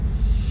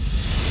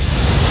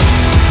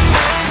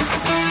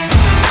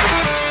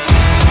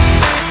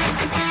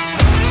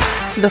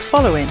The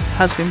following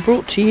has been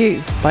brought to you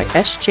by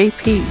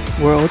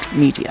SJP World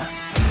Media.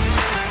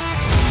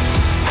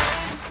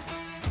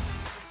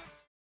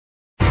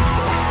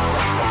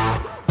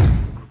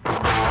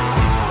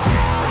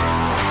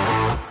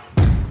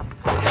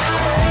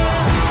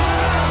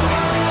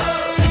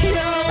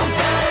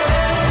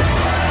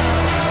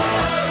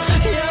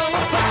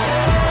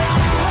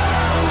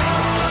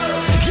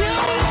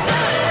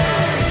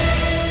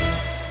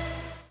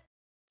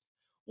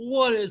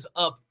 What is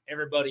up,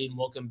 everybody, and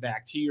welcome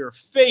back to your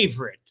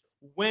favorite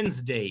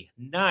Wednesday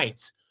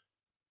night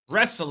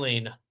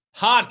wrestling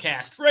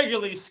podcast,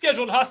 regularly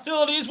scheduled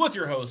hostilities with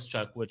your host,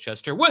 Chuck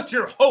Woodchester, with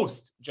your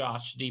host,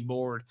 Josh D.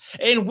 Board,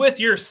 and with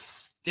your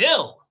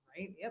still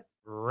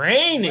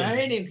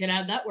reigning, can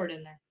add that word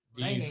in there.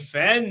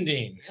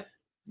 Defending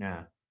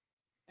Yeah.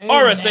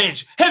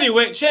 RSH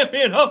heavyweight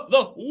champion of the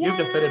world. You've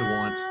defended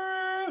once.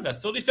 That's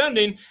still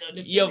defending.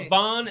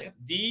 Yvonne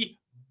D.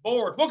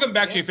 Board. Welcome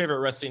back to your favorite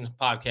wrestling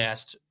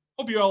podcast.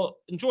 Hope you all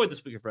enjoyed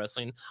this week of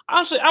wrestling.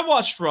 Honestly, I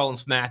watched Raw and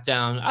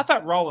SmackDown. I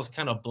thought Raw was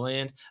kind of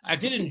bland. I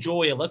did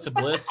enjoy Alexa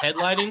Bliss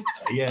headlighting.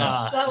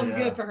 Yeah. That was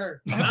good for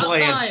her. About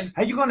Bland. time.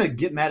 How you going to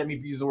get mad at me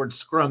if you use the word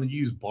scrum and you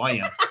use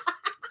bland?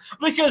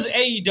 Because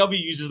AEW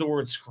uses the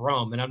word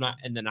scrum, and I'm not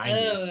in the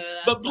 90s.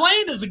 But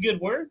bland is a good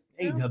word.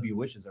 AEW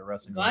wishes their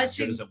wrestling was as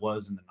good as it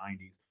was in the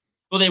 90s.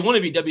 Well, they want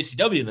to be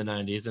WCW in the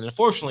 90s, and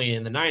unfortunately,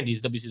 in the 90s,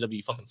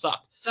 WCW fucking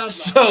sucked. Sounds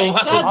So about right.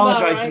 that's Sounds what about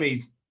Apologize right. to me.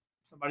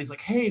 Somebody's like,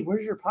 hey,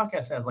 where's your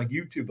podcast at? It's like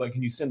YouTube. Like,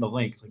 can you send the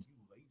link? It's like,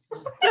 you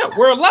lazy. Yeah,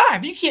 we're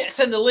live. You can't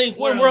send the link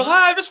when we're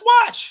live. Just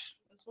watch.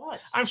 Let's watch.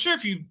 I'm sure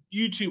if you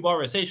YouTube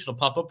RSH, it'll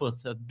pop up with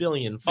 1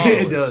 billion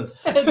followers. It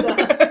does.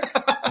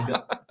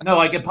 No,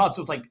 like it pops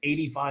with like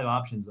 85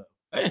 options though.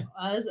 Hey,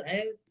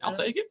 Hey, I'll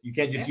take it. You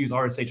can't just use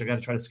RSH. I got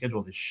to try to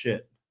schedule this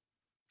shit.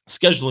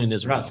 Scheduling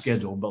is It's not rough.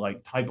 scheduled, but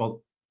like type out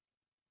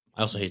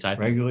I also hate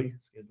typing. regularly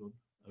scheduled.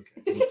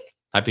 Okay.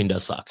 Typing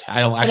does suck. I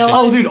don't actually.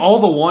 Oh, dude, all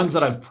the ones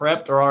that I've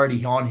prepped are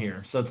already on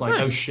here. So it's like,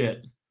 Nice. oh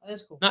shit.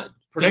 That's cool. Not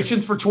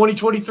Predictions for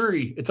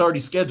 2023. It's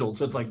already scheduled.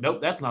 So it's like, nope,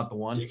 that's not the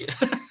one.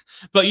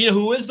 But you know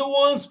who is the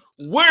ones?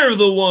 We're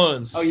the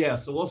ones. Oh, yeah.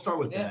 So we'll start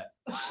with Yeah.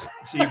 that.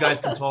 So you guys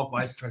can talk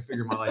while I try to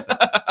figure my life out.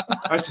 All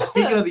right. So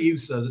speaking of the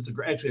Usos, it's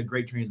actually a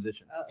great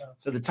transition. Uh-oh.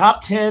 So the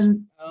top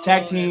 10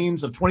 tag Oh,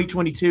 teams of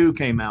 2022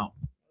 came out,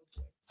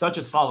 such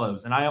as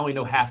follows. And I only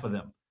know half of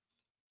them.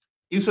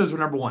 Usos were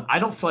number 1. I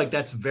don't feel like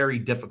that's very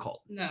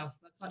difficult. No,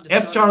 that's not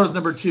F. Charles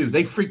number 2.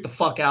 They freaked the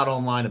fuck out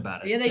online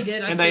about it. Yeah, they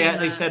did. And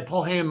they said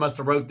Paul Heyman must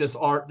have wrote this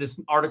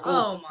article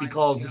Oh my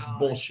because this is God.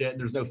 bullshit and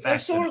there's no they're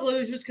facts in sore it.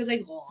 losers because they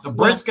lost. The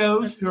That's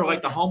Briscoes, who are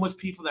like the what it is. homeless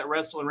people that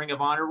wrestle in Ring of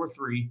Honor, were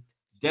 3.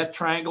 Death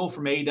Triangle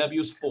from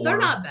AEW is 4. They're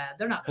not bad.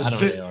 They're not I bad.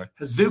 don't know who they are.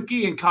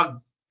 Hazuki and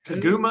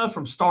Kaguma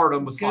from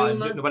Stardom was 5.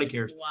 Kaguma. Nobody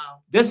cares. Wow.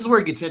 This is where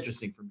it gets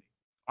interesting for me.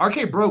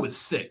 RK Bro was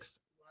 6.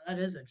 Well,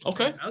 that is interesting.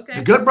 Okay. Okay.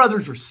 The Good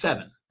Brothers were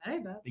 7. That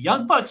ain't bad. The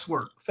Young Bucks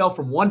fell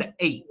from 1 to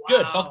 8.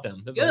 Good. Wow. Fuck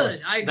them. They're the Good.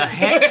 worst. I agree. The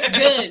Hex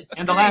Good.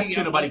 And the last Screw 2,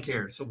 you, nobody Alex.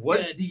 cares. So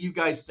what Good. do you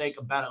guys think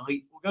about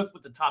it? We'll go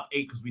with the top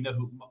 8 because we know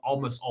who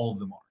almost all of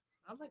them are.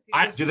 Sounds like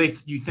I-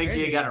 this- You think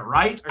Very they got good. it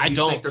right? Or I do you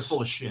don't. think they're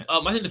full of shit? I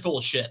think they're full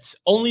of shits.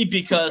 Only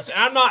because and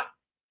I'm not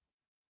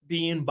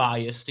being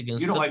biased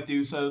against. You don't like the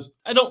Usos?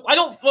 I don't.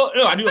 Well,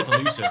 no, I do like the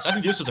Usos. I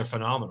think the Usos are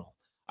phenomenal.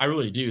 I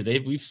really do.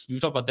 We've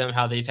talked about them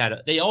how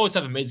they always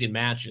have amazing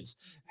matches.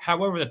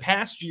 However, the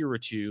past year or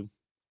two,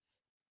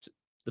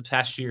 the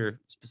past year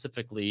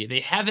specifically, they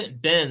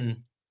haven't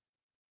been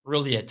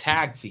really a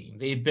tag team.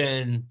 They've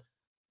been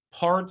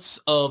parts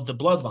of the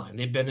Bloodline.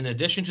 They've been in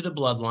addition to the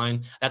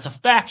Bloodline. That's a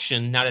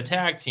faction, not a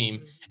tag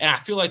team. And I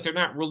feel like they're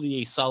not really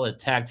a solid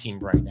tag team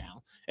right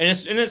now. And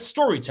it's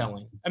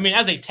storytelling. I mean,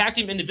 as a tag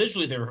team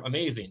individually, they're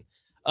amazing.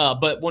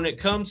 But when it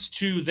comes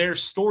to their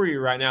story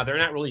right now, they're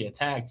not really a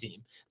tag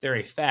team. They're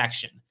a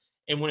faction.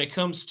 And when it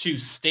comes to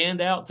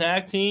standout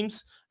tag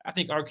teams, I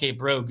think RK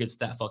Bro gets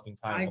that fucking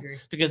I title. agree.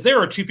 Because there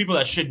are 2 people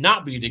that should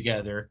not be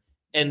together.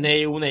 And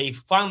when they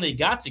finally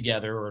got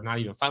together, or not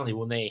even finally,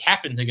 when they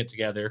happened to get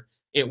together,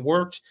 it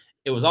worked.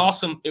 It was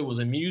awesome. It was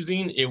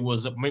amusing. It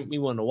made me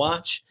want to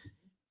watch.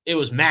 It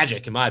was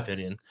magic, in my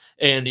opinion.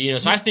 And,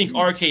 so I think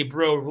RK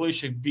Bro really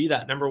should be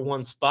that number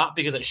 1 spot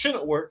because it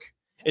shouldn't work.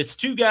 It's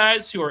 2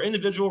 guys who are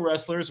individual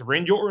wrestlers.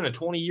 Randy Orton, a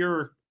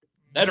 20-year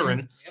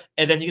veteran,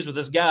 and then he gets with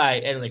this guy,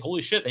 and like,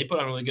 holy shit, they put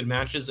on really good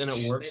matches, and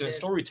it works, and it's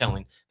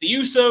storytelling. The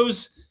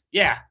Usos,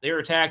 yeah, they're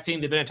a tag team.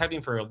 They've been a tag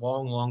team for a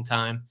long, long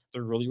time.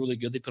 They're really, really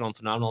good. They put on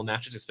phenomenal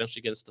matches, especially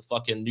against the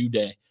fucking New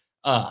Day.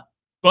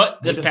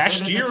 But this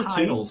past year or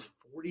 2,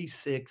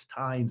 46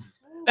 times.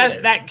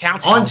 that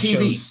counts On house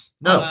TV. shows.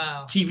 No,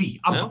 Wow.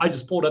 TV. No? I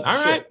just pulled up the All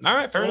right,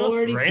 shit. fair enough.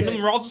 46.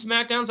 Random Raws and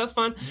SmackDowns, that's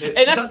fine. They're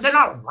that's-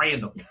 not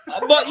random.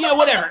 But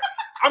whatever.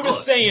 I'm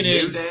just Look, saying New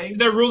is Day.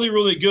 they're really,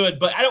 really good.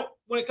 But I don't.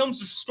 When it comes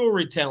to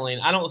storytelling,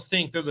 I don't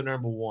think they're the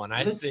number 1.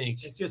 I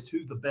think. It's just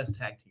who's the best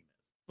tag team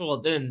is. Well,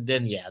 then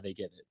yeah, they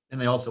get it. And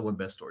they also won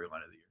best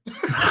storyline of the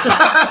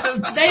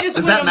year. They just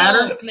Does win that them matter?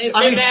 all. They It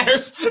I mean-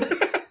 matters.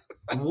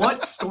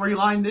 What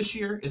storyline this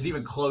year is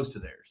even close to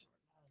theirs?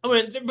 I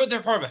mean, but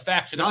they're part of a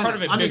faction. They're part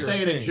of a I'm just bigger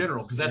saying in thing.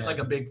 general because that's Yeah. like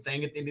a big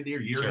thing at the end of the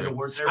year. Year-end Sure.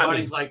 awards. I mean,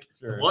 Everybody's like,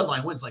 sure. the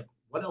bloodline wins. Like,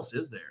 what else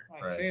is there?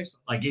 Like, Right. seriously.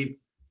 Like,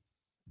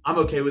 I'm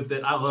okay with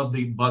it. I love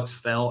the Bucks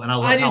fell, and I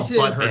love I do how too.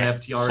 butthurt Yeah.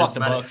 FTR Fuck is the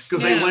about it Bucks.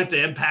 because they Yeah. went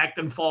to Impact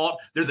and fought.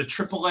 They're the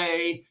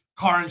AAA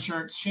car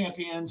insurance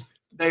champions.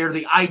 They are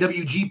the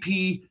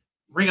IWGP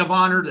Ring of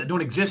Honor that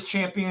don't exist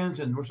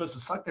champions, and we're supposed to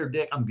suck their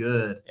dick. I'm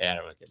good. Yeah, I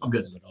don't get I'm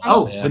good. them at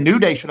all. Oh, Yeah. the New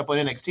Day showed up on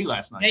NXT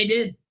last night, They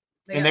did.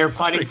 and they're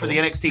fighting pretty for the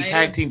cool. NXT They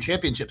Tag did. Team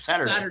Championship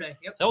Saturday.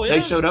 Yep. Oh yeah. They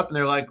showed up and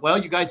they're like, "Well,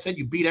 you guys said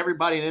you beat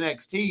everybody in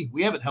NXT.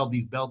 We haven't held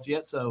these belts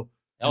yet." So,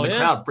 and Oh the yeah.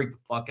 crowd freaked the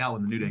fuck out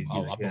when the New Day's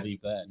Oh, here. I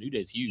believe that. New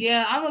Day's huge.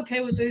 Yeah, I'm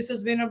okay with the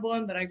Usos being number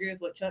one, but I agree with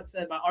what Chuck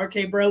said about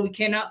RK Bro. We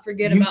cannot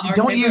forget You about RK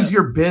don't Bro. use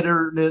your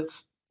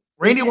bitterness.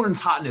 Randy Orton's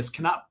hotness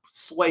cannot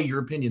sway your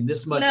opinion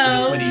this much for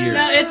this many years.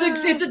 No,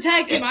 it's a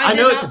tag team. I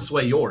know it can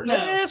sway yours. No.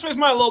 Yeah, swings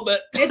mine a little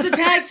bit. It's a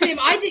tag team.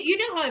 You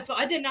know how I felt.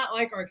 I did not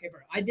like RK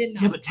Bro. I did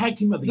not. Yeah, but tag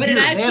team of the But year.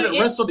 it They actually haven't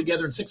is- wrestled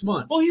together in 6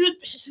 months. Well,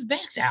 his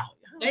back's out.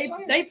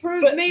 They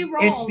proved But me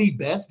wrong. It's the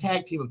best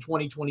tag team of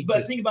 2022.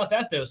 But think about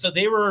that though. So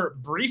they were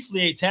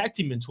briefly a tag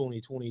team in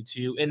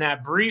 2022, and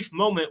that brief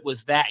moment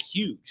was that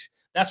huge.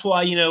 That's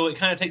why it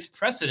kind of takes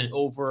precedent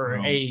over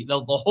Oh.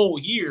 the whole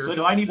year. So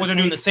do I need to when they're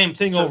doing take- the same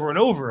thing so over and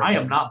over. I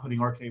again. am not putting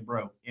RK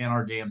Bro in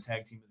our damn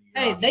tag team of the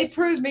year. Hey, they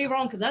proved me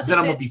wrong because that's then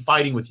a I'm team. gonna be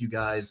fighting with you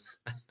guys,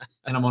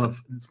 and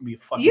it's gonna be a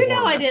fucking. You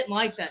know war. I didn't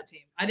like that team.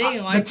 I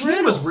didn't like the team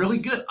Riddle. was really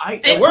good.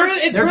 It worked.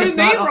 proved, it They're proved just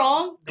me not-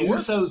 wrong. The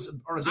Usos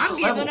are a I'm different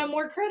giving level. them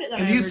more credit than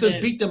And I the ever Usos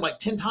did. beat them like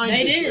 10 times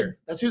They this did. year.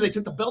 That's who they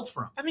took the belts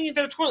from. I mean,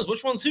 they're twins.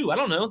 Which one's who? I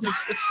don't know.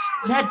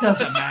 That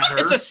doesn't matter.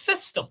 It's a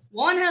system.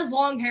 One has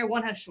long hair,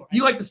 one has short hair.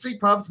 You like the Street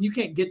Profits, and you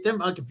can't get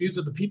them unconfused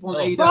with the people in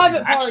Oh, AEW.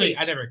 Private Party. Actually,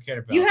 I never cared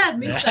about. You have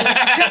me saying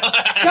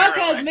it. Chuck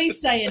has me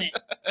saying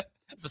it.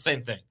 It's the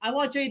same thing. I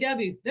watch AW.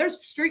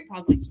 There's street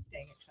problems.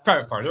 Dang it, Chuck.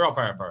 Private party. They're all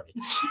private party.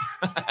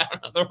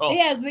 They're all. He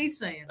has me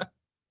saying it.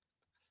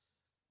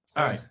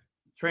 All right,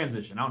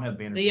 transition. I don't have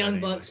banners. The set Young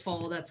anyway. Bucks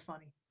fall. That's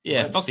funny.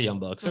 Yeah, Let's- fuck the Young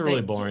Bucks. They're Okay,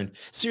 really so- boring.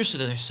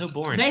 Seriously, they're so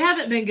boring. They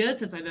haven't been good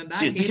since I've been back.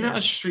 Dude, they come either. out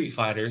as Street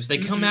Fighters. They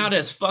come Mhm. out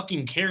as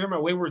fucking Carry My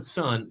Wayward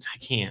Son. I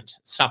can't.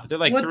 Stop it. They're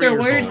like with 3 their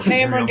years weird old.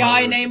 camera Real guy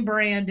Howard. named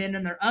Brandon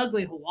and their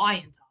ugly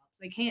Hawaiian tops.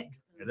 They can't.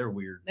 Yeah, they're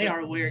weird. They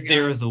are weird.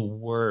 They're Guys. the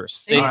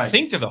worst. They- They Alright.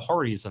 think they're the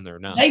Hardys and they're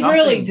not. They Something-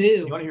 really do.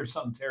 You want to hear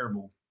something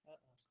terrible?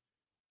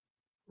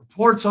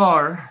 Reports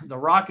are The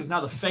Rock is now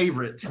the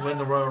favorite to win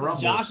the Royal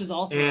Rumble. Josh is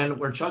all. And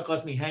where Chuck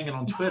left me hanging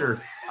on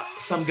Twitter,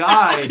 some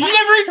guy. You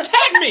never even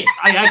tagged me.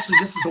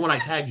 This is the one I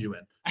tagged you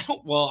in. I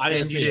don't. Well, I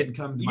didn't And you see didn't it.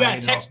 come. to You my gotta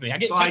email. text me. I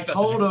get So I text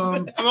told messages.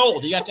 him I'm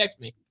old. You gotta text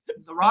me.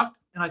 The Rock,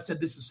 and I said,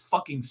 "This is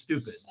fucking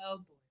stupid." Oh,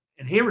 boy.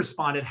 And he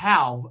responded,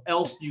 "How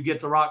else do you get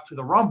The Rock to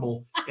the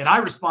Rumble?" And I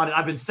responded,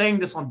 "I've been saying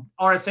this on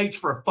RSH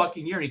for a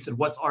fucking year." And he said,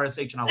 "What's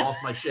RSH?" And I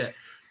lost my shit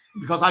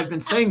because I've been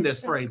saying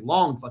this for a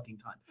long fucking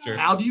time. Sure.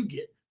 How do you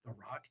get The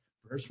Rock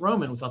versus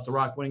Roman without The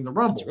Rock winning the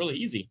Rumble? It's really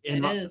easy.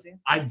 And It is. Yeah.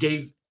 I've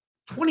gave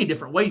 20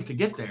 different ways to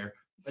get there,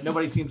 but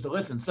nobody seems to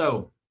listen.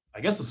 So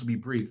I guess this will be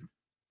brief.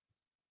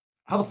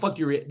 How the fuck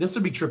do you? This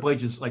would be Triple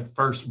H's like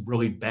first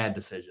really bad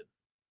decision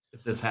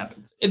if this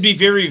happens. It'd be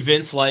very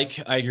Vince-like.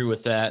 I agree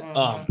with that.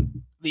 Mhm.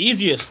 The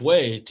easiest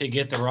way to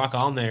get The Rock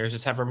on there is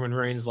just have Roman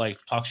Reigns like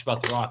talk shit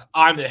about The Rock.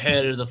 I'm the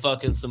head of the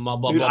fucking some blah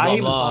blah Dude, blah I blah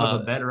even thought blah.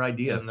 of a better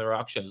idea. And The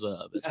Rock shows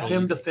up. It's Have really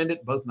him easy. defend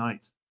it both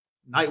nights.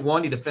 Night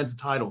one, he defends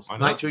the titles. Why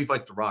not? Night two, he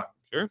fights The Rock.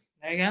 There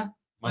you go.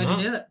 Why Way not?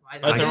 to do it.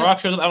 But The Rock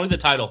shows up. I don't need the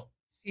title.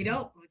 You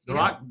don't. The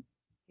Rock,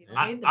 You don't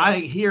I need the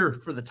ain't here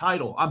for the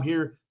title. I'm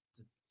here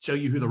to show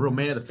you who the real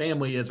man of the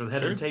family is or the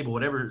head of the table,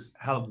 whatever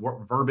how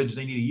verbiage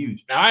they need to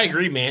use. Now, I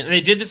agree, man. And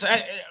they did this.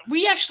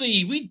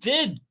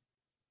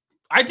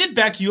 I did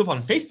back you up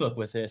on Facebook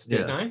with this,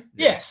 didn't Yeah. I? Yeah.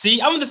 Yeah.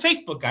 See, I'm the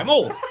Facebook guy. I'm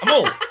old.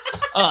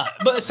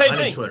 But the same I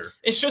need thing. Twitter.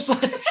 It's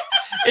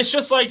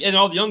just like, and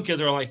all the young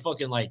kids are like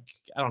fucking like,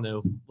 I don't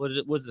know, what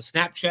it was the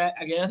Snapchat,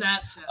 I guess.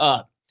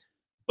 Snapchat.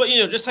 But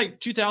just like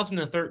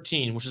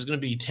 2013, which is going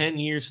to be 10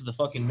 years to the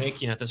fucking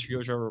making at this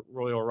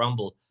Royal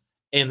Rumble,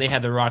 and they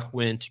had The Rock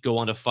win to go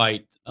on to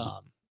fight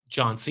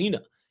John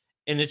Cena,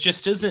 and it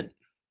just isn't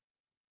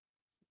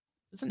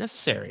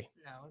necessary.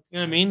 No, it's You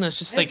know what I mean? It's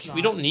just It's like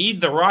we not. don't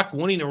need The Rock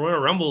winning the Royal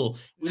Rumble.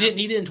 We No. didn't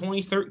need it in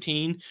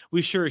 2013.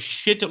 We sure as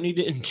shit don't need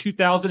it in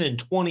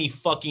 2020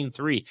 fucking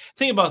 3.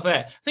 Think about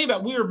that. We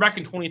were back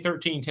in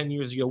 2013, 10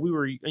 years ago. We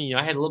were,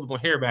 I had a little bit more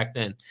hair back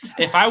then.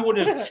 If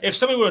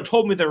somebody would have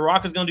told me The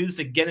Rock is going to do this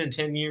again in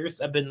 10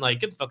 years, I've been like,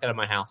 get the fuck out of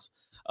my house.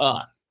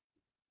 But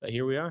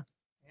here we are.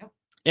 Yep.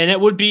 And it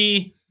would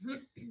be,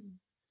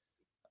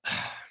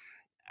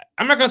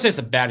 I'm not going to say it's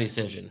a bad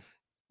decision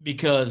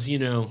because,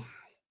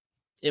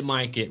 it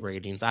might get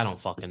ratings. I don't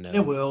fucking know.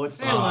 It will.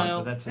 It's It not. will.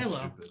 But that's so It will.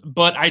 stupid.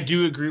 But I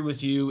do agree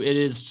with you.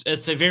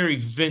 It's a very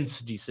Vince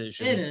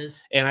decision. It is.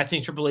 And I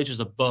think Triple H is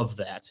above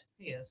that.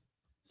 He is.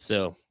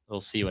 So we'll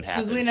see what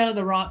happens. Because we know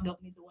The Rock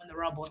don't need to win the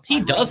Rumble. and He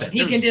fight doesn't. Roman. He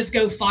can There's- just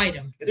go fight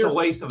him. It's a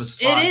waste of a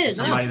spot. It for is.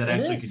 somebody No, that it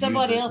actually is. could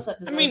Somebody use it. else that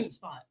deserves mean, the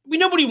spot.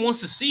 Nobody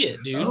wants to see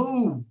it, dude.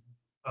 Oh,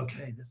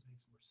 okay. This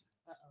makes more sense.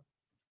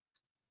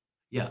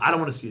 Yeah, I don't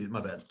want to see it. My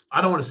bad.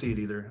 I don't want to see it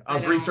either. I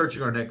was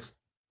researching our next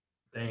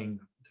thing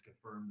to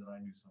confirm that I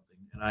knew something,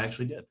 and I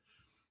actually did.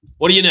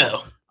 What do you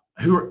know?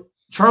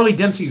 Charlie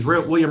Dempsey's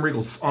William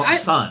Regal's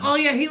son. Oh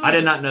yeah, I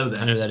did not know that.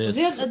 I know who that is.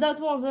 Yeah,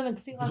 that's what was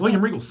NXT. It's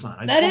William Regal's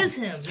son. That is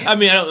him. Yeah. I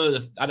mean, I don't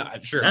know.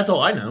 I'm sure. That's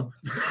all I know.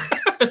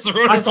 I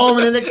I saw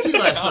him in NXT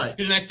last night.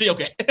 He's NXT.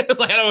 Okay. It's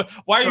like I don't.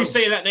 Why are you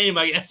saying that name?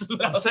 I guess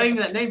I'm saying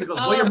that name because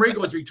William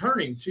Regal is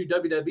returning to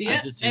WWE.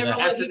 Yeah, did see that.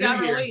 after New he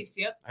got Year. released.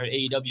 Yep. I heard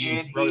AEW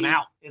And wrote him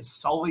out. is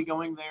solely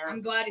going there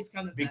I'm glad he's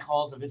coming back.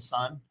 because of his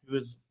son, who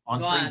is on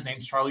Glad. screen. His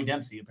name's Charlie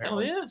Dempsey,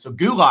 apparently. yeah. So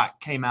Gulak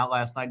came out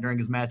last night during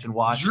his match and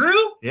watched.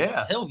 Drew?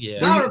 Yeah. Hell yeah.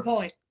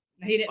 PowerPoint.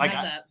 He didn't Like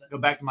have that. But. Go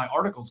back to my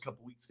articles a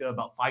couple weeks ago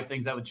about 5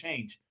 things that would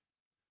change.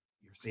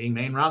 You're seeing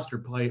main roster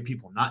play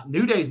people. Not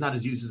New Day's not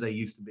as used as they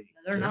used to be.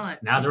 They're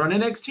not. Now they're on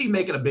NXT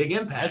making a big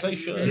impact. As they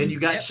should. And then you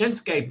got Yep.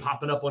 Shinsuke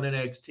popping up on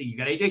NXT. You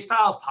got AJ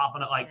Styles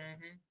popping up. Like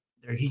Mhm.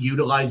 there, he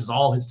utilizes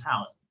all his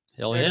talent.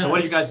 Hell yeah. So what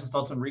are you guys'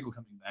 thoughts on Regal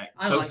coming back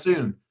I so like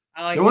soon?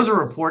 I like There was it. a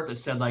report that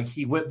said like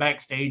he went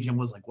backstage and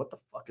was like, "What the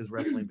fuck is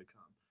wrestling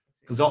become?"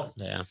 Because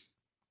Yeah.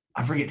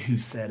 I forget who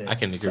said it. I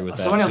can agree with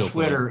that. Somebody on Feel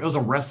Twitter, it was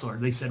a wrestler.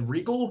 They said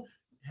Regal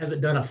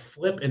hasn't done a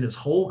flip in his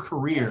whole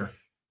career.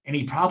 And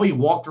he probably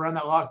walked around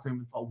that locker room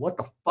and thought, what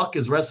the fuck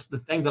is the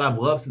thing that I've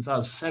loved since I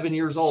was 7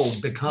 years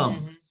old become?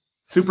 Mhm.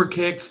 Super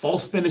kicks,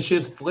 false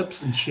finishes,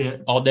 flips, and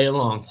shit. All day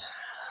long.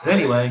 But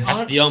anyway,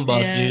 That's the Young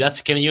Bucks, Yeah. dude. That's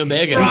the Kenny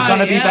Omega. he's Right,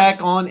 going to be yeah.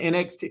 back on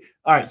NXT.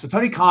 All right, so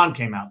Tony Khan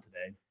came out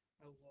today.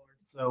 Oh, Lord.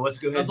 So let's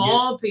go ahead Of and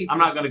all people. I'm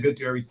not going to go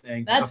through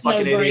everything. That's He's a no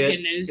fucking breaking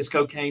idiot. news. His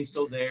cocaine's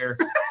still there.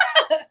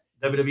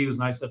 WWE was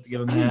nice enough to give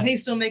him that.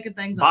 He's still making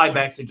things up.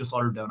 Buybacks they just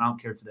ordered done. I don't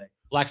care today.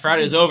 Black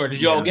Friday's over. Did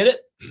you all Yeah. get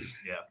it?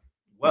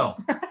 Well,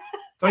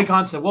 Tony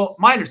Khan said, well,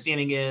 my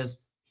understanding is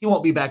he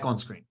won't be back on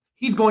screen.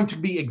 He's going to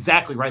be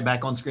exactly right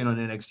back on screen on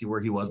NXT where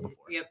he was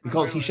before. Yep,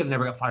 because he should have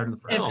never got fired in the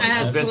first If place.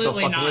 Because Vince's a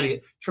absolutely fucking not.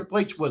 idiot. Triple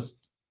H was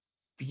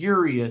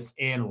furious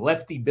and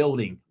left the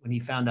building when he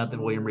found out that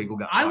William Regal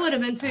got fired. I would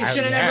have been too. I-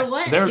 Should have yeah. never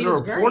left. So there was He a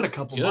report great. a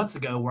couple Good. months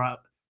ago where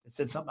it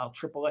said something about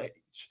Triple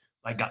H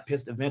like got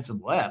pissed at Vince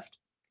and left.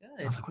 I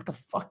Good. was like, what the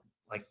fuck?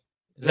 Like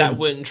Is that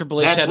when Triple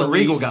H that's had to when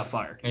Regal leave? got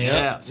fired. Yeah.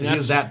 Yeah. So he That's-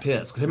 was that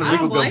pissed because him and I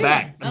don't Regal go blame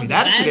back. him. I mean,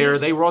 That the was Attitude bad. Era,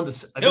 they were on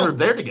the they No. were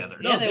there together.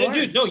 No, Yeah, they were.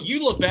 dude, no,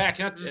 you look back.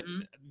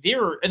 Mhm. They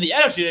were in the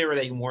Attitude Era.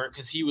 They weren't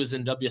because he was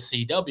in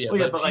WCW. Well,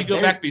 yeah, but but if like you go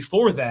they're- back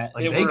before that,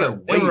 like they they were,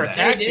 go they way were a back.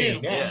 tag They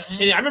team. do. Yeah.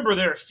 Mhm. And I remember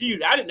their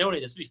feud. I didn't know any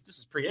of this. This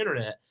is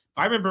pre-internet.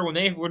 But I remember when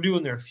they were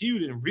doing their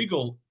feud and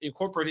Regal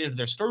incorporated into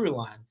their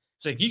storyline.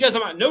 It's like, you guys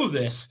might know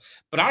this,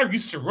 but I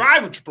used to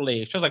ride with Triple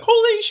H. I was like,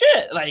 holy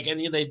shit! Like, and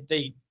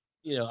they,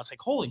 I was like,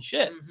 holy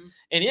shit! Mhm.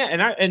 And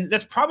yeah, and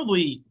that's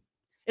probably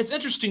it's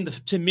interesting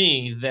to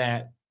me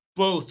that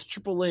both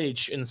Triple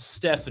H and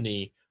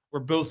Stephanie were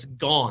both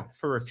gone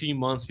for a few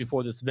months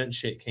before this Vince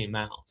shit came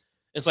out.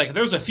 It's like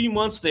there was a few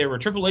months there where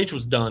Triple H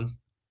was done,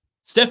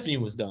 Stephanie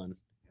was done,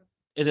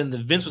 and then the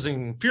Vince was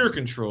in pure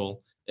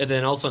control, and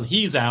then all of a sudden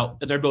he's out,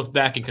 and they're both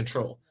back in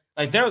control.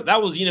 Like that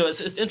was,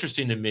 it's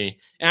interesting to me,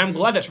 and I'm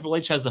glad that Triple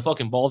H has the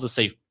fucking balls to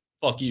say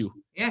 "fuck you."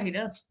 Yeah, he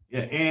does.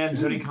 Yeah, and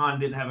Tony Khan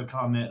didn't have a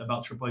comment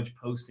about Triple H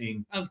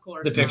posting Of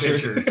course. The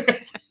picture.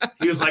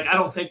 He was like, I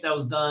don't think that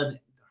was done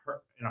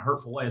in a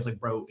hurtful way. It's like,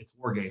 bro, it's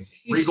War Games.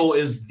 He's- Regal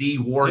is the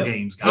War Yep.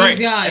 Games guy. Right. Right.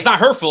 guy. It's not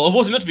hurtful. It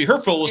wasn't meant to be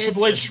hurtful. It was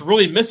Triple It's- H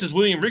really misses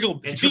William Regal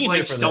And being Triple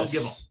here H for don't this.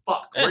 give a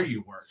fuck Yeah. where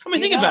you work. I mean,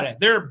 You think about know.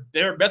 it.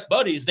 They're best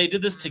buddies. They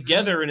did this Mhm.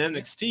 together in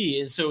NXT,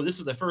 and so this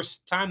is the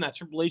first time that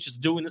Triple H is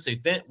doing this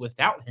event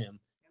without him.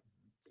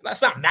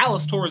 That's not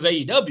malice towards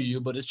AEW,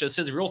 but it's just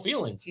his real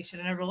feelings. He should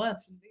have never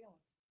left.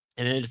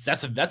 And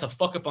that's a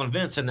fuck up on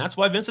Vince, and that's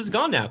why Vince is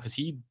gone now because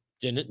he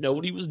didn't know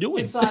what he was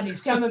doing. Excited.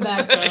 He's coming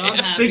back, though. I'm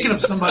happy. Speaking of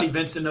somebody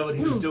Vince didn't know what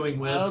he was doing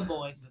with, Oh,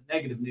 boy. the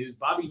negative news,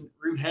 Bobby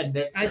Roode had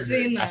neck I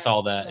surgery. seen that. I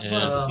saw that. The Yeah.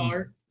 bus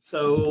part.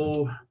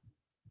 So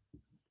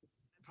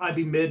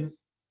probably be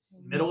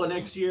middle of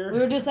next year. We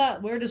were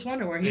just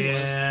wondering where he was.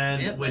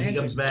 And Yep, when I he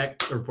comes answered. back,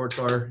 the reports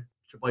are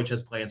Triple H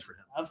has plans for him.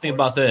 Of Think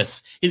course. about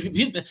this. He's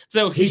been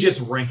so He just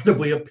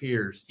randomly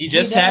appears. he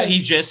does.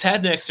 just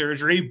had neck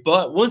surgery,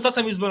 but when's the last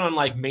time he's been on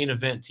like main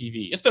event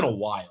TV? It's been a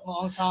while.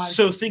 Long time.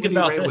 So think When he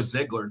about ran with this.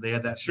 Ziggler, they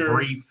had that Sure.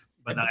 brief,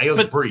 but it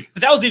was brief.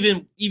 But that was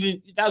even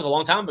that was a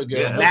long time ago.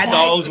 Yeah. Mad Tag-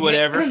 Dogs,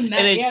 whatever. And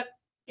Matt, they yep.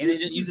 and they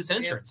didn't use his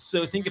entrance.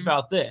 So think Mhm.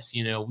 about this.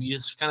 We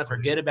just kind of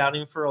forget about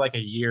him for like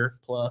a year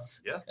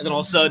plus. Yeah. And then all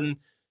of a sudden,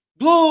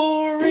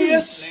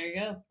 glorious. There you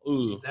go.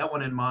 Ooh. Keep that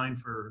one in mind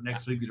for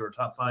next week. We do our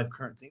top 5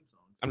 current theme songs.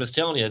 I'm just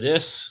telling you,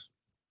 this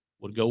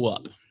would go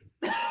up.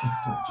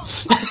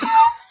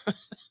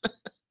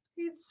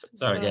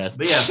 Sorry, guys.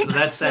 But yeah, so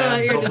that's No,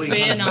 sad. you're just Hopefully he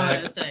being comes back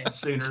honest. Hey.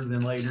 sooner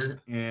than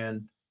later.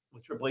 And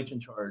with Triple H in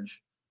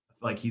charge, I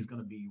feel like he's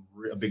going to be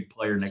a big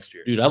player next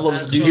year. Dude, I've loved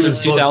this He dude was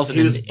since He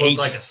was booked 2008.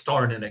 like a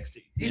star in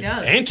NXT. He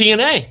does. And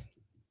TNA.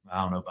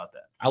 I don't know about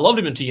that. I loved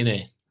him in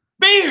TNA.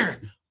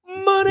 Beer,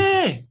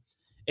 money.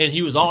 And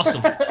he was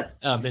awesome in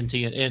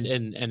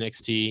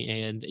NXT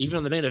and even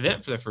on the main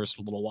event for the first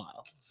little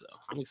while. So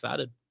I'm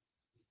excited.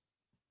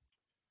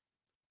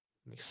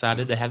 I'm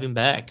excited to have him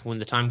back when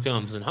the time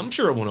comes. And I'm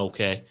sure it went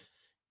okay.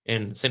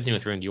 And same thing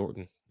with Randy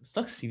Orton. It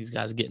sucks to see these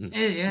guys getting.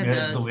 Yeah, it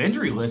does. The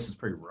injury list is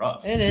pretty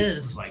rough. It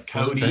is. It's like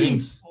Some Cody.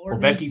 things. Well,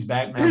 Becky's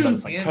back now, but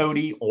it's like Yeah.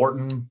 Cody,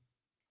 Orton.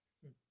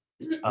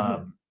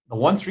 The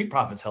one Street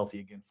Profits healthy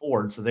again,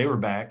 Ford, so they were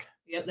back.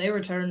 Yep, they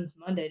returned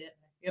Monday, didn't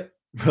they?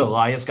 Yep.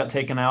 Elias got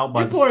taken out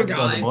by Your poor by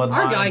guy. the Our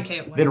bloodline. guy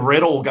can't win. Then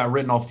Riddle got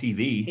written off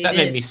TV. He That did.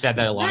 made me sad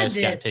that Elias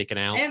did. got taken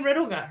out. And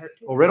Riddle got hurt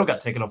too. Well, Riddle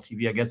got taken off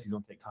TV. I guess he's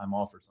going to take time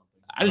off or something.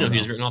 I didn't know he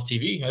was written off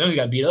TV. I know he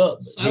got beat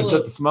up. So- He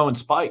took the Samoan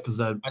spike because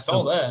I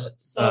saw that.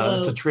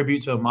 it's a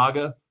tribute to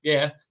Umaga.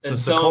 Yeah. So And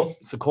so,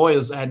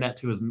 Sequoia's adding that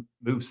to his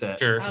moveset.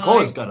 Sure.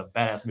 Sequoia's got a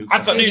badass moveset. I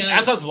thought, He dude,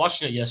 does. as I was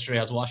watching it yesterday,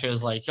 I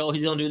was like, oh,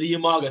 he's gonna do the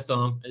Umaga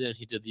thumb, and then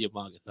he did the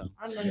Umaga thumb.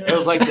 It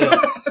was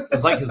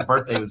like his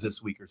birthday was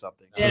this week or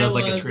something. So Yeah, it it was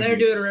like a was. They're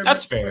tribute. doing a remix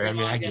That's for fair. I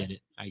mean, I Umaga. get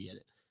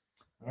it.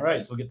 All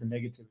right, so we'll get the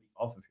negativity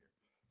off of here.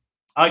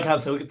 I like how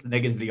so we get the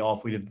negativity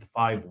off. We did the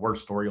 5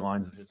 worst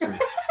storylines of history.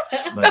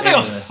 But That's like a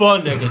anyway.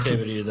 fun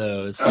negativity,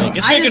 though. It's like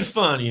it's I making just-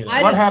 fun, you know.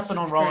 I What just- happened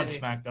on it's Raw and crazy.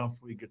 SmackDown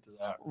before we get to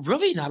that?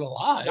 Really, not a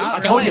lot. It was I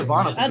Not told really.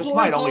 Ivana That's this what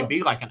might I only told-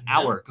 be like an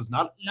hour because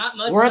not Not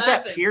much. we're has at that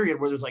happened. period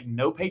where there's like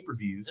no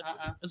pay-per-views. It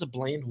was a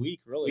bland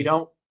week, really. We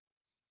don't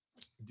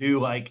do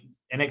like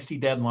NXT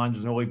deadlines.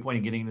 There's no really point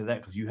in getting into that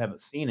because you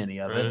haven't seen any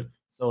of Right. it.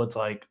 So it's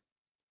like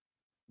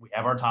we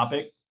have our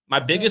topic. My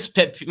biggest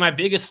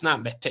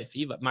not pet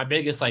peeve, but my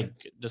biggest like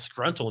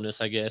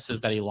disgruntledness, I guess, is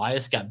that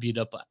Elias got beat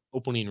up at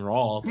opening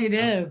Raw. He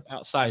did.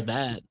 Outside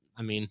that,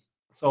 I mean,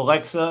 So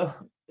Alexa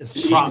is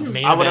She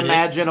main I would evented.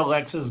 imagine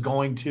Alexa's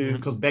going to Mhm.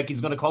 because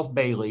Becky's going to cost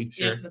Bailey.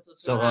 Sure. Yep, that's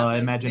what's So gonna happen.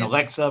 imagine Yep.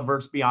 Alexa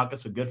versus Bianca.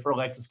 So good for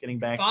Alexis getting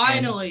back.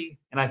 Finally,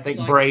 And I think That's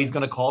all I can Bray's say.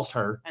 going to cost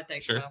her. I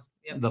think Sure. so.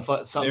 Yep.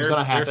 Something's They're- going to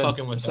they're happen.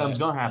 fucking with Something's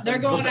that. going to happen. They're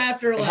going Because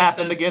after It Alexa.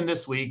 happened again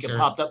this week. Sure. It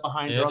popped up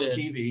behind Yeah, her it on the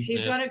did. TV.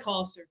 He's Yeah. going to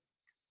cost her.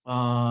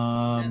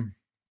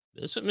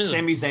 this was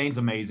Sami Zayn's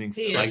amazing.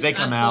 He Like is, they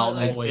come out, and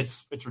absolutely.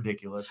 it's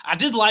ridiculous. I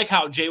did like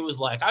how Jay was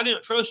like, I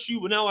didn't trust you,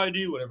 but now I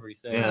do. Whatever he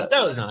said, Yeah.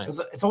 that was nice.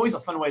 It's always a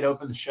fun way to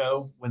open the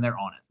show when they're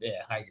on it.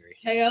 Yeah, I agree.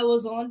 KO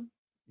was on.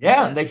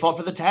 Yeah, and they fought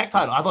for the tag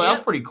title. I thought that was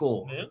Yeah. pretty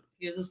cool. Yeah.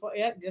 He was just,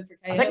 yeah, good for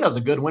KO. I think that was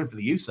a good win for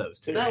the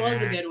Usos too. That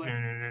was a good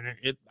one.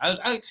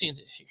 I like seeing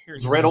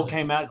here's Riddle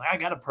came out. He's like, I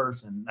got a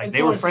person. Like Of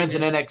they were course he friends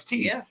in did.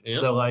 NXT. Yeah. Yep.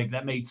 So like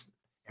that makes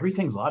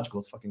everything's logical.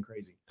 It's fucking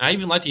crazy. I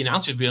even like the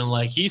announcers being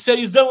like, he said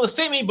he's done with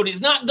Sammy, but he's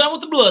not done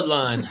with the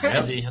bloodline.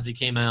 as he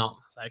came out,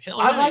 it's like,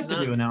 hell, I no, like he's the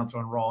not. new announcer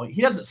on Raw.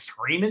 He doesn't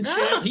scream and No,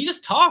 shit. he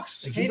just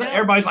talks. Like, He he's like, don't-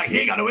 everybody's like, he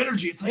ain't got no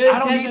energy. It's like Dude, I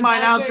don't need Kevin my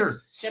Patrick-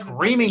 announcer Kevin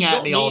screaming You at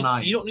don't me all need-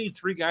 night. You don't need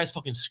 3 guys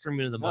fucking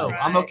screaming in the No, mic.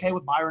 I'm Right. okay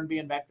with Byron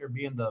being back there,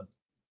 being the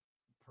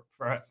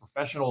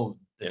professional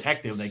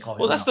detective. They call him.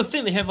 Well, that's now. the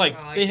thing. They have like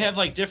I like they it. have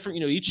like different.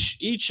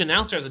 Each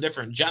announcer has a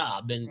different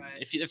job, and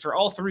Right. if they're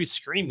all 3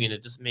 screaming,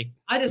 it just make.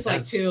 I just like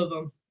That's- 2 of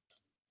them.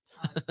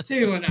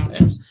 2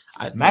 announcers.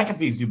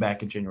 McAfee's due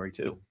back in January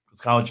too.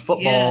 Because college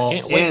football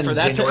Yes. Can't wait ends for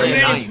that to January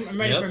end. I'm 9th. ready, I'm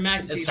ready Yep. for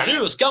McAfee. I knew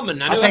it was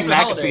coming. I, I knew think after the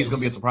McAfee's holidays. going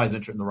to be a surprise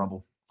entrant in the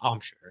Rumble. Oh, I'm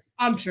sure.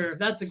 I'm sure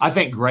that's a. I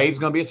think Graves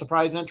going to be a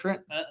surprise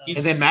entrant, He's-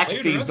 and then Slater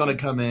McAfee's going to wrestling.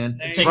 come in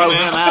There and you throw go.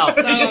 him out,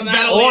 Throw him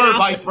out. or out.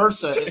 vice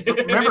versa.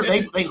 Remember,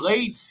 they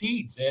laid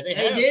seeds. Yeah, they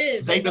They have.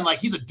 did. They've been like,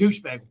 he's a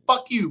douchebag.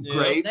 Fuck you, Yeah.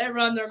 Graves. They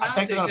run their I mouth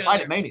think they're to going to each fight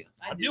other. at Mania.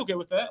 I I'd do. be okay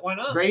with that. Why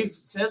not?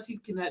 Graves says he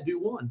can do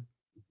one.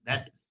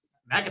 That's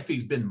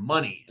McAfee's been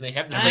money. And they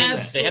have the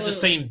Absolutely. same. They have the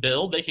same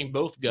build. They can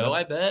both go.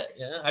 I bet.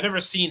 Yeah, I've never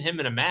seen him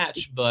in a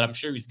match, but I'm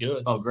sure he's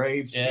good. Oh,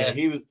 Graves. Yeah. Yeah,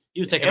 he was. He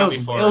was taken It out was,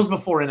 before. it was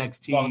before Long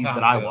NXT time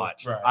that I ago.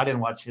 watched. Right. I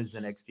didn't watch his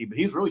NXT, but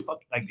he's really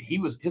fucking like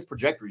his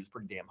trajectory was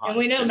pretty damn high. And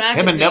we know McAfee.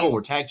 Him and Neville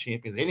were tag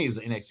champions, and he's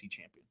an NXT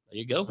champion. There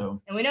you go.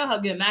 So, And we know how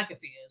good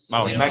McAfee is.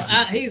 Oh, You yeah. know,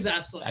 McAfee. he's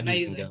absolutely I knew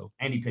he can amazing. go.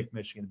 and he picked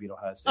Michigan to beat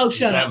Ohio State. Oh, He's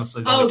shut up.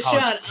 obviously Oh, the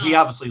college- shut He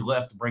up. obviously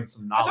left to bring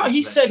some I knowledge. thought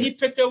he to that said shit. he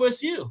picked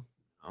OSU.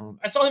 Oh,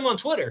 I saw him on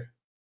Twitter.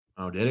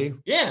 oh, did he?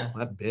 Yeah.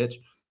 That bitch.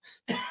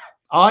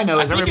 All I know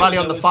I is think it everybody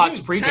was on the OSU. Fox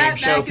pregame Pat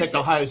show McAfee- picked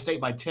Ohio State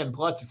by 10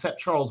 plus, except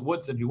Charles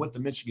Woodson, who went to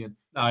Michigan,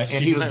 No, and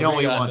he was the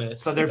only one.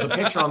 So there's a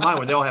picture online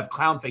where they all have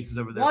clown faces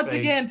over their Once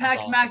face. again,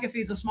 That's awesome.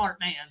 McAfee's a smart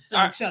man. So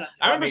All right. shut up.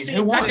 I remember I mean, seeing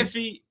who won?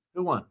 McAfee.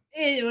 Who won?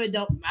 It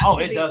don't matter. Oh,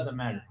 it doesn't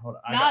matter. Hold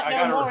on. Not I no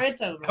gotta- more.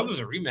 It's over. I hope it was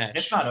a rematch.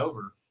 It's not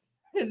over.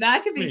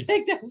 McAfee Wait.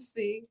 picked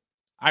OC.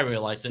 I really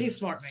liked it. He's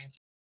smart man.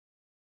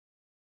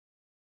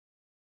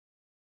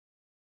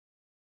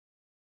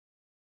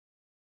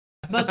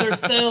 But they're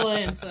still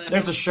in. So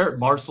There's a shirt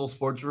Barstool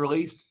Sports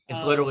released.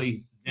 It's Oh.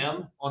 literally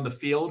them on the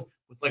field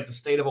with like the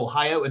state of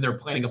Ohio, and they're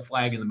planting a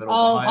flag in the middle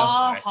Oh, of Ohio.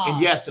 ha, ha.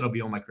 And yes, it'll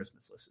be on my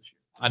Christmas list this year.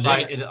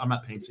 I dig it. I'm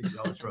not paying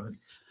 $60 for it.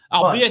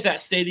 I'll be but- at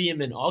that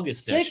stadium in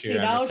August next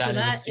year. I'm $60 for excited to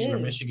that, see where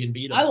ew. Michigan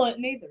beat them. I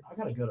wouldn't either. I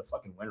gotta go to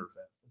fucking Winterfest.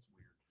 That's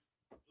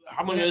weird.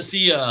 I'm gonna go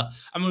see. I'm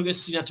gonna go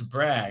see. Not to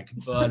brag,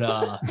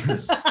 but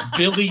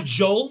Billy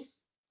Joel,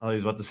 Oh, he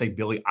was about to say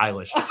Billie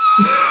Eilish.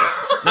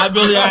 not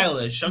Billie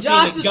Eilish. I'm saying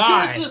Josh's the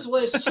guy, Christmas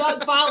wish.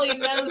 Chuck finally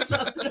knows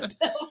something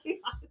about me.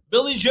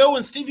 Billy Joe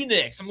and Stevie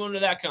Nicks. I'm going to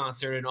that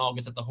concert in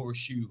August at the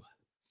Horseshoe.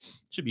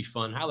 Should be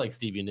fun. I like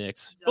Stevie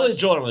Nicks. Billy Josh-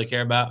 Joel, I don't really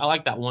care about. I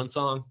like that one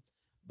song,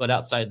 but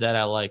outside that,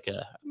 I like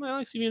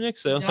Stevie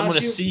Nicks though. So I'm Josh,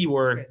 going to you- see that's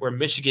where great.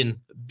 Michigan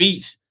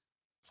beat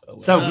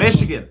So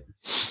Michigan,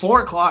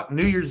 4:00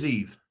 New Year's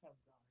Eve.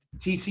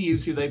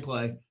 TCU's who they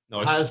play. No,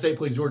 Ohio State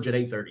plays Georgia at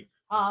 8:30.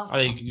 are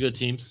they good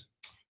teams?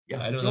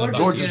 Yeah, I don't know.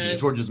 Georgia's about good.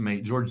 Georgia's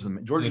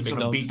going Big to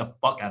dogs. beat the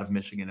fuck out of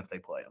Michigan if they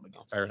play them again.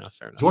 Oh, fair enough.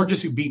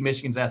 Georgia's who beat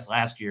Michigan's ass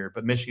last year,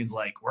 but Michigan's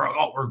like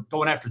we're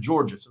going after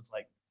Georgia, so it's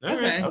like All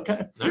right.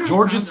 okay. All right.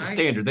 Georgia's the Sounds right.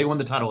 standard. They won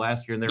the title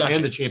last year, and they're Gotcha.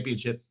 in the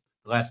championship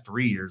the last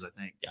 3 years, I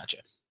think. Gotcha.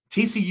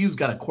 TCU's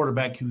got a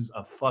quarterback who's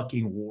a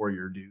fucking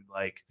warrior, dude.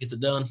 Like Gets it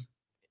done.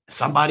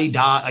 somebody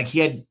died, like he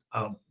had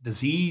a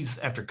disease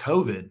after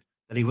COVID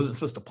that he wasn't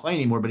supposed to play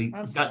anymore, but he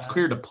That's got sad.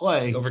 cleared to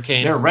play.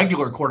 Overcame. Their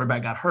regular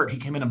quarterback got hurt. He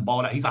came in and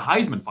balled out. He's a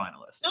Heisman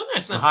finalist. Oh,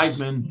 nice. The nice.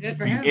 Heisman, Good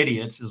for for you him.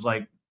 idiots, is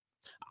like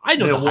I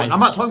know. the The award. Heisman I'm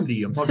not is. talking to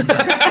you. I'm talking to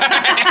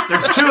you.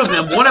 There's two of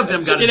them. One of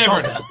them got You never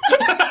insulted.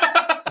 know.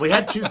 We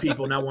had two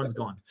people. Now one's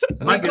gone.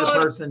 It might be the called-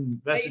 person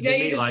messaging you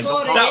me just like,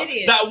 called "Don't it call-"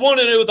 idiot. That one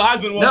in it with the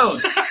Heisman no,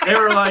 was. they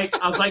were like,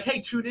 I was like,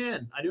 hey, tune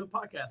in. I do a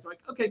podcast. They're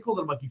like, okay, cool.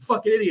 Then I'm like, you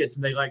fucking idiots.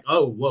 And they like,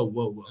 oh,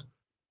 whoa.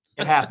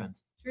 It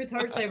happens. Truth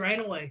hurts. They ran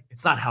away.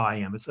 It's not how I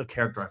am. It's a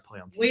character I play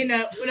on TV. We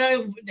know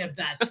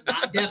that's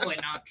definitely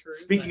not true.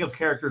 Speaking but of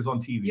characters on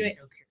TV, you ain't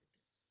no care.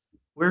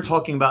 we're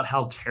talking about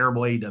how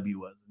terrible AEW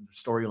was. And their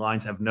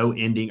storylines have no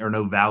ending or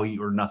no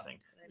value or nothing.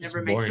 It never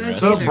It's makes boring, sense.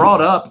 So either. it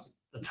brought up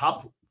the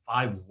top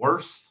 5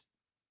 worst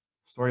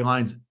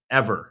storylines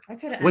ever, I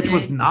could have which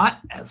was not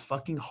as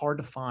fucking hard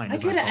to find. I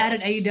as could have thought.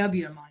 added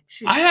AEW in mine.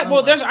 Shoot, I had oh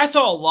well, my- I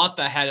saw a lot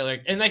that had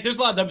like, and like there's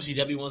a lot of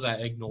WCW ones I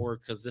ignore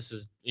because this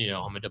is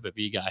I'm a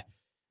WWE guy.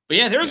 But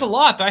yeah, there's a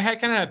lot that I had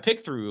kind of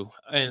picked through,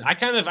 and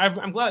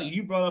I'm glad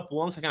you brought up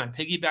one. I kind of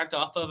piggybacked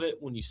off of it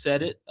when you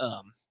said it.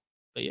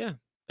 But yeah,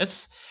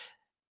 that's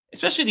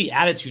especially the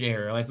Attitude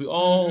Era. Like we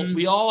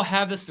all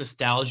have this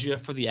nostalgia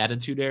for the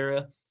Attitude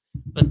Era,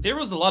 but there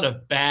was a lot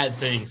of bad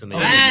things in the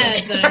bad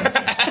Attitude Era. things.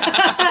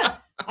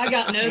 I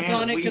got notes And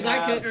on it we because I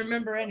couldn't have-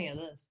 remember any of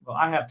this. Well,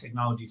 I have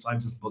technology, so I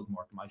just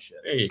bookmarked my shit.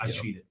 There you I go.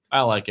 cheated.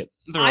 I like it.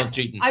 They're all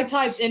cheating. I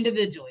typed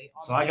individually.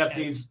 on So I my got notes.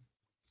 these.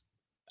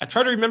 I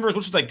tried to remember as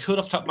much as I could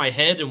off the top of my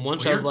head, and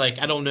once I was Well, like,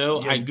 I don't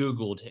know, you're- I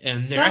Googled, and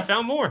there I Some-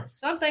 found more.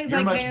 Some things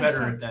You're I much can. better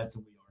some- at that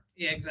than we are.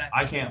 Yeah, exactly.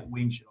 I can't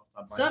wing shit off the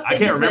top of my head. Some- I it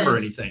can't remember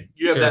depends. anything.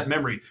 You have Sure. that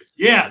memory.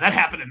 Yeah, that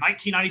happened in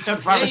 1997.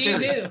 Survivor Yeah, you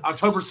Series, do.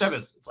 October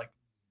 7th. It's like,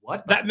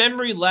 what? That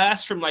memory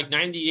lasts from like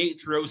 98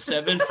 through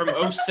 07. From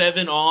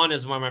 07 on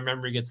is when my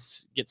memory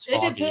gets It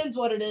foggy. depends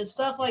what it is.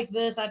 Stuff like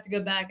this, I have to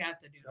go back. I have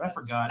to do. I this.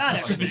 forgot. Not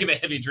It's So everything. become a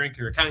heavy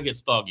drinker, it kind of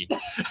gets foggy.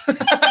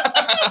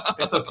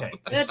 It's okay.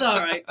 It's all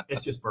right.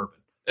 It's just bourbon.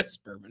 It's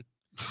bourbon.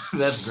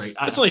 That's great.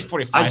 It's only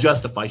 45. I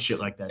justify shit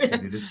like that,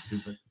 dude. It's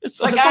stupid. it's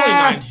like, it's only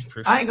ah, 90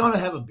 proof. I ain't gonna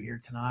have a beer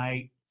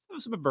tonight.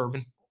 It's a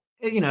bourbon.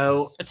 You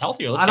know, It's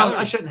healthier.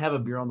 I shouldn't have a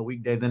beer on the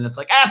weekday. Then it's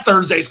like,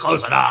 Thursday's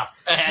close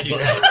enough. I do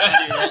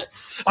that.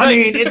 It's I like-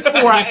 mean,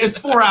 it's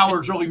 4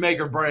 hours really make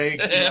or break.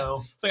 You Yeah.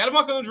 know, It's like I'm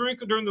not going to drink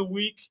during the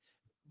week,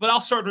 but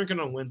I'll start drinking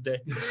on Wednesday.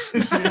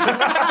 We're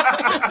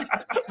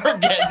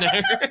getting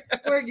there.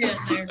 We're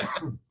getting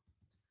there.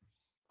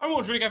 I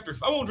won't drink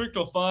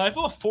till 5.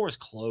 Well, 4 is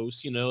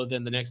close, then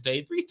the next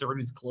day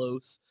 3:30 is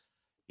close.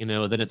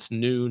 Then it's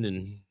noon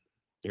and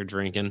you're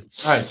drinking.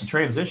 All right, so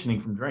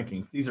transitioning from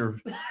drinking, these are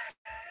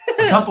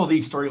a couple of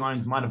these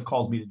storylines might have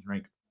caused me to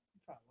drink.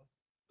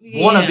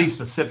 One of Yeah. these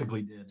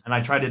specifically did, and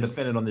I tried to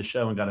defend it on this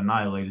show and got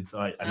annihilated, so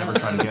I never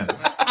tried again.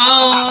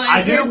 Oh, I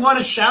is do it? want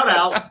to shout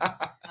out.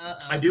 Uh-oh.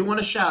 I do want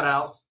to shout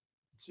out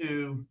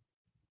to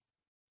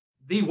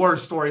the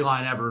worst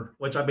storyline ever,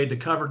 which I made the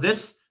cover.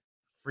 This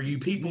for you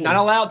people. Not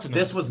allowed to.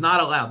 This was not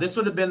allowed. This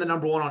would have been the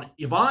number one on.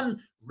 Yvonne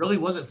really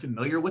wasn't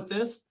familiar with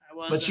this, I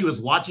wasn't. but she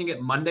was watching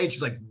it Monday. And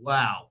she's like,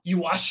 "Wow, You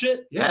watched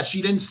it? yeah."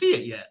 She didn't see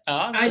it yet.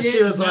 I she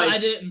didn't. was No, like- I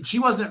didn't. She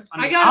wasn't. I,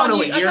 mean, I I got don't on, know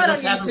what I year got this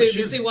on happened. YouTube But she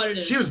to was, see what it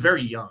is. she was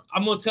very young.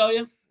 I'm gonna tell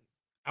you.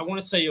 I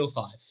want to say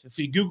 05. If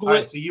you Google All it,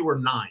 right, so you were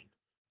 9.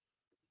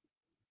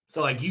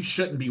 So like you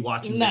shouldn't be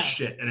watching No. this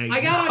shit at age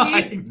I got on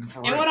 9. for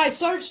And real. when I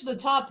searched the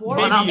top words,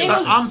 But it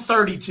was- I'm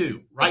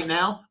 32 right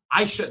now.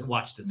 I shouldn't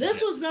watch this. this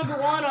again. was number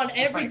one on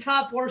every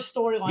top worst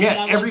storyline. that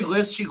Yeah, I every looked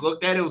list she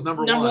looked at, it was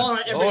number at. Number one. one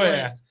on every Oh,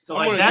 yeah. list. So I'm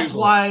like gonna that's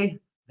Google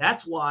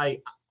why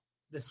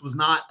this was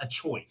not a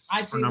choice I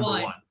for see number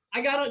why. one.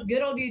 I got a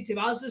good old YouTube.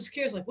 I was just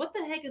curious, like, what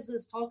the heck is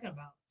this talking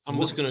about? I'm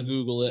just gonna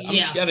Google it. I'm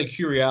just Yeah. out of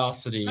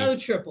curiosity. Oh,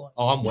 triple.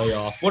 Oh, I'm way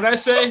off. What did I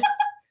say?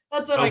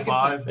 That's what I can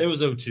 05? say. It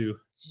was 02.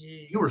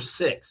 Gee, You were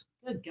 6.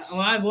 good God.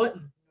 Well, I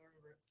wouldn't.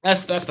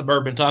 That's the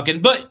bourbon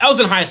talking. But I was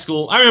in high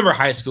school. I remember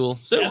high school.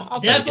 So I'll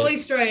take Definitely it.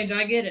 strange.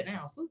 I get it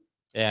now.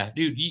 Yeah,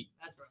 dude.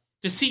 That's right.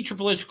 To see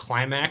Triple H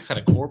climax at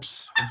a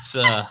corpse, it's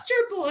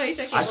Triple H.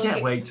 I can't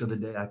wait. wait till the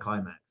day I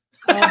climax.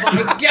 Oh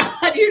my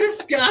God, you're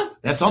disgusting.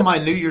 That's on my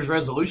New Year's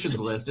resolutions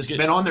list. It's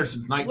been on there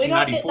since We don't.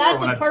 1994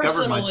 That's when I a discovered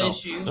personal myself.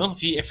 issue. well,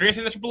 if you're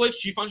anything that Triple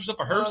H, you find yourself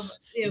a hearse.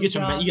 Ew, You get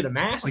God. you get a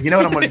mask. Well, you know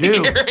what I'm going to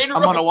do? You're in a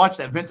I'm going to row. watch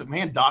that Vince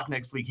McMahon doc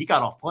next week. He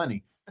got off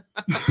plenty.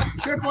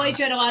 Triple H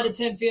had a lot of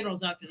 10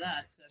 funerals after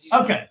that. So you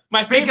know. Okay.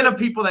 My Speaking favorite- of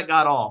people that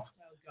got off.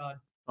 Oh God.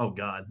 Oh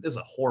God, this is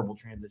a horrible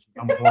transition.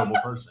 I'm a horrible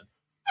person.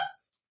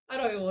 I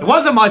don't even. It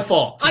wasn't my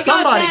fault. So I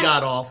got somebody that.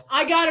 got off.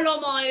 I got it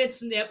on mine.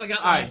 It's nip. I got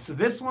All mine. right, so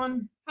this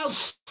one How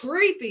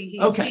creepy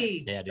he Okay.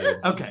 is. Yeah,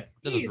 dude. Okay.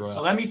 This is Jeez. rough.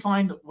 So let me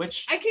find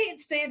which. I can't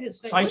stand his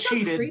face. So I Look how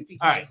cheated. creepy he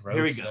All right, is. here we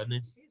Gross, go. doesn't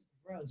it? He's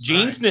gross. Gene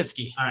All right.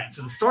 Snitsky. All right.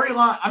 So the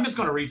storyline. I'm just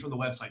going to read from the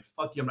website.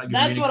 Fuck you. I'm not giving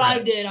That's you what any I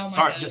credit. did. Oh my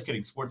Sorry, God. just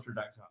kidding.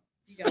 Sportster.com.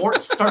 You got-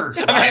 Sportster.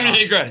 I'm having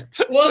any credit.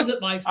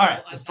 Wasn't my fault. All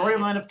right. I The thought-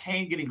 storyline of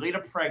Kane getting Lita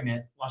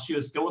pregnant while she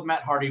was still with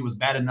Matt Hardy was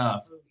bad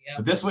enough. Oh, yeah.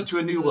 But this went to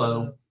a new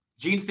low.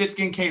 Gene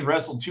Snitsky and Kane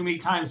wrestled too many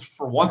times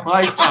for one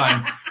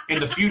lifetime,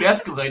 and the feud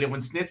escalated when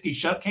Snitsky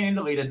shoved Kane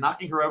into Lita,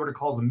 knocking her over to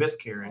cause a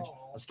miscarriage.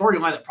 Oh. A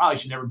storyline that probably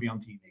should never be on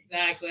TV.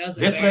 Exactly. That was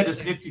This led to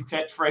embarrassing. Snitsky's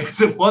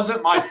catchphrase, "It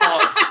wasn't my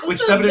fault," which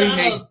So WWE dumb.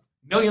 made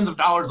millions of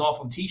dollars off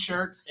on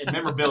T-shirts and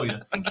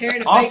memorabilia. And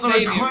carrying a Also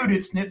fake baby. included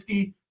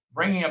Snitsky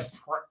bringing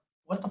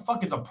what the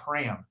fuck is a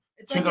pram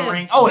It's to like the a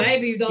ring? Oh,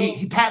 baby doll.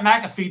 he Pat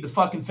McAfee'd the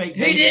fucking fake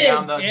He baby did.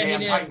 down the Yeah, he damn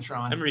did. I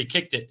Titantron. remember he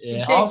kicked it. Yeah.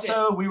 kicked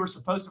Also, we were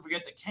supposed to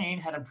forget that Kane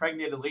had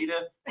impregnated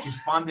Lita to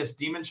spawn this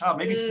demon child.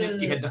 Maybe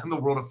Snitsky had done the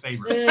world a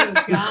favor.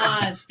 Oh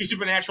God. He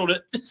supernatural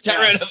it. Got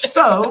rid of it.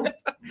 So,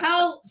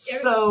 How?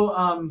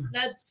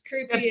 That's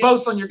creepy. it's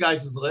both on your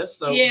guys' list.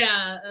 So,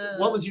 Yeah.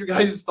 what was your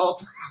guys'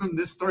 thoughts on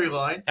this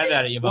storyline? Have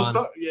at it, We'll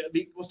Yvonne.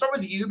 start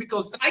with you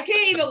because I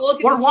can't even look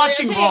at we're the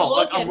watching screen. I can't Raw.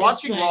 Like look I'm at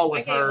watching this Raw place.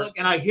 with I can't her, look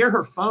and at I hear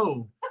her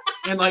phone,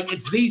 and like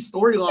it's these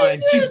storylines.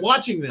 It's She's just-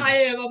 watching them. I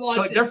am. I'm So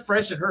watching. like they're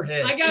fresh in her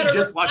head. I She gotta.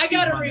 just watched I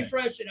gotta these Monday.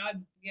 refresh it.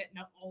 I'm getting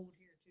old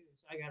here too,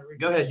 so I gotta refresh.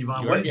 Go ahead,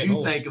 Yvonne. You What are did getting you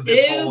old. think of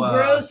this Ew, whole?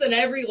 gross on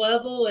every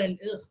level, and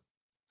ugh.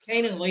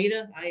 Kane and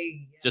Lita.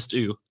 Just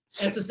ew.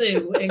 That's just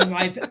ew. In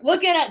my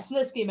looking at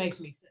Snitsky makes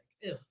me sick.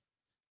 Ew.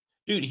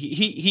 Dude,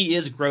 he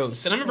is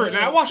gross. And I remember, and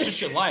I watched this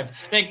shit live.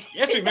 Like,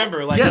 you have to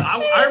remember, like, yeah,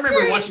 I remember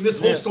great. watching this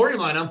whole Yeah.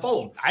 storyline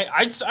unfold.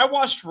 I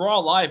watched Raw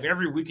live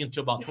every week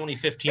until about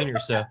 2015 or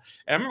so. And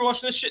I remember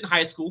watching this shit in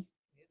high school,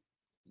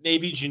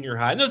 maybe junior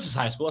high. No, this is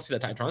high school. Let's see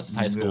that Titantron. This is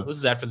high school. Yeah. This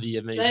is after the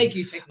amazing. Thank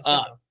you. Take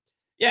the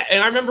Yeah,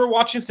 and I remember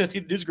watching Snitsky.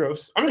 The dude's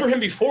gross. I remember him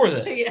before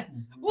this. yeah.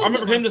 I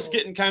remember him just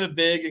getting kind of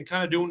big and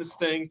kind of doing his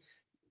thing,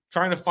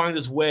 trying to find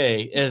his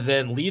way. And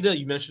then Lita,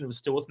 you mentioned, was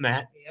still with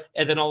Matt. Yep.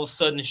 And then all of a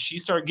sudden, she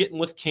started getting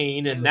with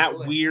Kane, and Oh, that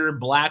boy. weird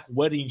black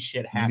wedding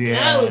shit happened. Yeah.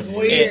 That was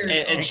weird.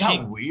 And It she-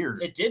 got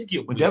weird. It did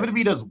get When weird.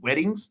 WWE does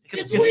weddings,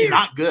 It's it's just weird.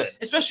 not good.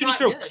 Especially when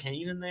It's you not throw good.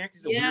 Kane in there,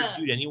 because he's a Yeah. weird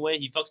dude anyway.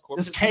 He fucks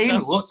corpses. Does and Kane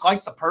stuff. look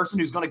like the person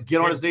who's going to get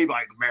on his knee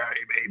like, marry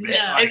baby?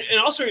 Yeah. Like, And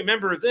also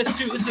remember this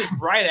too. This is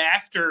right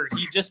after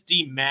he just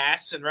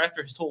demasked and right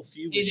after his whole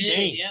feud He with did,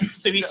 Shane. yeah.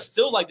 So he's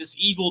still like this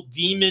evil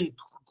demon,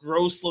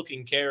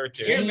 gross-looking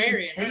character. You're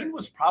marrying her. Kane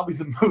was probably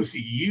the most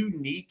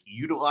unique,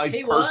 utilized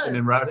He person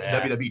in was. Yeah.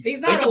 WWE.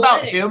 He's not Think a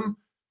about wedding. him,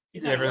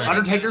 He's not everything. wedding.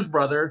 Undertaker's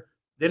brother.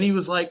 Then he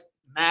was like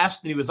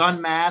masked, and he was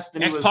unmasked,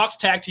 and he was X-Pac's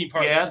tag team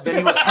partner. yeah. Then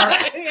he was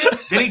hurt. Yeah.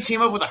 Then he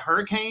teamed up with a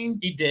hurricane,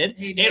 He did.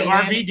 He And did.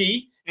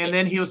 RVD and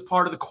then he was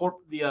part of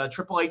the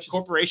Triple H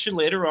Corporation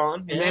later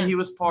on. and then he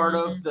was part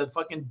Mm-hmm. of the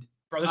fucking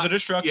Brothers of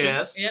Destruction.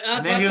 yes, Yeah, and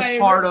that's then my he was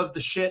favorite. part of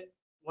the shit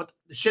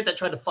that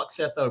tried to fuck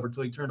Seth over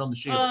until he turned on the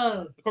Shield.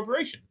 The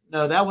Corporation.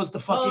 No, that was the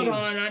fucking Hold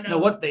on, I know. no.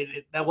 What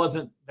that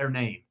wasn't their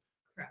name.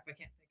 Crap, I can't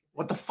think.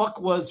 What the fuck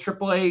was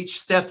Triple H,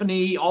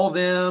 Stephanie, all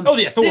them? Oh,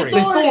 the Authority. The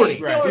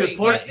Authority. Right. He was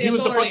Authority. he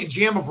was the Authority. fucking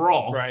GM of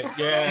Raw. Right.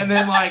 Yeah. And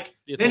then like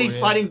The then he's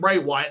Authority. fighting Bray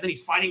Wyatt. Then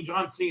he's fighting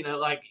John Cena.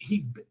 Like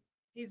he's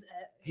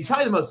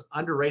probably the most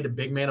underrated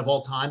big man of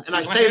all time. And I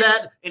He's my say favorite.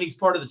 that, and he's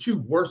part of the two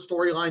worst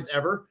storylines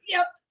ever.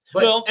 Yep.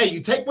 But Well- hey,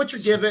 you take what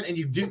you're given and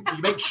you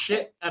make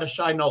shit out of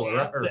Shinola,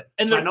 right? Or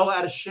And the- Shinola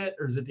out of shit,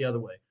 or is it the other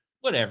way?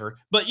 Whatever.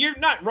 But you're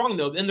not wrong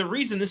though. And the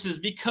reason this is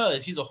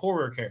because he's a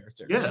horror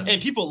character. Yeah.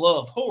 And people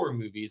love horror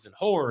movies and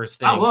horror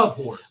things. I love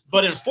horrors.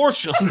 But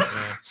unfortunately,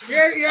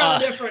 You're all Uh,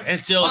 different.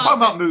 until Let's talk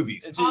about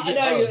movies. until you I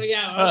get know, bugs.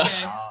 yeah, Uh,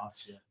 okay. Oh,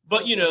 shit.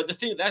 But you know, the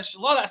thing that's a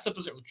lot of that stuff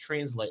doesn't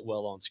translate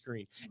well on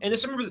screen. And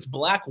just remember this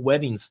black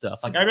wedding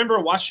stuff. Like I remember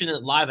watching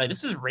it live, like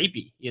this is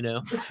rapey, you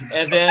know.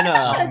 And then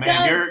Oh It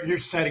man, does. you're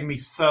setting me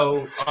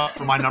so up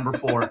for my number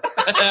 4.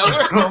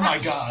 Oh my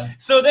god.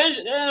 so then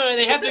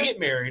they have to get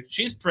married.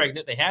 She's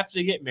pregnant. They have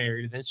to get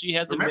married. And then she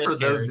has a Remember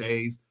miscarriage. those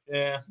days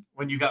Yeah,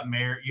 when you got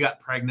married, you got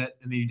pregnant,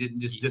 and then you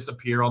didn't just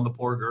disappear on the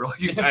poor girl.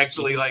 You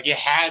actually like you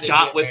had to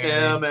got get with married.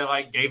 him and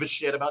like gave a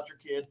shit about your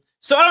kid.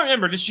 So I don't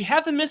remember. Did she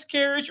have the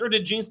miscarriage, or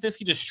did Gene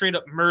Snitsky just straight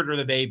up murder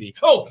the baby?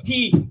 Oh,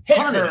 he hit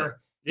Punted her.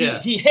 her.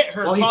 Yeah. He hit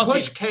her. Well, he causing-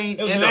 pushed Kane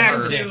It was an into her.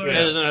 accident.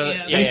 Yeah.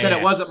 Yeah, And he said yeah.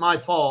 it wasn't my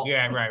fault.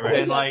 Yeah, right.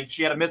 And like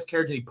she had a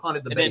miscarriage and he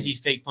punted the And baby. then he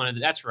fake punted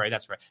it. That's right.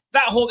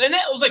 That whole and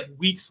that was like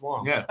weeks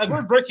long. Yeah. Like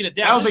we're breaking it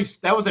down.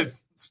 that was a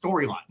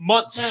storyline.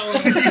 months.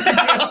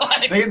 That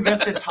Like, They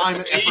invested time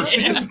and effort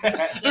Yeah. into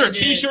that. there were They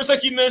did. T-shirts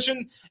like you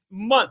mentioned.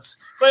 Months.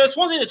 So it's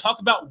one thing to talk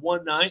about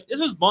one night. This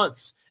was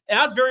months. And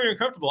I was very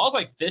uncomfortable. I was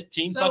like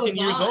 15 So fucking was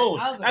years I. old.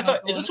 I was I thought, is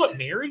uncomfortable. this what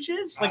marriage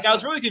is? Like I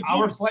was really I'll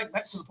confused. reflect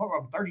back to the point where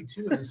I'm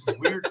 32 and this is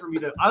weird for me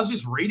to. I was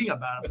just reading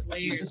about it. It's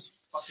weird.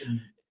 Just fucking.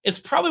 It's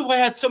probably why I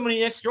had so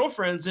many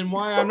ex-girlfriends and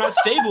why I'm not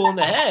stable in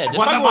the head. It's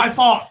Wasn't probably, my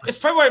fault. it's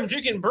probably why I'm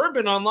drinking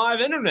bourbon on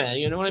live internet.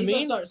 You know what I He's gonna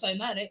mean? start saying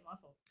that ain't my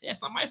fault. Yeah,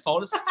 it's not my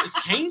fault.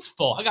 It's Kane's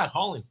fault. I got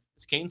hauling.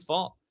 It's Kane's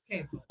fault.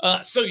 Okay.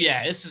 So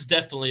yeah, this is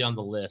definitely on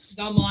the list.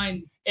 Don't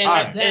mind. And, All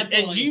right. and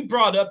Definitely. you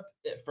brought up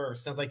at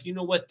first. I was like, you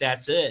know what?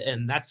 That's it.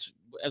 And that's,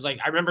 I was like,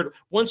 I remembered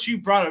once you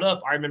brought it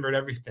up, I remembered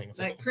everything. It's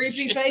That like,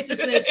 creepy shit. face of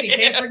Snitsky.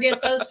 Can't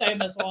forget those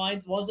famous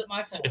lines. Wasn't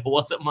my fault. It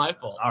wasn't my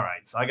fault. All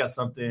right, so I got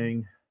something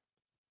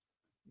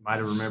you might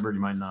have remembered,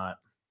 you might not.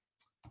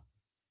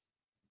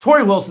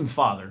 Tori Wilson's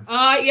father.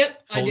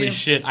 Yep. I Holy do.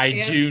 shit. I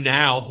Yeah. do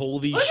now.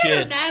 Holy Look at her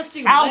shit.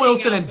 nasty Al wedding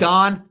Wilson and outfit.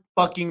 Don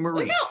fucking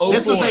Marie. Look how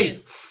This old was he a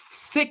is.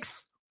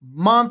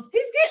 6-month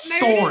He's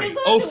getting married story. in his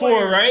 04,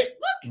 underwear. right?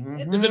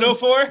 Mhm. Is it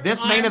 04?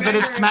 This I main evented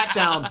remember.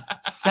 SmackDown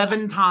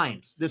 7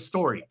 times, this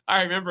story,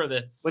 I remember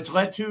this. which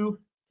led to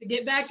To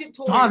get back at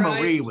Tori, Don right?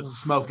 Marie was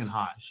smoking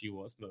hot. She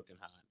was smoking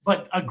hot.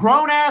 But a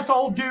grown-ass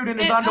old dude in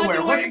his In underwear.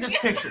 underwear. Look at this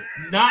picture.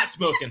 Not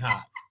smoking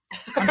hot.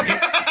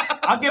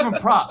 I'll give him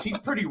props. He's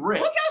pretty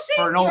rich. Look how she's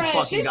For an old dressed.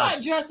 fucking She's guy.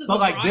 not dressed as But a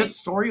like bride.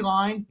 this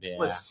storyline Yeah.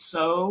 was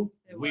so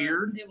It was-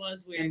 weird. It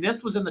was weird. And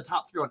this was in the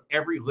top 3 on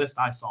every list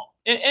I saw.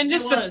 And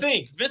just It to was.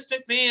 think, Vince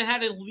McMahon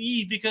had to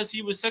leave because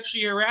he was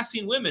sexually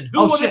harassing women. Who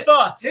Oh, would have shit.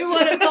 thought? Who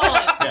would have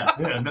thought?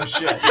 Yeah, no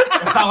shit.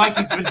 It's not like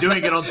he's been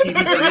doing it on TV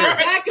for years.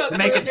 Backup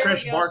Making there we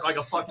Trish go. bark like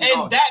a fucking And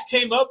dog. that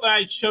came up, and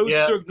I chose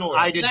Yeah, to ignore it.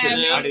 I did too.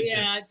 That- I did too.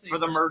 yeah, I see For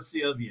the that.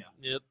 mercy of you.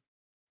 Yep.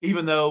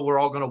 Even though we're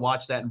all going to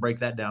watch that and break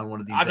that down one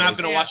of these I'm not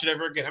days. going to Yeah. watch it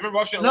ever again. I remember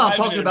watching it No, live. I'm and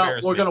talking it about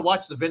embarrassed we're me. going to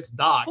watch the Vince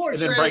doc Poor and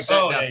then Trish. break that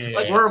Oh, down. yeah, yeah,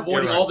 like yeah. we're You're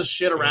avoiding right. all the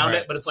shit around right.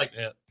 it, but it's like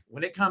Yeah.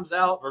 when it comes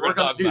out, We're we're gonna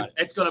going talk to about it.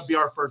 It's going to be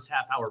our first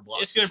half-hour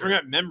block. It's going to for bring sure.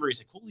 up memories.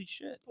 Like, holy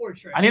shit. Poor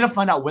Trish. I need to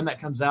find out when that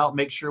comes out.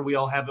 Make sure we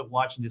all have it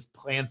watched and just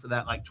plan for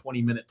that like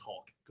 20-minute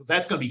talk because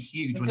that's going to be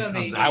huge It's when it gonna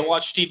comes be- I out.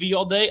 watch TV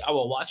all day. I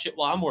will watch it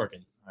while I'm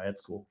working. All right, that's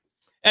cool.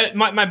 And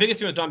my biggest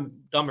thing with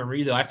Dawn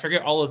Marie, though, I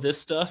forget all of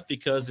this stuff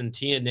because in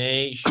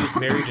TNA, she was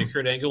married to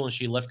Kurt Angle and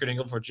she left Kurt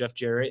Angle for Jeff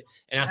Jarrett.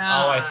 And that's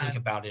all I think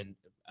about Dawn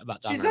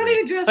She's Marie. not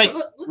even dressed. Like,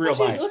 look, real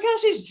life. look how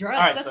she's dressed.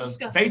 All right, That's so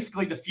disgusting.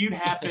 basically the feud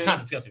happened. It's not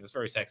disgusting. It's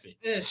very sexy.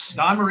 Ugh.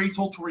 Don Marie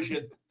told Tori she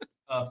had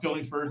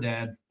feelings for her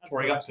dad. Of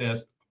Tori got course.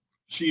 pissed.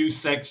 She used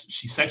sex.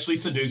 She sexually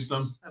seduced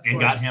him Of and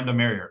course. got him to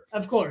marry her.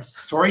 Of course.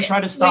 Tori Yeah,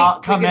 tried to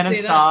stop, we come could in and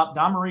see that. stop.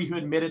 Don Marie, who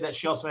admitted that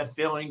she also had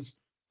feelings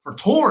for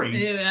Tori,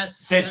 Ew,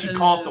 that's said she'd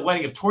call off the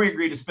wedding if Tori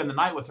agreed to spend the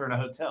night with her in a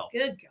hotel.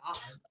 Good God.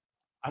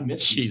 I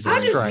miss Jesus How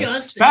Christ.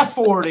 disgusting. Fast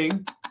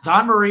forwarding,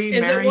 Don Marie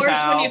Is it marries worse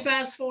Al. when you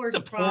fast forward? It's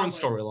a porn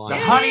storyline. The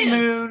Yeah, it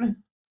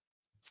honeymoon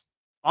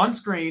on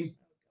screen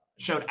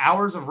showed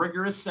hours of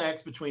rigorous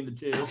sex between the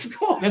two. Of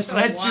course. This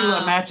led to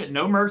Wow. a match at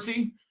No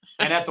Mercy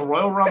and at the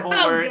Royal Rumble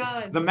Oh, where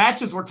God. the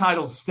matches were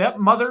titled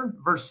Stepmother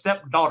versus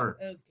Stepdaughter.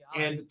 Oh, God.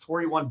 And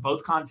Tori won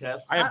both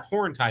contests. I have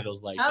porn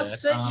titles like How that.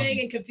 sickening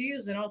and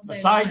confusing. I'll say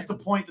Besides that.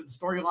 the point that the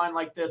storyline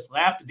like this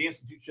laughed at the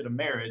institution of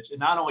marriage and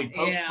not only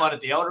poked Yeah. fun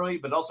at the elderly,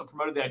 but also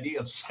promoted the idea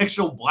of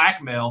sexual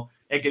blackmail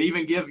and could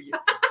even give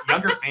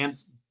younger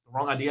fans the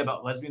wrong idea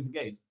about lesbians and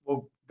gays.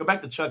 Well, go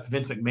back to Chuck's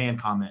Vince McMahon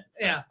comment.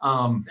 Yeah.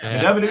 The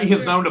Yeah. WWE That's has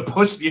true. known to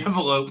push the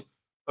envelope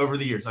over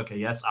the years. Okay,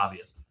 yeah, that's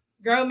obvious.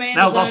 Grown man.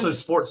 That was is also un-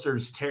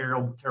 Sportster's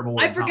terrible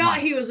way. I It's not forgot mine.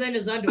 he was in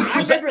his underwear. I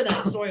remember that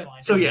storyline.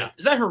 So yeah,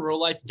 Is that her real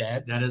life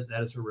dad? that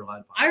is her real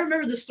life. I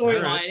remember the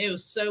storyline. All right. It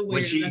was so weird.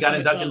 When she That's got how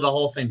inducted it into the was.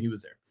 Hall of Fame, he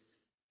was there.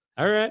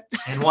 All right.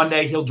 And one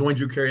day he'll join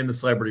Drew Carey in the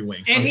celebrity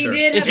wing. And I'm he sure.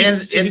 did Is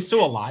have he, is he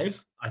still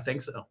alive? I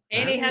think so.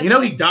 And he had You know,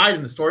 the- he died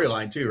in the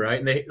storyline too, right?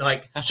 And they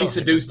she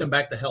seduced him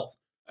back to health.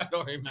 I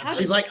don't remember. How She's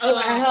does- like, "Oh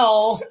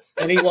hell!"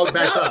 And he woke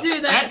back Don't up. do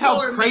that That's to how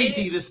her,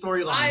 crazy man. this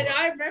storyline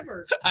I was.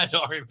 remember. I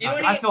don't remember. And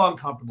when I he- feel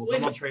uncomfortable, so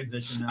I'm when- gonna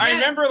transition now. I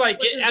remember like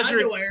With it, his as you're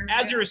underwear,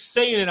 as yeah. you're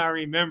saying it, I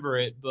remember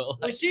it, but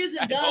When she was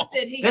I don't-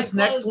 inducted, he This had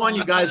next clothes one on.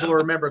 you guys will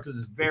remember because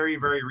it's very,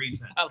 very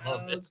recent. I love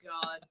Oh it.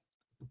 God.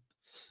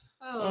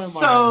 Oh, my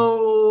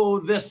So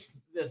this.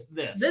 this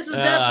is Uh,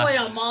 definitely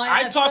on mine.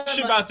 I have talk so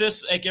shit much- about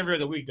this like every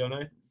other week, don't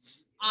I?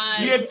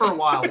 We did for a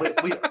while.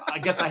 I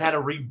guess I had to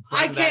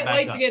I can't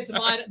wait up. to get to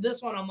mine.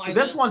 This one on my So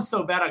this list. one's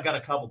so bad. I got a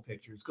couple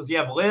pictures because you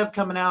have Liv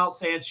coming out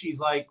saying she's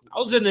like, I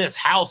was in this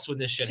house when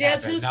this shit She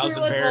has happened. I was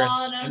history with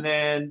embarrassed. Lana. and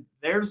then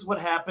there's what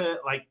happened.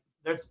 Like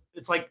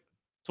it's like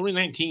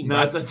 2019. no,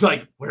 man. it's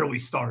like where we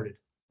started,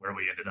 where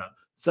we ended up.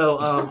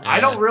 So I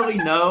don't really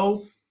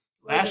know.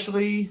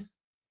 Lashley.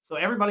 So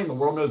everybody in the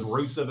world knows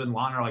Rusev and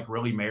Lana are like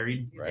really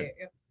married, Right.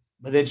 Yeah.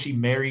 but then she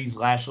marries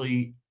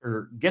Lashley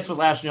or gets with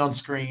Lashley on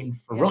screen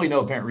for really no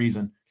apparent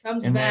reason.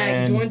 Comes And back,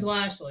 then- joins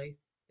Lashley.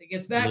 It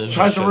gets back. Liv-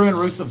 Tries to shows ruin up.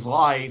 Rusev's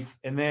life,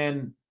 and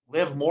then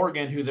Liv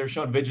Morgan, who they're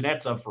showing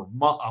vignettes of for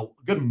a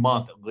good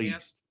month at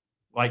least,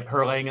 like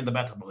her laying in the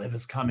bathtub. Liv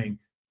is coming.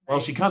 Well,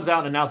 she comes out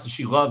and announces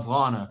she loves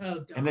Lana, Oh,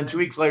 God. and then 2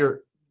 weeks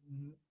later,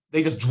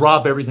 they just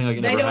drop everything like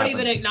it they never don't happened.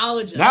 even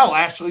acknowledge it. Now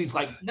Lashley's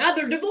like Now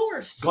they're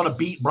divorced. gonna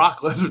beat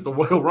Brock Lesnar at the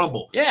Royal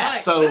Rumble. Yeah. Right.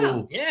 So,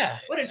 Wow. Yeah.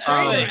 What a Um,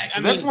 train like, wreck. so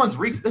I this mean- one's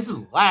recent. This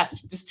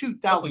is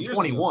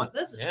 2021.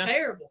 This is Yeah.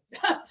 terrible.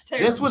 That's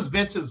terrible. This was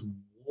Vince's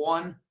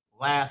one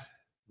last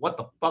what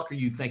the fuck are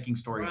you thinking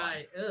storyline?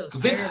 Right.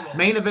 Because this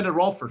main evented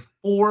Raw for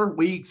 4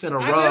 weeks in a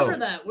row. I remember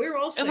that. We were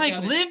all sick And like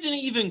of it. Liv didn't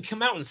even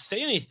come out and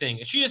say anything.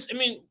 She just, I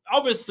mean,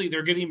 obviously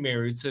they're getting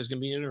married, so there's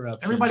gonna be an interruption.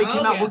 Everybody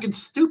came out looking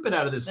stupid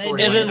out of this They story.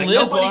 did. And then like,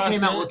 Liv nobody walked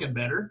came out in. looking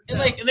better. And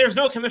like, there's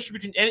no chemistry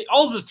between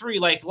all the three.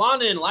 Like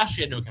Lana and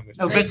Lashley had no chemistry.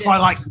 No, They Vince did.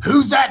 probably like,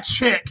 who's that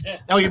chick?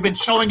 No, you've been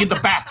showing in the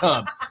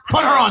bathtub.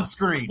 Put her on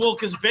screen. Well,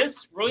 because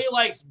Vince really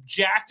likes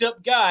jacked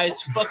up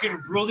guys,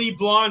 fucking really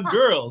blonde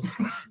girls.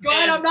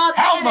 Glad And I'm not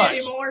how that much?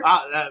 anymore.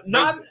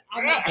 Not-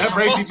 I'm not. That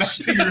brings you back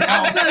to your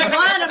I'm house. so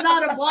glad I'm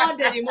not a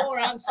blonde anymore.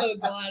 I'm so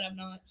glad I'm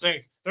not. It's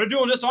like, they're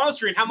doing this on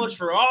screen. How much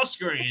for off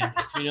screen?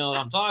 If you know what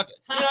I'm talking.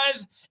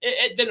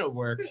 It didn't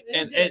work,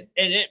 and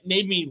it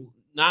made me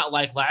not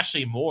like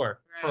Lashley more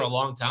for a Right.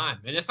 long time.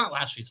 And it's not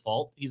Lashley's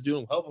fault. He's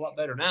doing a hell of a lot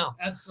better now.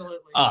 Absolutely.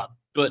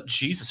 But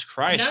Jesus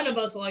Christ, None of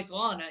us liked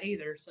Lana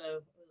either. So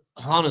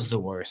Lana's the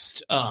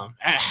worst. I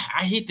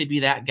hate to be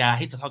that guy. I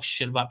hate to talk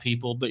shit about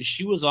people, but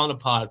she was on a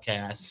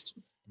podcast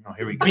Oh,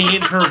 here we go.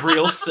 being her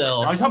real Are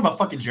self. you talking about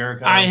fucking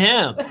Jericho? I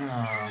am.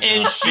 Oh,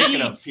 And God. she-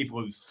 Speaking of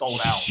people who sold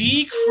out.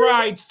 She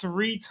cried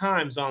 3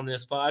 times on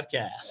this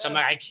podcast. I'm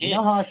like, I You can't.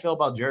 know how I feel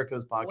about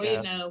Jericho's we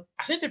podcast? know.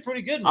 I think they're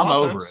pretty good. I'm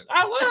over offense. it.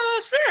 Well,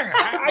 that's fair.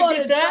 I What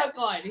get a that. truck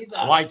line. He's a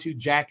Y2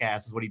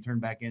 jackass is what he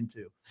turned back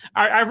into.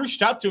 I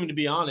reached out to him to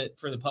be on it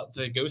for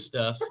the ghost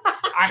stuff.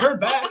 I heard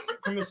back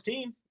from his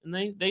team,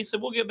 and they said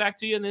we'll get back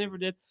to you, and they never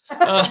did.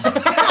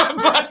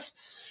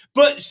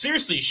 But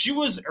seriously, she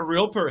was a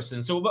real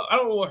person. So I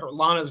don't know what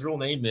Lana's real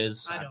name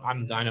is. I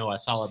don't I know I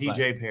saw it. but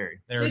CJ Perry.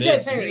 there it CJ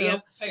is. Perry. You know?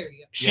 Yep. Perry.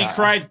 Yep. She Yeah.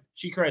 cried.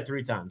 She cried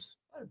 3 times.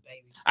 What a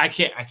baby. I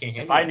can't.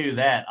 handle If I it. knew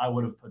that, I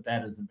would have put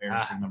that as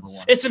embarrassing number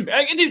 1. It's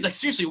dude, like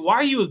seriously, why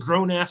are you a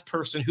grown ass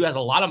person who has a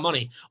lot of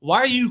money? Why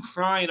are you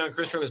crying on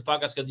Chris Jericho's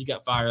podcast because you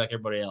got fired like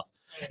everybody else?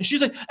 And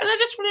she's like, and I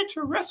just wanted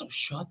to wrestle.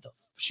 Shut the.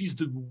 She's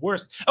the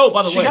worst. Oh,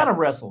 by the She way, got to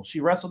wrestle. She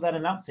wrestled that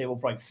announce table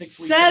for like 6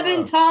 weeks. in a 7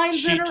 row. times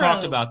she in a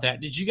talked row. about that.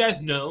 Did you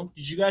guys know?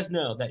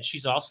 That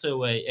she's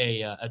also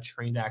a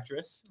trained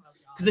actress?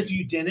 Because if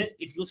you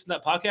listen to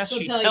that podcast, She'll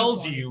she tell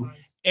tells 20 you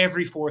times.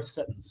 every 4th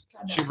sentence.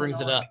 God, She that's brings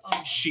it annoying. up.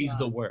 Oh, She's God.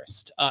 the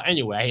worst.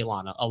 Anyway, I hate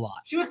Lana a lot.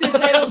 She went through the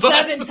table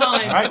 7 times. All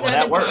right, well, 7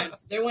 that worked.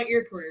 times. There went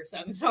your career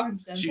 7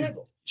 times. Done She's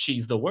table.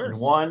 she's the And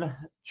worst. 1,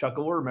 Chuck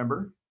will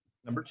remember.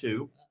 Number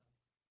 2,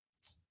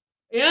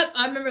 Yep,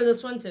 I remember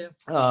this one too.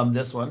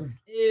 this one.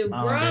 Ew,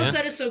 Oh, gross. man.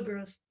 That is so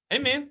gross. Hey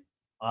man,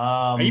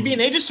 are you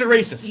being Um, ageist or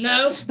racist?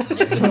 No.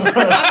 This is, I'm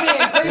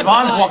being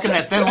Yvonne's creepified. walking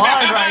that thin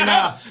line right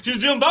now. She's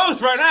doing both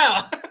right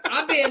now.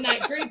 I'm being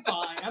that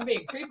creepified. I'm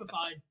being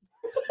creepified.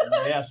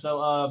 Yeah, so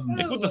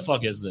Like, what the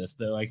fuck is this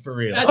though? Like for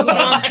real. That's what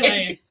I'm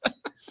saying.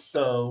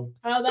 so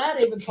How that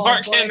even called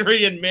Mark play?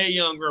 Henry and Mae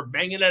Young were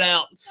banging it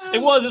out.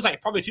 It was this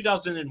like probably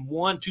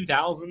 2001,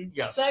 2000.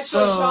 yeah, Sexual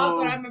so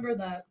chocolate. I remember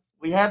that.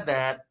 we had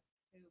that.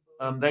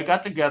 They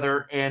got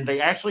together and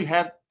they actually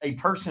had a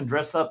person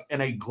dress up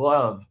in a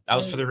glove. That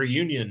was for the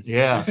reunion.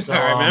 Yeah, so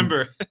I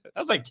remember. That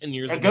was like 10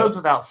 years It ago. goes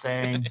without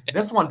saying.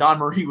 This one, Don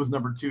Marie was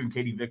number 2 and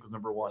Katie Vick was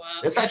number 1. Wow.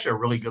 It's actually a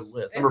really good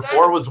list. Number It's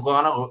 4 was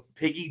Lana,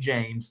 Piggy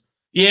James,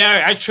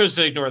 Yeah, I chose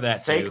to ignore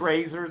that Fake too.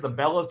 Razor, the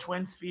Bella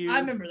Twins feud, I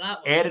remember that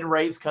one. Ed and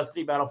Ray's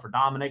custody battle for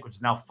Dominic, which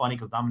is now funny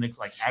because Dominic's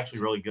like actually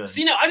really good.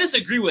 See, now I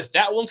disagree with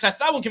that one because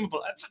that one came up.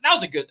 That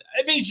was a good.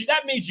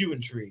 That made you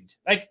intrigued.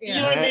 Like you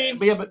know what I mean?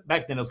 But yeah, but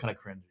back then it was kind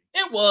of cringy.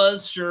 It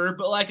was sure,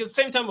 but like at the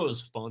same time, it was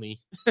funny.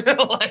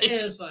 Like, It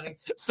is funny.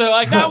 so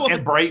like that one.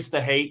 Embrace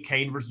the hate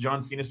Kane versus John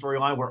Cena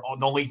storyline where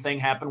the only thing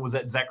happened was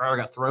that Zack Ryder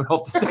got thrown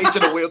off the stage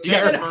in a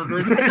wheelchair.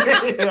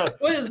 Yeah. Yeah.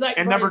 What is that?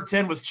 And number Chris?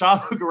 10 was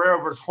Chavo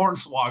Guerrero versus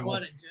Hornswoggle.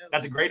 What a joke.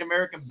 At the Great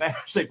American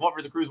Bash, they fought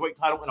for the Cruiserweight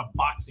title in a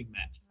boxing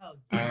match. Oh,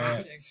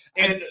 interesting.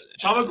 And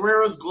Chavo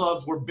Guerrero's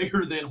gloves were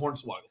bigger than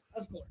Hornswoggle.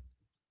 Of course.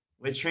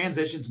 Which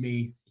transitions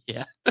me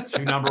Yeah.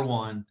 to number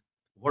 1.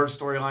 Worst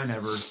storyline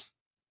ever.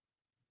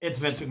 It's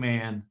Vince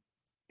McMahon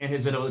and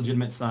his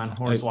illegitimate son,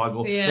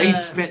 Hornswoggle. Yeah. They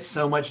spent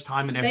so much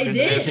time and effort They into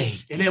did.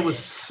 this. And it was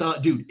so,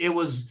 dude, it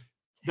was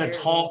the Terrible.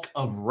 talk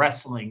of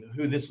wrestling,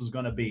 who this was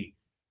going to be.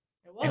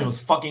 It was. And it was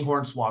fucking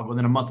Hornswoggle. And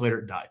then a month later,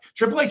 it died.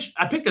 Triple H,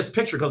 I picked this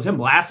picture because him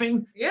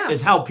laughing Yeah.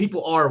 is how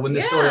people are when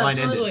this Yeah, storyline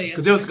ended. totally.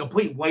 Because it was a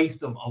complete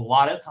waste of a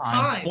lot of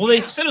time. Well,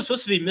 they said it was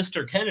supposed to be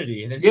Mr.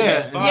 Kennedy, and then he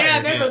Yeah. got fired. Yeah, I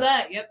remember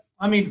that. Yep.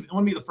 I mean, it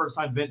wouldn't be the first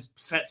time Vince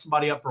set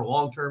somebody up for a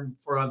long term.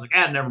 For I was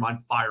like, never mind,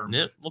 fire him.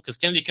 Yeah, well, because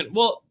Kennedy couldn't.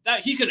 Well,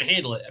 he couldn't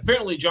handle it.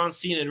 Apparently, John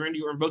Cena and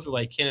Randy Orton both were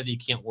like, Kennedy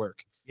can't work.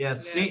 Yeah,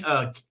 see,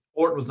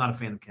 Orton was not a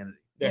fan of Kennedy.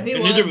 Yeah, he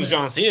and neither was wasn't.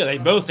 John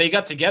Cena. They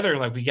got together and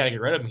like, we got to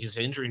get rid of him. He's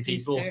injuring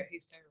He's people,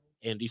 he's terrible.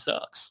 and he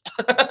sucks.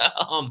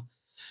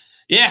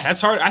 Yeah,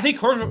 that's hard. I think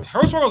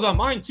Hornswoggle's on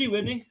mine too,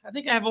 isn't he? I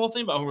think I have a whole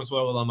thing about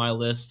Hornswoggle on my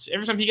list.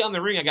 Every time he got in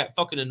the ring, I got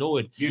fucking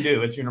annoyed. You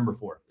do. It's your number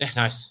 4. Yeah,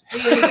 nice. He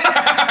is-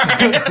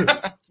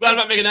 Glad I'm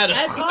not making that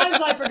At up.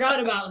 times I forgot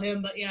about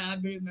him, but yeah, I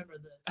do remember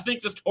this. I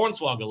think just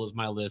Hornswoggle is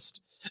my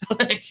list.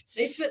 Like,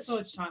 They spent so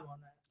much time on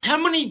that. how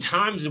many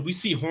times did we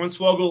see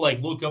Hornswoggle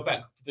like look up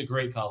at the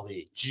Great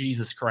Khali?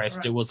 Jesus Christ,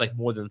 Right. it was like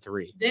more than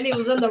 3. Then he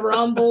was in the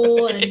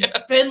Rumble, and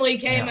Finley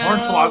came out.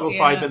 Hornswoggle's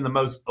probably Yeah. been the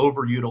most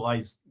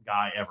overutilized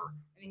guy ever.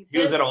 He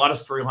was in a lot of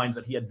storylines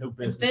that he had no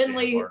business.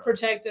 Finley being a part of.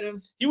 protected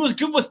him. He was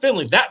good with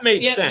Finley. That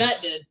made Yep,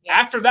 sense. that did. Yeah.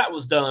 After that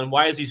was done,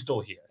 why is he still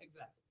here?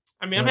 Exactly.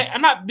 I mean,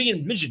 I'm not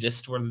being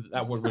midgetist where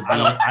that word would be.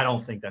 I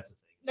don't think that's a thing.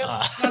 No,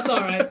 Uh, that's all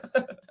right.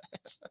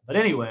 But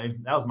anyway,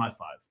 that was my 5.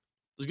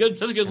 It was good.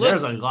 That's a good And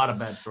there's list. a lot of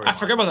bad stories. I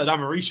forgot about that Don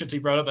Marie shit he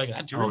brought up. Like,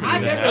 I do Oh, remember I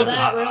dude, remember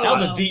that really That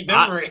was well. a deep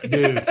memory.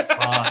 Dude, fuck.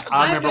 I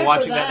I remember remember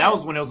watching that. that. That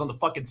was when it was on the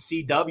fucking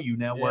CW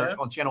network Yeah.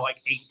 on channel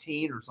like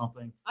 18 or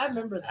something. I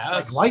remember that. That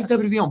It's like, was- why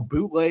is WWE on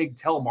bootleg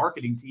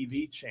telemarketing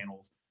TV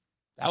channels?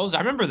 I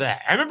remember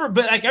that. I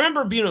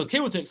remember being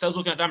okay with it because I was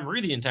looking at Don Marie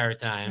the entire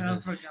time. Oh,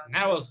 for God's And that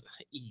sake. was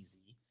easy.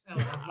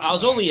 Oh, I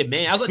was only a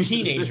man. I was a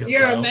teenager. You're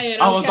bro. a man.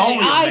 I was okay,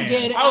 only a I man.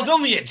 get it. I was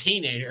only a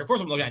teenager. Of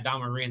course, I'm looking at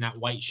Don Marie and that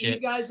white You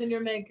shit. guys and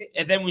your man.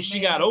 And then when she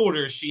got mans.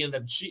 older, she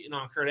ended up cheating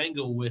on Kurt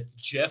Angle with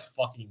Jeff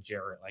fucking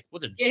Jarrett. Like,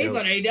 what a Yeah, he's joke.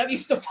 on AEW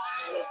stuff.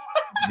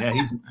 Yeah,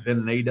 he's been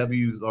in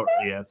AEW's.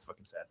 Yeah, it's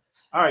fucking sad.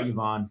 All right,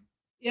 Yvonne.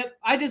 Yep.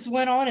 I just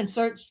went on and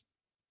searched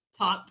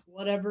top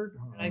whatever.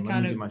 Hold on, I let me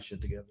kind get of my shit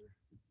together.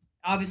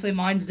 obviously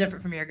mine's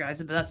different from your guys',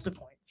 but that's the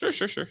point.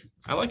 Sure.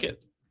 I like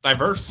it.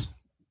 Diverse.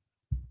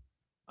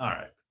 All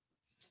right.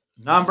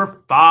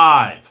 Number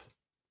 5.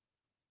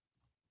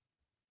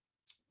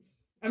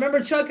 I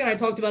remember Chuck and I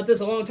talked about this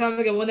a long time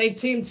ago when they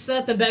teamed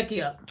Seth and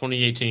Becky up.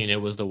 2018,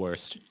 it was the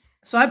worst.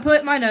 So I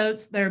put in my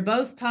notes. They're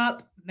both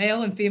top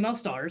male and female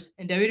stars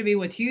in WWE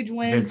with huge Vince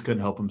wins.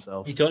 couldn't help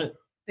himself. He couldn't.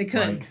 They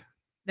couldn't. Like,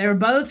 They were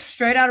both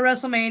straight out of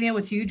WrestleMania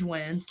with huge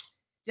wins.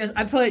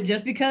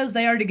 Just because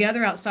they are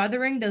together outside the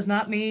ring does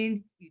not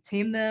mean you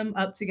team them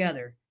up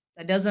together.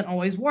 That doesn't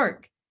always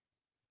work.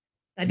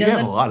 That you have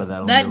doesn't a lot of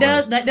that on your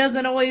list. that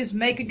doesn't always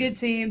make a good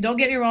team. Don't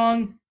get me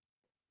wrong.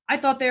 I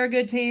thought they were a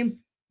good team,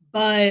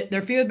 but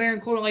their feud with Baron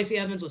Corbin and Lacey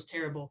Evans was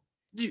terrible.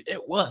 Dude,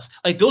 it was.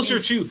 Like, those are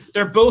two.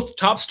 They're both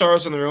top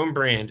stars on their own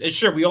brand. And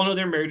sure, we all know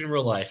they're married in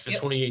real life. It's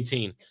Yep.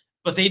 2018.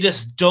 But they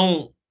just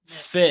don't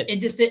fit. It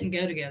just didn't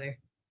go together.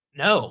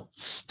 No,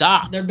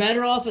 stop. They're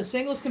better off as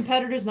singles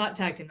competitors, not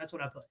tag team. That's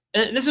what I put.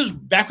 And this is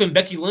back when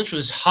Becky Lynch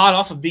was hot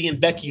off of being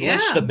Becky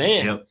Lynch, Yeah. the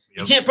man. Yep.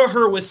 You can't put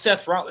her with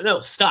Seth Rollins. No,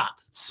 stop.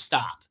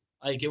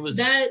 Like, it was.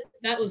 That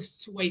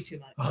was way too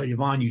much. Oh,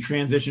 Yvonne, you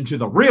transition to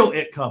the real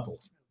it couple.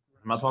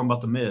 I'm not talking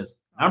about the Miz.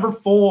 Number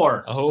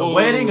 4, the Oh.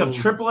 wedding of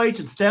Triple H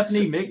and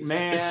Stephanie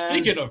McMahon.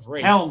 Speaking of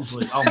rape,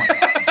 Helmsley. Oh my God.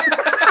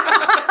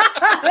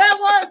 That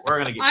was. We're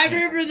gonna get. I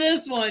canceled. remember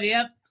this one.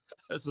 Yep.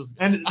 this is.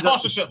 And I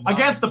watched this shit I live.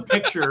 guess the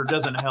picture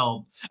doesn't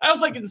help. I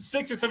was like in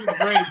 6th or 7th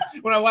grade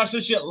when I watched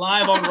this shit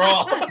live on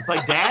Raw. It's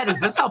like, Dad, is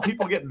this how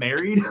people get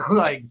married?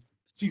 Like,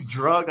 she's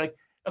drugged. Like,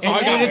 That's how I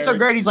and got it's so married.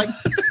 great. He's like,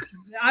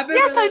 I remember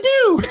yes, I that-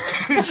 do.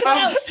 It's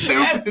so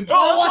stupid.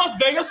 Oh, Las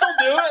Vegas, they'll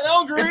do it.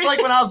 They'll agree. It's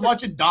like when I was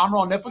watching Dom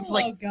on Netflix. It's Oh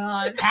like,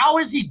 God. how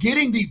is he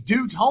getting these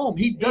dudes home?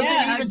 He doesn't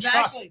Yeah, even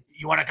exactly. try.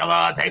 You want to come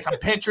on, take some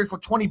pictures for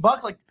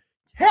 $20? Like,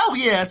 hell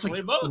yeah. It's like,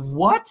 20 bucks.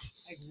 what?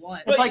 Like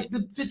what? It's like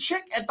the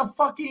chick at the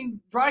fucking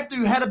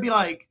drive-thru had to be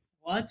like,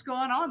 What's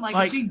going on? Like,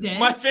 Like, is she dead?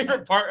 My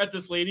favorite part at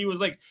this lady was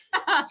like,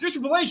 "You're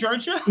Triple H,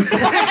 aren't you?" yeah.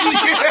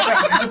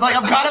 It's like,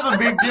 I'm kind of a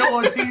big deal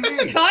on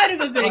TV. Kind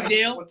of a big Like,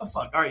 deal. What the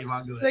fuck? All right,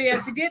 Yvonne, go So ahead.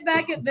 yeah, to get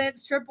back at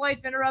Vince, Triple H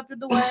interrupted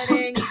the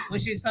wedding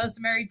when she was supposed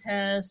to marry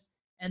Test,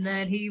 and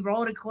then he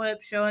rolled a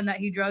clip showing that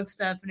he drugged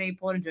Stephanie,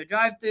 pulled into a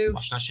drive-through.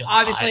 Watch that shit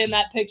Obviously, live. in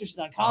that picture, she's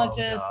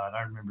unconscious. Oh, God,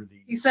 I remember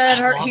these. He said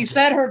I he loved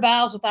said her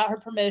vows without her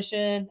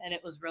permission, and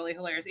it was really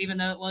hilarious. Even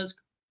though it was,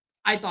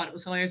 I thought it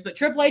was hilarious. But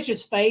Triple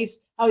H's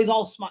face, how he's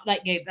all smart,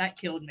 that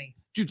killed me.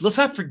 Dude, let's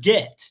not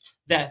forget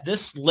that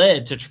this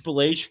led to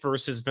Triple H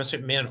versus Vince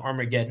McMahon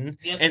Armageddon,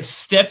 Yep. and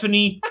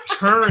Stephanie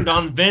turned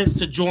on Vince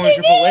to join She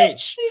Triple did.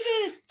 H. He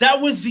did.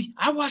 That was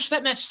I watched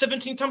that match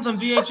 17 times on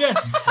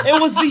VHS. It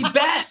was the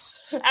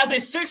best. As a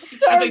sixth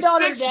Turned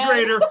on her dad.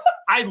 grader,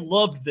 I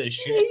loved this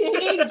shit.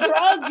 He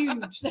drugged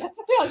you, Stephanie.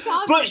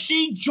 unconscious. But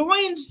she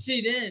joined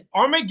She did.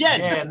 Armageddon.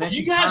 Yeah, and then You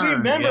she guys turned.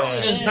 remember Yeah,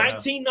 it was yeah.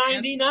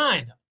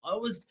 1999. It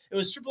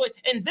was Triple H,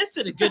 and Vince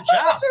did a good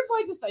job. Triple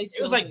H's face.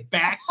 It was killed me. like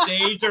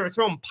backstage, they were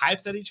throwing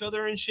pipes at each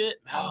other and shit.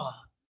 Oh,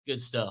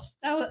 good stuff.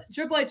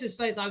 Triple H's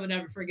face. I would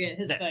never forget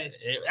his face.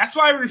 That's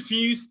why I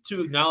refuse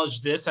to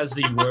acknowge this as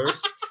the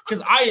worst,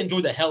 because I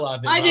enjoyed the hell out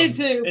of it. I when do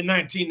too. In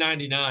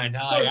 1999,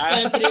 Poor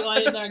Stephanie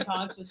laying there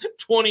unconscious.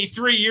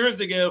 23 years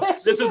ago, She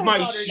this is turned my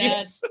on her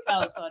dad. shit. That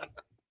was funny.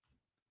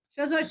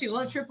 Shows how much she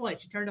loved Triple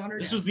H. She turned on her.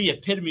 This dad. was the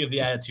epitome of the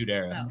Attitude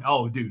Era. No.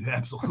 Oh, dude,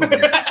 absolutely.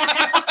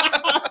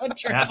 That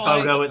Triple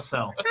photo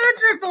itself. H.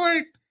 Triple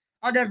H.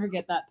 I'll never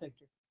forget that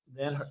picture.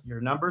 Then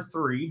your number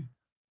 3,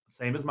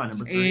 same as my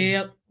number 3.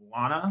 Yep.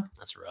 Lana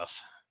That's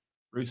rough.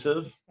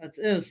 Rusev.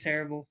 It was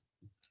terrible.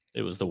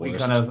 It was the We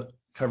worst. kind of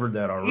covered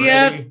that already.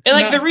 Yep. And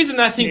like No. the reason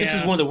I think this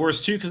is Yeah. one of the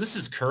worst too, because this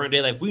is current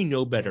day. Like we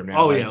know better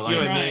now. Oh Like, yeah, you like, know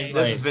what I Right. mean.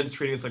 this Like, is Vince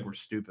treating us like we're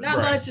stupid. Not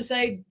Right. much to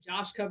say.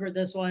 Josh covered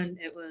this one.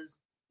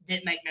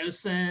 Didn't make no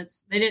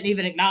sense. They didn't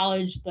even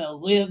acknowledge the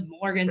Liv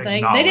Morgan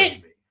thing. They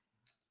didn't. Me.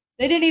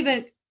 They didn't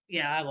even.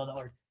 Yeah, I love that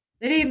word.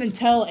 They didn't even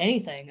tell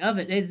anything of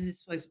it. It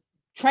just was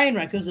train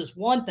wreck. It was just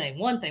one thing.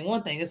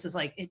 This is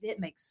like it didn't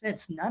make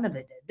sense. None of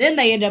it did. Then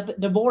they end up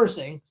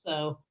divorcing.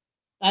 So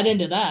That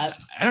into that.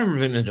 I don't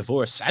remember the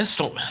divorce. I just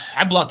don't.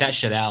 I blocked that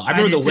shit out. I I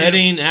remember did the too.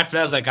 wedding. After that,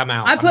 I was like, I'm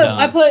out.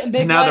 I put in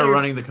big And now they're letters.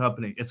 running the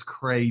company. It's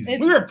crazy.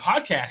 It's- We were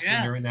podcasting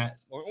Yeah. during that,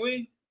 weren't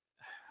we?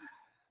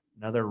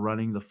 Now they're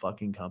running the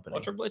fucking company.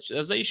 Well, Triple H,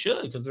 as they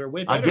should, because they're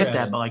way I better. get at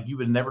that, it. but like you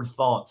would never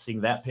thought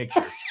seeing that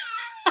picture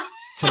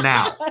to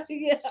now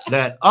Yeah.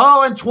 that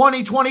in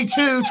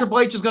 2022 Triple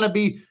H is going to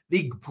be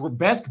the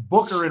best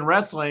booker in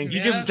wrestling.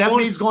 You give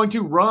Stephanie's going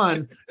to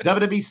run.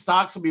 WWE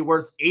stocks will be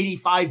worth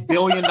 $85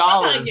 billion.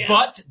 Yeah.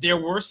 But there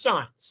were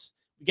signs.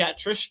 We got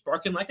Trish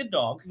barking like a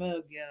dog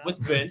Oh, yeah. with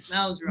Vince.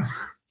 That was rough.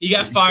 He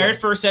got fired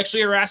for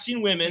sexually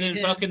harassing women He and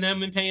did. fucking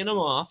them and paying them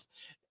off.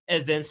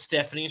 And then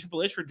Stephanie and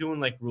Triple H were doing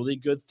like really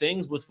good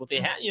things with what they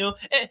had. You know,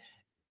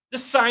 the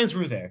signs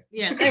were there.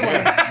 Yeah, they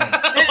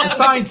were. The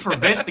signs for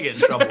Vince to get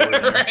in trouble. With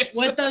it. Right.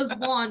 With those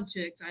blonde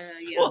chicks.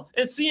 Yeah. Well,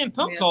 and CM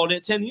Punk Yeah. called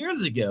it 10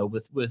 years ago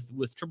with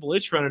Triple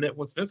H running it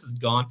once Vince is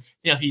gone.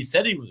 You know, he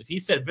said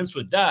Vince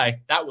would die.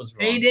 That was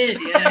wrong. He did.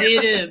 Yeah, he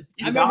did.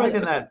 He I died remember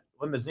in that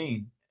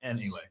limousine.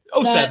 Anyway,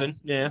 07,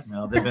 yeah.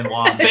 no, they've been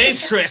wild.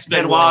 Face Chris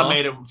Benoit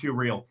made it too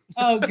real.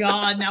 Oh,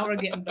 God. Now we're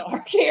getting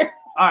dark here.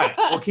 All right,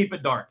 we'll keep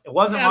it dark. It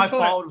wasn't Yeah, my of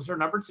course. fault. It was her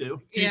number 2, To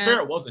be Yeah. fair,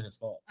 it wasn't his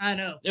fault. I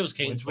know. It was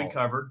Kane's which we fault.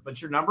 covered.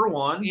 But your number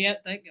 1, Yeah,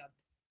 thank God.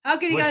 How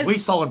can you which guys? we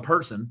saw in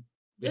person.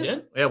 We this,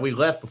 did? Yeah, we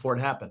left before it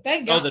happened.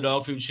 Thank Oh, God. the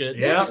dog food shit.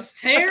 Yeah. This is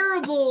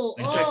terrible.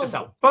 And check this Oh.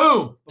 out.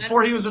 Boom!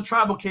 Before he was a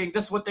tribal king,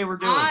 this is what they were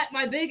doing.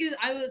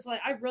 I was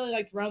like, I really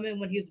liked Roman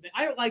when he's been.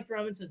 I liked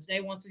Roman since day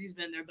one since he's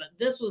been there, but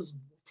this was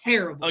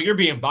terrible. Oh, you're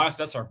being biased.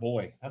 That's our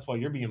boy. That's why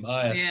you're being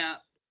biased. Yeah,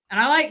 and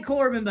I like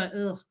Corbin, but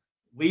ugh.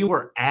 We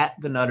were at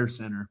the Nutter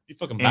Center, You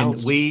fucking and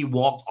bounced. we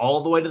walked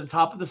all the way to the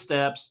top of the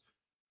steps.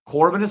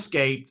 Corbin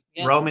escaped.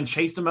 Yep. Roman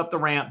chased him up the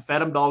ramp,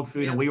 fed him dog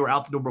food, Yep. and we were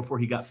out the door before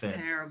he got It's fed.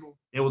 terrible.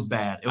 It was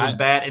bad. It was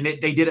bad. And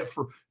they did it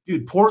for,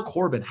 dude, poor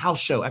Corbin, house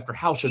show after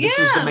house show. This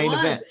was the it main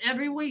event.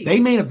 every week. They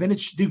main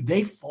evented, dude,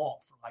 they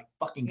fought for like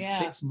fucking Yeah.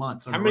 6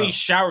 months. in How a many row.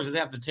 showers did they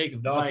have to take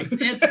of dog Like,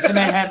 food? It's and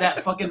they had that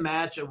fucking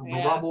match of the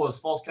Yeah. Rumble was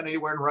false count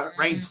anywhere, and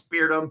Reigns Mhm.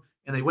 speared him,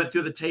 and they went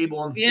through the table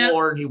on the Yep.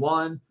 floor, and he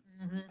won.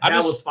 Mhm. I That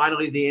just- was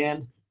finally the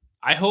end.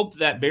 I hope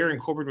that Baron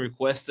Corbin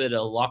requested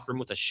a locker room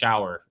with a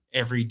shower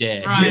every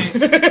day. Right.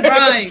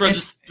 Right. For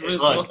this,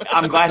 Look,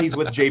 I'm glad he's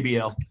with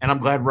JBL, and I'm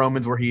glad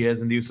Roman's where he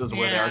is, and the Usos are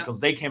where they are, Yeah. because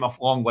they came a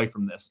long way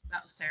from this.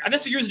 That was I terrible.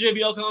 disagree with the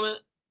JBL comment,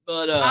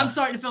 but I'm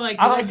starting to feel like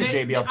I like the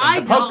they- JBL I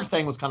thing. The poker don't-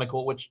 thing was kind of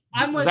cool. Which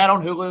I'm was with- that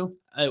on Hulu?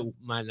 it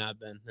might not have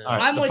been. No. All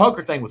right, I'm the with-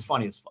 poker thing was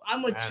funny as fuck.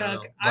 I'm with I don't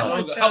Chuck. know. I'm How with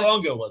long- Chuck. How long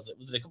ago was it?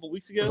 Was it a couple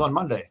weeks It was ago? on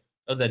Monday.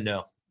 Oh, then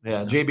no.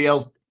 Yeah,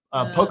 JBL's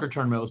Uh, poker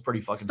tournament was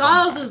pretty fucking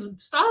Styles fun.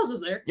 is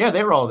there. Yeah,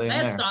 they were all there. They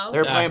had Styles. They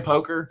were Yeah. playing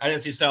poker. I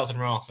didn't see Styles and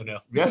Raw, so no.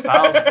 Yeah,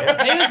 Styles.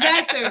 Yeah. He was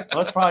back there. Well,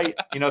 that's probably,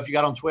 if you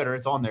got on Twitter,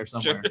 it's on there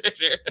somewhere.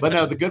 Sure. But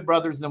no, the Good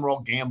Brothers and them were all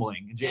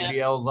gambling. And Yes.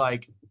 JBL's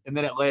like, and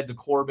then it led to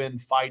Corbin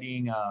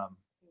fighting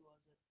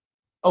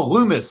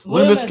Loomis.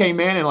 Loomis came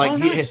in and like Oh,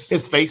 nice.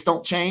 his face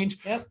don't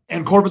change. Yep.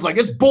 And Corbin's like,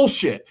 it's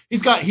bullshit.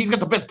 He's got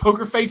the best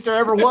poker face there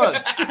ever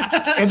was.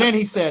 And then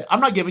he said, I'm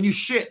not giving you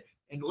shit.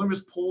 And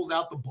Loomis pulls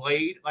out the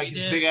blade, like He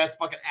his did. big ass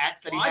fucking axe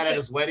that he Watch had at it.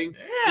 his wedding.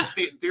 Yeah.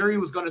 His theory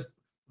was when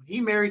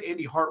he married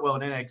Indy Hartwell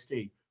in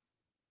NXT.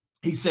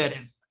 He said,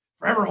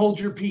 "Forever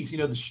hold your peace."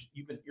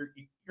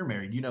 You're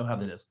married. You know how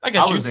that is. I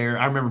got you. was there.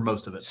 I remember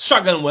most of it.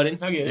 Shotgun wedding.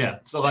 I get it. Yeah.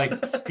 So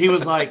like he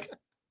was like,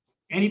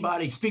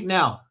 anybody speak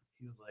now.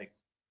 He was like,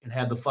 and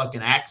had the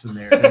fucking axe in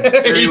there. And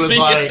Theory was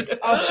like,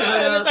 I'll shut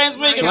up. Thanks,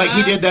 Mike. so like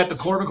he did that to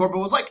Corbin. Corbin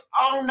was like,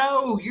 "Oh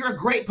no, you're a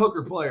great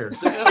poker player."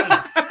 So,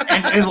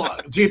 and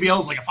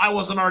JBL's like, "If I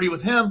wasn't already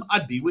with him,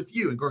 I'd be with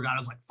you." And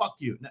Gargano's like, "Fuck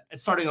you." And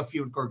it's starting a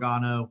feud with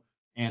Gargano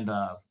and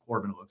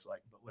Corbin. It looks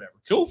like, but whatever.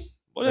 Cool.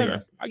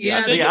 Whatever. I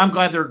Yeah, dig it. Yeah, I'm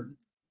glad they're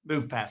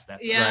moved past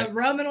that. Yeah, Right.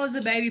 Roman was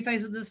a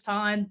babyface at this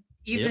time.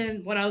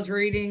 Even when I was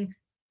reading,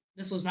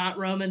 this was not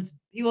Roman's.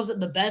 He wasn't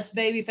the best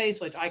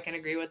babyface, which I can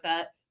agree with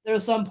that. There were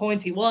some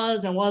points he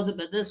was and wasn't,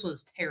 but this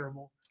was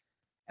terrible.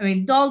 I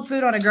mean, dog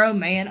food on a grown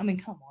man. I mean,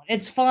 come on.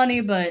 It's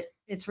funny, but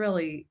it's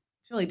really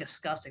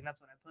disgusting.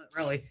 That's what I put.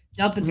 Really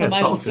dumping Yeah,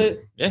 somebody dog with food.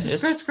 food. Yes,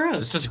 It's gross.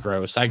 It's just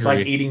gross. I It's agree.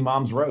 like eating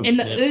mom's roast. And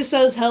the Yeah.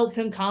 Usos helped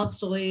him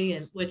constantly,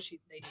 and which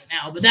they do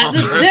now. But that's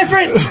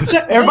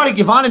different. Everybody,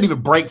 Yvonne didn't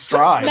even break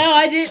stride. No,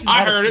 I didn't. I I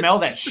had to heard it. smell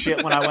that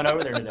shit when I went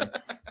over there today.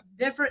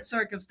 Different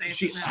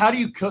circumstances. now. How do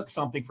you cook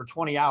something for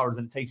 20 hours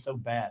and it tastes so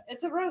bad?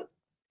 It's a roast.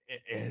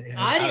 don't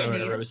I know didn't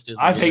what a eat it. roast is,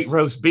 I guess. hate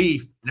roast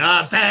beef. No,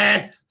 I'm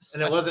sad.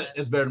 And it wasn't.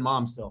 It's better than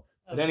mom still.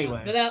 But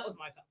anyway. But that was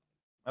my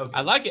time. Okay.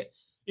 I like it.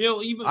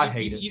 I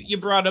hate it. You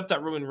brought up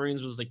that Roman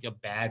Reigns was like a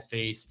bad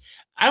face.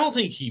 I don't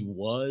think he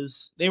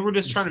was. They were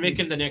just trying to make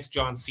him the next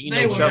John Cena.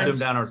 They They were. shoved him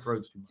down our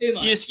throats too much. Too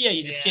much.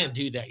 You just can't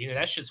do that.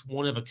 That's just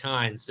one of a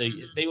kind. So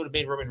they would have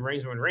made Roman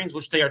Reigns,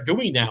 which they are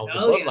doing now with the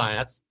Oh, yeah.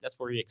 bloodline. That's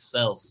where he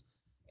excels.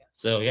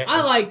 So yeah,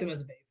 I liked him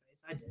as a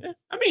babyface. I did. Yeah,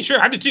 I mean,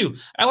 sure, I did too.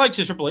 I liked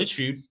the Triple H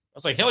feud. I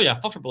was like, hell yeah,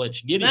 fuck Triple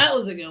H. Get him. That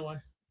was a good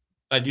one.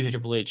 I do hate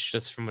Triple H.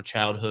 That's from a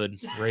childhood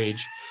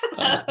rage.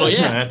 But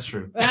yeah, that's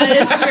true. That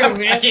is true, I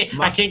man.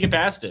 can't get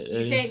past it. You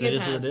It can't is, get it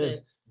is what it past is.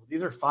 it.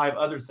 These are 5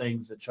 other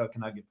things that Chuck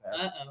cannot get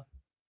past. Uh-oh.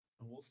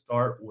 We'll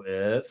start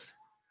with.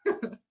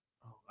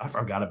 I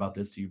forgot about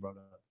this till you brought it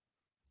up.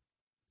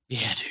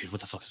 Yeah, dude.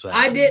 What the fuck is that?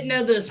 I didn't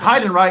know this.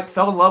 Heidenreich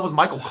fell in love with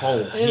Michael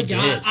Cole. Oh, He God.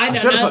 did. I I know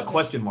should have that. put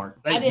question mark.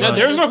 I didn't No, know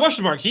there's that. no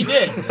question mark. He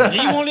did.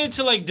 He wanted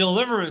to like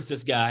deliverance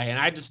this guy, and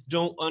I just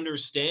don't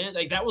understand.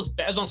 Like that was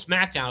on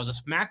SmackDown. It was a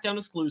SmackDown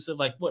exclusive.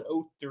 Like what?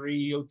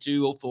 03,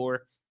 02,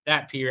 04,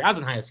 that period. I was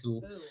in high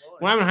school. Oh, Lord.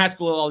 When I'm in high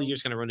school, all the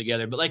years kind of run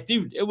together. But like,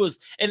 dude, it was,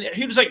 and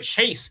he was like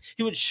chase.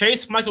 He would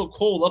chase Michael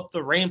Cole up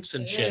the ramps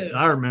and shit. Ew.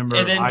 I remember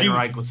And then do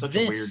Heidenreich was such a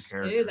weird this.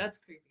 character. Dude, that's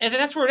creepy. And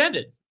then that's where it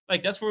ended.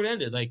 Like that's where it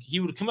ended. Like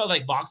he would come out with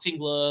like boxing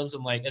gloves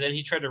and like, and then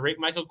he tried to rape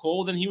Michael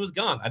Cole. Then he was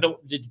gone. I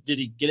don't. Did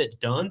he get it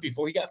done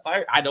before he got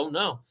fired? I don't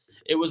know.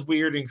 It was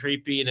weird and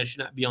creepy, and it should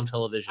not be on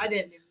television. I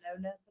didn't even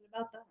know nothing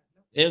about that.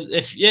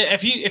 If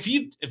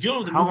you don't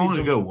know the How movie, long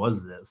ago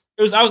was this?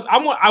 it was. I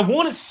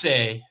want to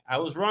say I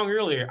was wrong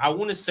earlier. I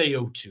want to say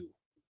 02.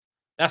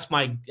 That's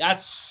my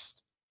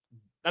guess.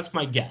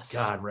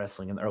 God,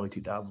 wrestling in the early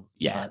 2000s.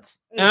 Yeah. Nuts.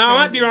 And I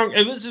might be wrong.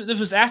 It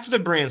was after the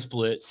brand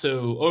split,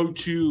 so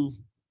 02.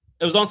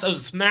 It was a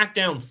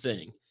SmackDown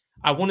thing.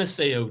 I want to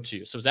say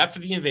 02. So it was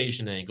after the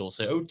invasion angle.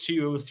 So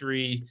 02,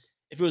 03.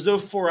 If it was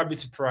 04, I'd be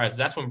surprised.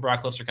 That's when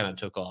Brock Lesnar kind of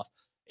took off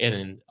and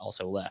then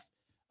also left.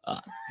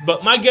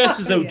 But my guess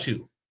is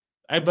 02.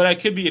 But I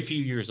could be a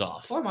few years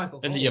off Or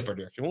Michael in the Cole. upper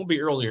direction. It won't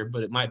be earlier,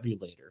 but it might be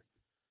later.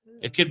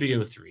 It could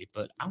be 03,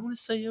 but I want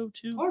to say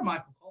 02. Or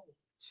Michael Cole.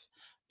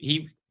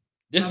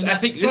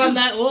 From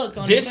that look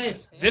on his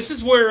face. This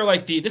is where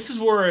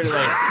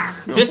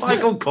this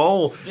Michael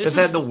Cole this has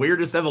had is- the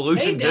weirdest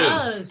evolution He too.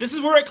 does. This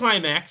is where it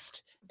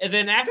climaxed. And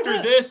then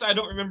after this, I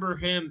don't remember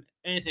him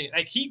anything.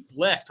 Like he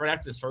left right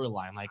after the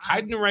storyline. Like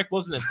Heidenreich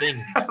wasn't a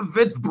thing.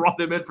 Vince brought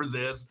him in for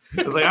this.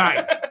 It was like, all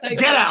right, Thank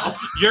get God. out.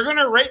 You're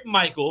gonna rape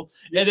Michael,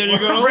 and then you're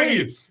gonna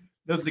leave.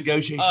 Those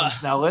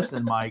negotiations. Now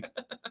listen, Mike,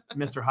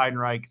 Mr.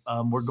 Heidenreich,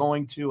 we're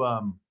going to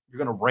you're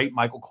gonna rape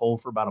Michael Cole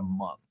for about a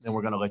month, then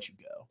we're gonna let you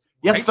go.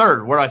 Yes, Right.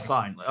 sir. Where I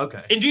signed.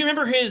 Okay. And do you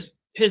remember his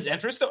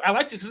entrance though? I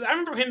liked it because I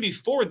remember him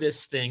before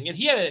this thing, and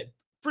he had a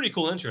pretty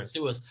cool entrance.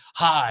 It was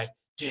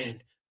Heidenreich.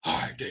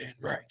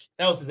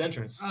 That was his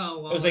entrance.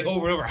 Oh, It was like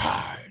over and over,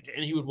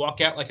 and he would walk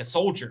out like a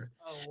soldier.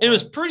 Oh, And it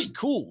was pretty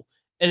cool.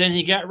 And then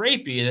he got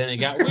rapey, and then it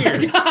got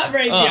weird. God,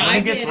 right, Oh, yeah, When I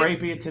it gets get it.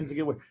 rapey, it tends to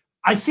get weird.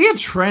 I see a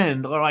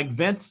trend like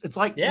Vince. It's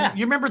like, Yeah.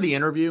 you remember The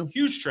Interview?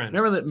 Huge trend.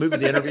 Remember that movie,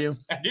 The Interview,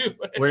 I do.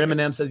 where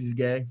Eminem says he's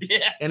gay?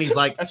 Yeah. And he's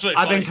like, That's really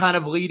I've been funny. kind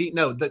of leading.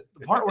 No, the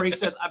part where he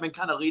says, I've been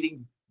kind of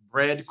leading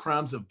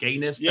breadcrumbs of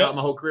gayness Yep. throughout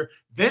my whole career.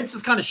 Vince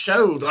has kind of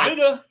showed, like,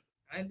 Kinda.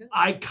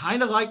 I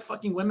kind of like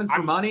fucking women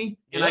for money.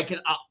 And Yep.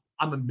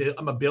 I'm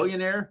a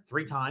billionaire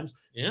 3 times.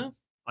 Yeah,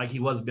 Like he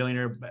was a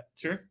billionaire, but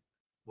sure.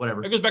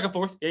 whatever. It goes back and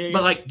forth. Yeah, yeah, But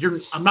yeah.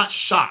 like, I'm not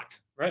shocked.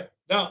 Right.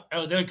 No,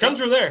 the crumbs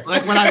were there.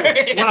 Like when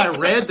I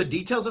read the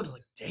details, I was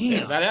like, Yeah,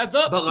 damn. that adds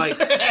up. But, like,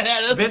 That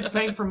adds- Vince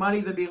paying for money,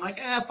 then being like,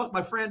 fuck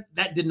my friend.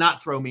 That did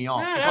not throw me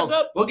off. Yeah, it Because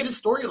adds up. look at his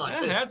storylines.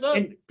 Yeah, it adds up.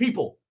 And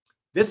people,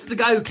 this is the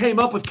guy who came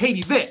up with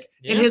Katie Vick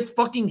in Yeah. his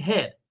fucking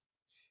head.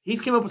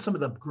 He's came up with some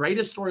of the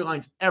greatest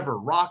storylines ever.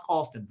 Rock,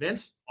 Austin,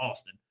 Vince,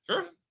 Austin,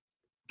 Sure.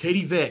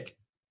 Katie Vick.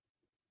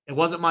 It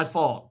wasn't my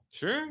fault.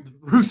 Sure.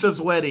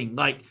 Rusev's wedding.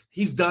 Like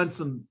he's done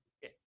some.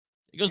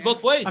 It goes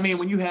both ways. I mean,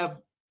 when you have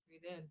We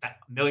did.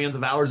 millions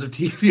of hours of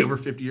TV over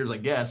 50 years, I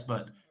guess,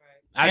 but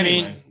I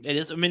anyway. mean, it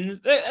is. I mean,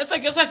 it's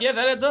like yeah,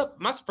 that adds up.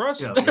 I'm not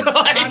surprised. Yeah. Like-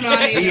 I'm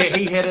not either.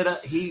 he headed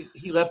up. He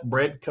left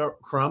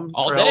breadcrumb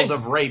All trails day.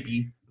 of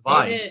rapey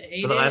vibes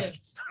He for the did. last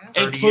Yeah.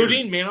 30 including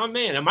years. Man on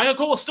Man, and Michael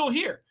Cole is still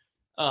here.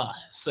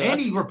 So And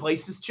that's- he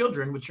replaced his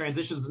children with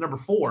transitions to number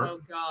 4. Oh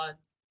God.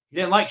 He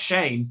didn't like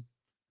Shane,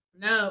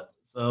 No.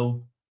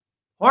 so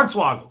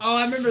Hornswoggle. Oh,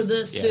 I remember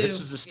this yeah, too. this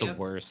was just the Yep,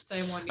 worst.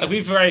 Same one. Like,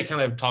 we've already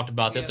kind of talked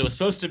about this. Yeah. It was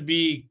supposed to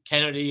be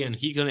Kennedy, and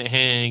he couldn't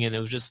hang, and it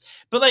was just.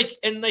 But like,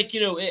 and like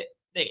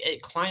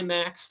it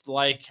climaxed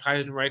like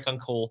Heidenreich on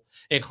Cole.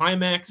 It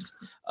climaxed,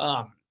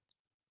 and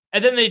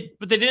then they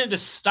didn't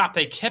just stop.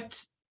 They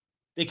kept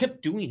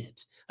doing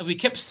it. Like we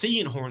kept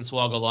seeing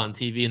Hornswoggle on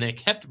TV, and they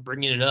kept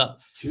bringing it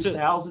up. So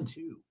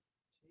 2002.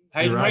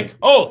 Heidenreich, You're right.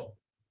 oh,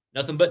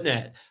 nothing but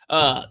net.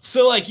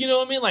 So like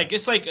what I mean, like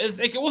it's like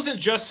it wasn't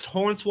just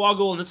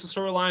Hornswoggle and this is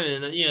storyline,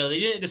 and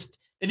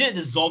they didn't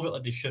dissolve it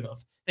like they should have.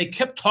 They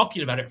kept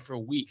talking about it for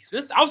weeks.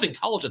 I was in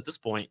college at this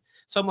point,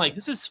 so I'm like,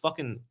 this is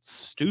fucking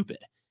stupid,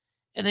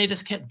 and they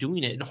just kept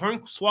doing it, and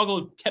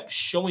Hornswoggle kept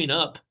showing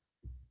up.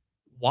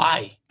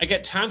 Why? Like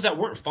at times that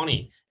weren't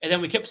funny, and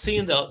then we kept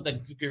seeing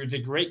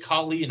the great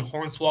Khali and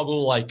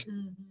Hornswoggle like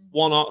Mhm.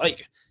 one on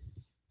like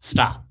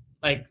stop.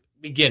 Like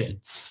we get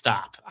it.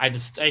 Stop. I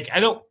just like I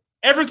don't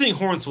everything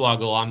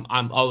Hornswoggle.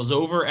 I was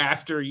over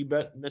after you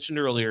mentioned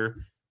earlier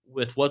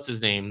with what's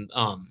his name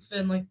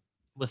Finley.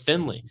 with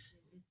Finley,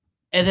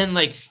 and then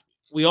like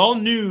we all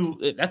knew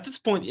at this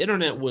point the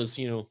internet was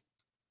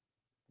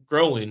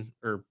growing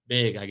or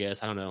big. I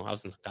guess I don't know. I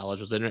was in college.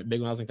 Was the internet big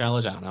when I was in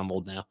college? I don't know. I'm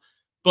old now.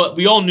 But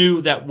we all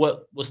knew that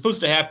what was supposed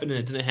to happen and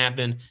it didn't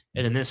happen,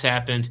 and then this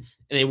happened,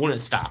 and they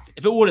wouldn't stop.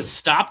 If it would have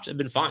stopped, it'd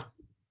been fine.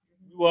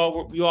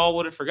 well, you all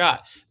would have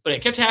forgot. But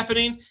it kept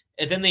happening,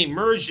 and then they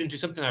merged into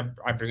something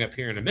I bring up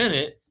here in a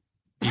minute.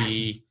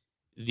 The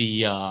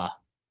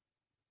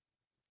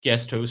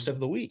guest host of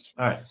the week.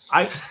 All right.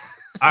 All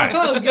right.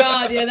 Oh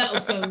God, yeah, that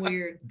was so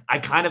weird. I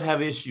kind of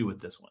have issue with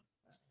this one.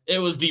 It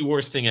was the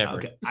worst thing ever.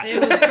 Okay. It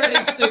was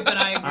pretty stupid.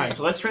 I agree. All right,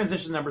 so let's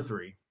transition to number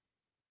 3.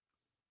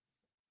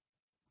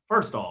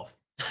 First off,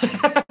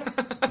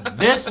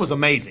 this was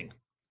amazing.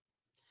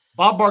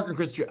 Bob Barker and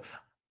Chris.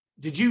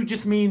 Did you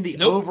just mean the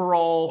Nope.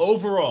 overall?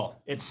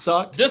 Overall, It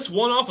sucked. this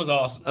one-off was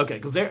awesome. Okay,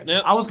 because Yep.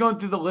 I was going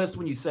through the list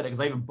when you said it because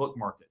I even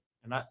bookmarked it,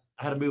 and I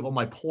had to move all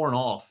my porn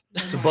off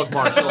to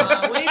bookmark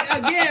it.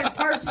 Again,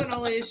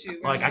 personal issue.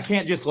 Like I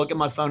can't just look at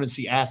my phone and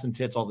see ass and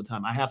tits all the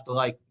time. I have to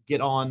like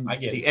get on I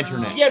get the it.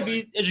 internet. Oh. You gotta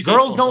be educational.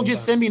 Girls don't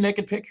just send me sometimes.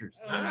 naked pictures.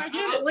 I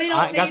get it. We don't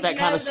I got need that to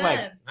kind know of swag.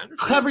 that. I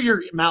understand. Cover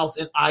your mouth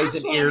and eyes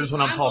That's and what ears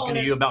when I'm I'm talking on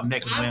to it. you about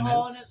naked I'm women.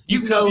 on it.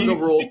 You know the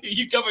rule.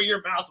 You cover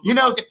your mouth. You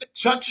know,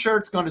 Chuck's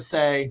shirt's going to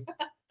say,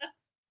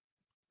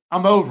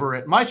 I'm over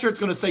it. My shirt's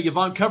going to say,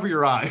 Yvonne, cover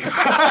your eyes.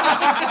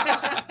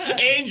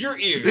 and your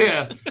ears.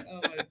 Yeah.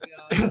 Oh my God.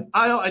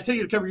 I tell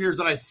you to cover your ears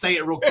and I say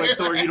it real quick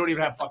so you don't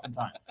even have fucking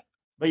time.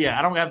 But yeah,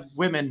 I don't have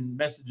women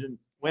messaging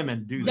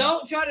women do that.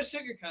 Don't try to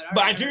sugarcoat.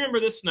 But I do remember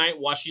this night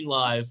watching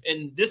live,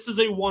 and this is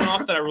a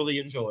one-off that I really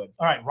enjoyed.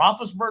 All right,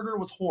 Roethlisberger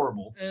was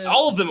horrible.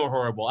 All of them are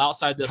horrible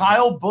outside this.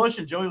 Kyle Busch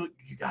and Joey.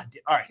 You got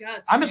all right.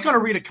 God, I'm just going to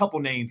read a couple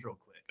names real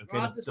quick.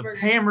 Okay, the Roethlisberger.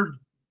 hammered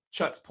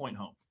Chuck's point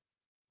home.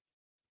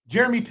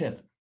 Jeremy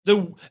Piven.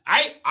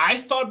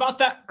 I thought about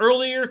that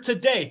earlier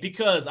today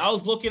because I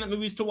was looking at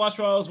movies to watch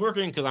while I was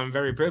working because I'm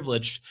very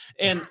privileged,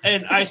 and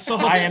I saw.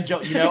 I am.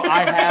 You know,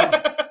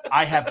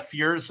 I have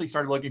furiously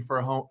started looking for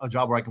a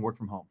job where I can work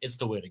from home It's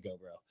the way to go,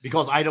 bro.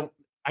 because I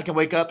can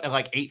wake up at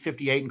like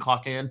 8:58 and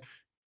clock in,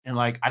 and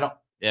like I don't.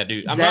 Yeah,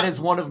 dude. That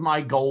is one of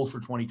my goals for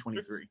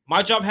 2023.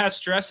 My job has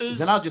stresses.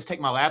 Then I'll just take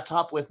my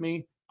laptop with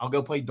me. I'll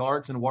go play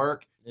darts and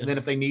work, and then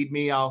if they need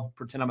me, I'll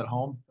pretend I'm at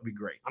home. It'll be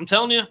great. I'm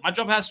telling you, my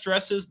job has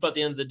stresses, but at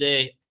the end of the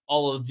day,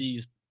 all of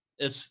these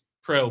is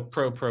pro.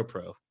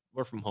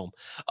 Work from home.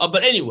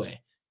 But anyway,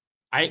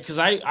 I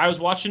was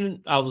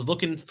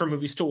looking for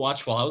movies to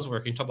watch while I was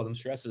working, talk about them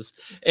stresses.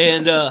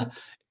 And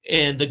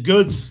The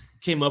Goods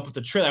came up with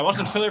the trailer. I watched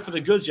the trailer for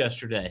The Goods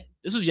yesterday.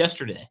 This was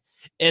yesterday.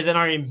 And then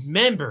I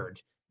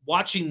remembered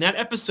watching that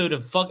episode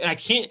of I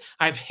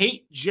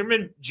hate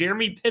Jeremy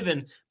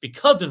Piven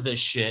because of this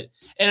shit.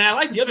 And I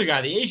like the other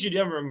guy, the Asian,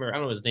 I don't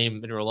know his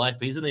name in real life,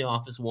 but he's in The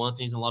Office once,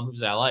 and he's in a lot of movies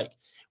that I like.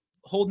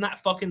 Holding that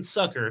fucking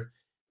sucker,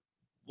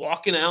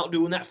 walking out,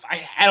 doing that.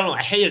 I don't know.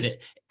 I hated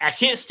it. I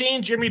can't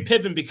stand Jeremy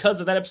Piven because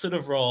of that episode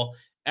of Raw.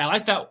 And I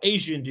like that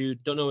Asian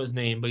dude. Don't know his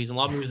name, but he's in a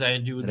lot of movies I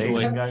do That Asian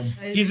enjoy. guy.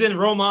 He's in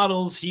Role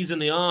Models. He's in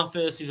The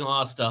Office. He's in a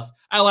lot of stuff.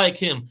 I like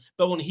him.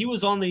 But when he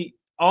was on this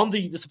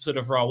episode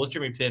of Raw with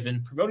Jeremy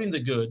Piven promoting The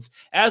Goods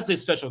as the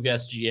special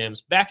guest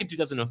GMs back in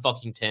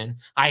 2010,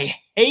 I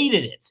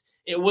hated it.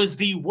 It was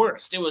the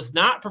worst. It was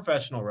not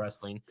professional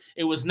wrestling.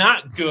 It was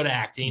not good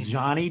acting.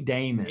 Johnny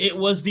Damon. It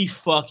was the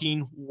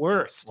fucking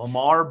worst.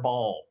 Lamar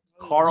Ball.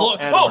 Carl Look,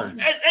 Edwards.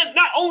 and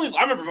not only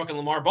I remember fucking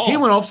Lamar Ball. He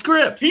went off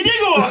script. He did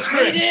go off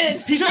script. He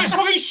did. He took his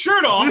fucking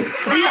shirt off.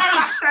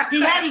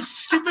 He had his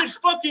stupid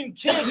fucking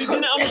kid who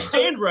didn't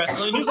understand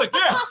wrestling. He was like,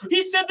 yeah,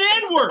 he said the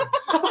N-word.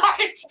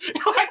 like,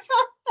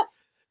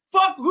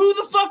 fuck, who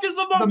the fuck is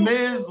Lamar The Ball?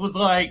 Miz was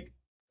like,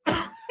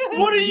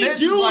 What are you Miz is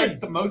doing?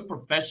 like the most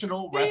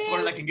professional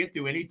wrestler that can get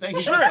through anything.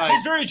 He's Sure, just like,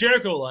 he's very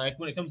Jericho-like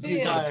when it comes to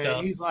this kind of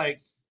stuff. he's like,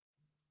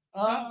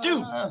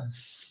 Dude,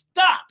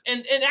 stop.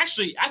 And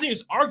actually, I think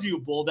it's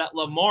arguable that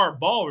Lamar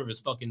Ball, whatever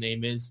his fucking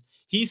name is,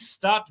 he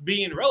stopped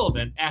being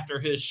relevant after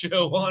his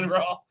show on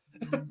Raw.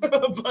 But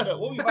what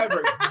were you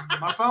vibrating?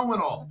 my phone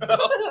went off.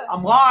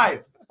 I'm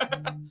live.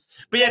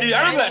 But yeah, dude, I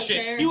remember I that don't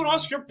shit. care. He went off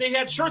script. They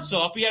had shirts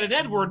off. We had an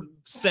Edward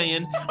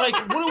saying, like,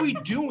 what are we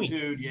doing?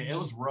 Dude, yeah, it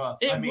was rough.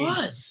 It I mean,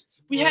 was.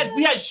 We had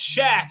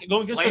Shaq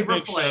going against the Flavor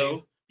Big Flav.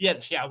 Show. Yeah,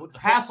 with the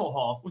fuck,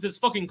 Hasselhoff. with his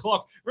fucking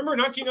clock. Remember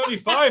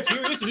 1995?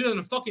 Here it is,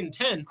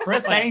 2010.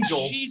 Chris Like,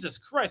 Angel. Jesus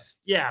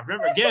Christ. Yeah,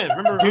 remember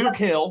Duke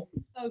Hill.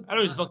 Oh, I don't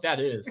know who the fuck that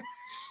is.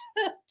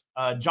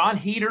 John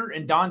Heater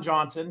and Don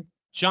Johnson.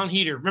 John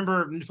Heater.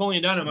 Remember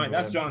Napoleon Dynamite?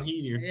 That's John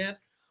Heater. Yep.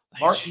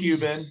 Mark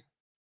Jesus. Cuban.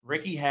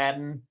 Ricky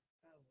Haddon.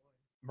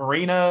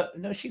 Marina.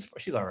 No, she's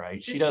all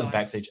right. She She's does fine.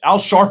 backstage. Al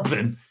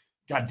Sharpton.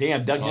 God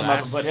damn, dug Oh, him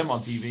up and put him on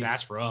TV.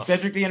 That's rough.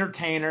 Cedric the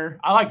Entertainer.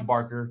 I liked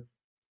Barker.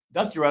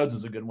 Dusty Rhodes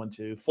was a good one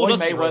too. Well, Floyd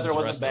Dusty Rhodes Mayweather is a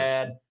wasn't wrestler.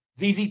 bad.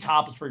 ZZ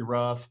Top was pretty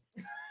rough.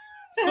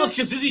 Well,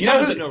 because Izzy You know Top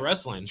who- doesn't know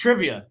wrestling.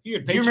 Trivia. He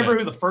had Do you remember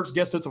who the first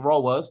guest host of Raw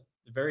was?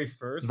 the very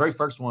first? The very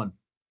first one.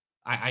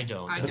 I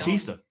don't. I know. don't.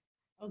 Batista.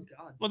 Oh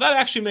God. Well, that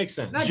actually makes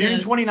sense. That June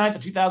does. 29th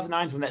of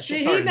 2009 is when that shit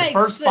See, he started. The makes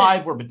first sense.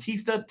 5 were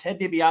Batista, Ted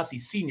DiBiase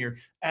Sr.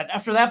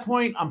 After that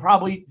point, I'm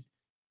probably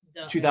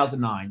Done.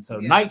 2009. So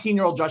Yeah.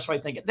 19-year-old Josh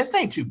White thinking, this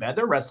ain't too bad.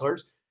 They're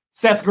wrestlers.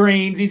 Seth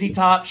Green, ZZ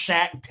Top,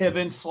 Shaq,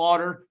 Piven,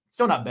 Slaughter.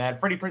 Still not bad.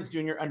 Freddie Prinze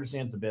Jr.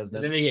 understands the And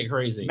business. then they get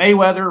crazy.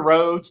 Mayweather,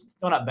 Rhodes,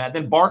 still not bad.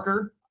 Then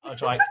Barker,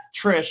 which I like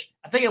Trish.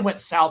 I think it went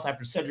south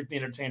after Cedric the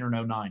Entertainer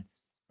in 09.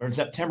 or in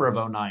September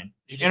of 09.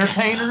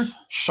 Entertainer,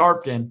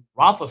 Sharpton,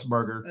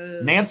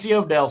 Roethlisberger, Nancy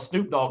O'Dell,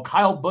 Snoop Dogg,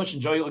 Kyle Busch,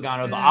 and Joey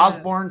Logano, the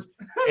Osbournes,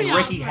 and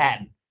Ricky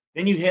Hatton.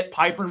 Then you hit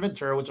Piper and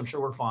Ventura, which I'm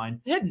sure we're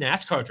fine. They had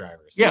NASCAR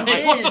drivers. Yeah,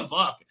 like, what the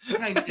fuck?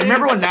 Like,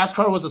 Remember when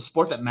NASCAR was a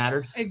sport that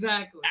mattered?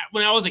 Exactly.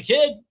 When I was a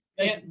kid,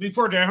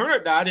 before Dale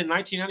Earnhardt died in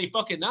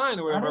 1999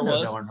 or whatever it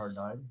was. Dale Earnhardt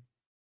died.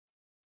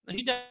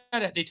 He died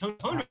at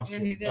Daytona. Yeah,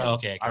 he did. Oh,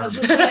 okay. I was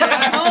just saying,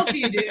 I hope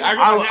you do.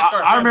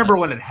 I remember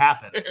when it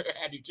happened.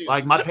 I do too.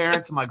 Like my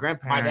parents and my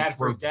grandparents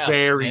were freaked out.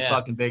 very Yeah.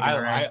 fucking big.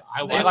 I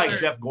they like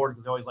Jeff Gordon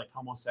because they always like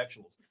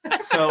homosexuals.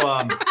 So,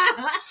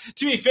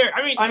 to be fair,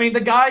 I mean,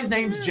 the guy's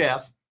name's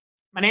Jeff.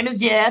 My name is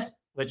Jeff,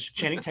 which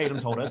Channing Tatum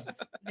told us.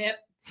 Yep.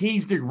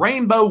 He's the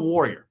Rainbow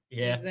Warrior.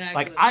 yeah, Exactly.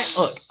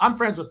 Like I'm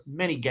friends with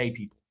many gay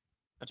people,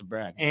 that's a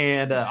brag.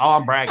 and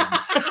I'm bragging.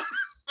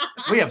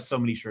 We have so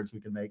many shirts we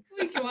can make.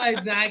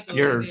 Exactly.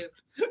 Yours.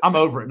 I'm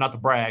over it, not to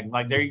brag.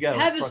 Like there you go.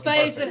 Have It's his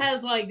fucking face. perfect. It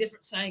has like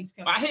different sayings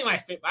coming. I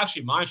think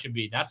actually mine should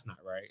be that's not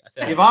right. I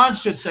said Yvonne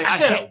should say, I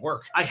said at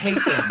work. I hate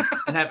them,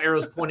 and have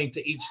arrows pointing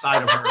to each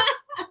side of her.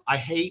 I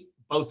hate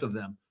both of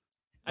them.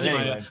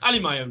 I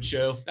need my own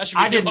show. That should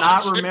be I did Yvonne's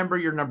not show. remember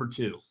your number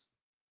 2.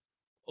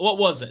 What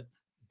was it?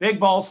 Big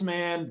Boss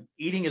Man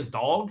eating his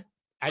dog?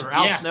 Or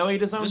Al Snow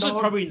ate his own This dog? was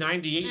probably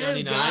 98, Oh,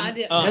 99. God,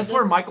 yeah. Is this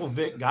where Michael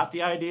Vick got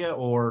the idea,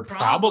 or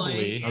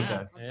Probably. Yeah, Okay.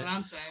 That's what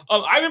I'm saying.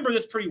 I remember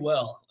this pretty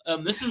well.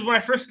 This is when I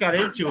first got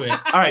into it.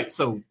 all right?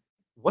 So,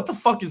 what the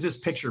fuck does this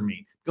picture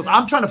mean? Because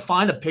I'm trying to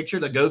find a picture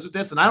that goes with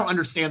this, and I don't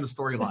understand the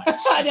storyline.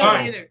 I don't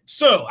Sorry. either.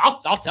 So I'll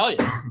tell you.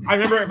 I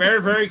remember it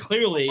very, very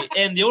clearly.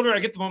 And the older I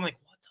get, the more I'm like,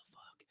 what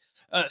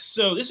the fuck?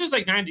 So this was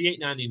like 98,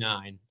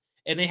 99.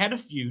 And they had a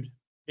feud.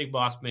 Big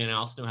Boss Man and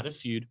Al Snow had a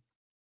feud.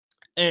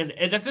 And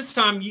at this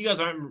time, you guys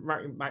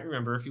might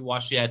remember if you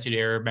watched the Attitude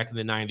Era back in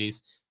the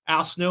 90s,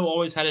 Al Snow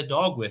always had a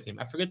dog with him.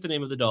 I forget the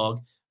name of the dog,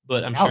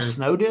 but I'm Al sure.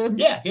 Snow did?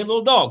 Yeah, he had a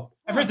little dog.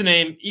 I forget the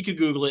name. You could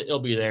Google it. It'll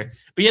be there.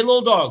 But he had a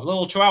little dog, a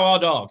little Chihuahua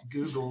dog.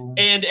 Google.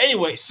 And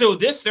anyway, so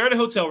they're in a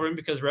hotel room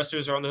because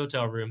wrestlers are on the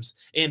hotel rooms.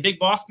 And Big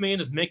Boss Man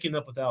is making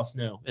up with Al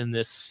Snow in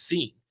this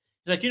scene.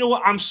 He's like, you know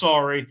what? I'm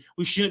sorry.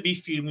 We shouldn't be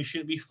feuding. We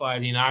shouldn't be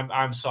fighting.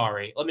 I'm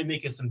sorry. Let me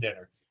make you some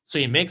dinner. So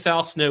he makes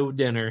Al Snow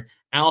dinner.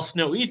 Al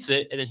Snow eats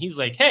it. And then he's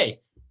like, hey,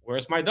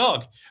 where's my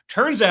dog?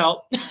 Turns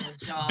out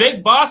God.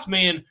 Big Boss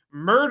Man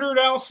murdered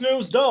Al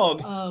Snow's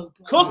dog, Oh,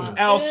 God. cooked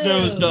Al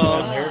Snow's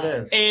dog, There it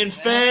is. and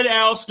fed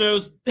Al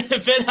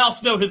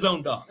Snow his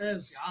own dog. Oh,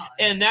 God.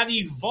 And that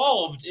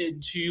evolved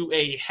into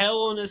a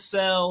Hell in a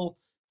Cell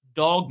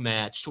dog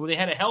match where they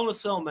had a Hell in a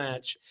Cell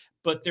match,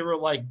 but there were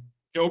like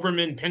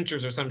Doberman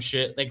pinchers or some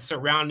shit like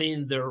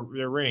surrounding the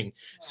ring.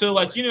 So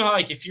like, you know how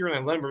like if you're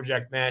in a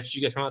lumberjack match,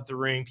 you get thrown out the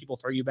ring, people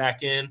throw you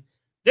back in.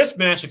 This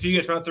match, if you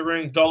get thrown out the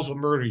ring, dogs will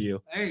murder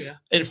you. There you go.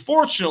 And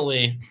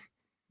fortunately,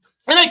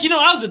 and like, you know,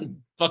 I was in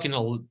fucking,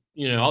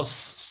 you know, I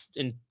was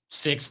in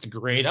 6th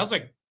grade. I was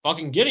like,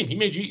 fucking get him. He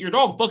made you eat your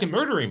dog. Fucking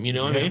murder him. You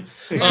know what I mean?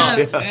 Yeah,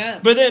 Yeah. yeah.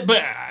 But then,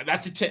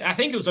 I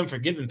think it was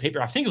Unforgiven paper.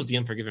 I think it was the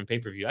Unforgiven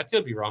pay-per-view. I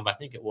could be wrong, but I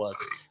think it was.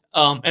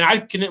 And I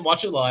couldn't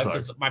watch it live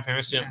because my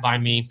parents didn't buy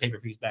me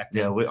pay-per-views back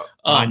then. Yeah,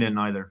 mine didn't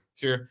either.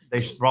 Sure.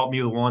 They brought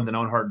me one, then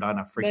Owen Hart died, and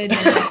I freaked They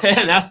out. did.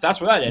 And that's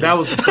where that ended. That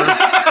was the first.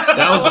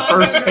 That was the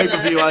first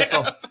pay-per-view I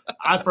saw.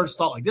 I first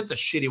thought like this is a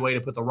shitty way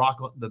to put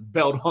the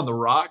belt on the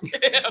Rock. Yeah.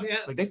 Yeah.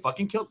 It's like they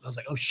fucking killed. I was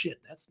like, oh shit,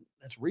 that's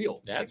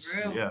real. That's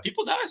real. Yeah.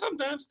 people die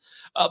sometimes.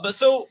 But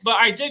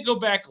I did go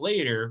back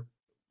later.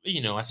 You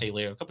know, I say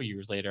later, a couple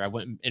years later, I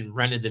went and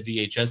rented the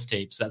VHS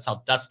tapes.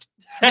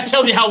 That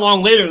tells you how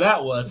long later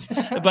that was.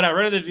 But I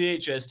rented the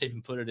VHS tape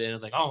and put it in. I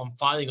was like, oh, I'm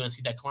finally going to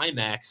see that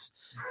climax.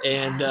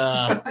 And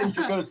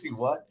You're gonna see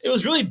what? it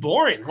was really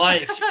boring.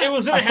 Like it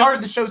was. I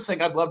started the show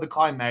saying I'd love the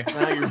climax.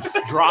 Now you're just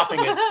dropping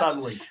it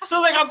suddenly.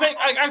 So like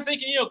I'm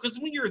thinking, you know, because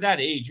when you're that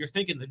age, you're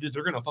thinking that dude,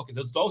 they're gonna fucking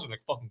those dogs are gonna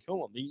fucking kill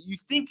them. You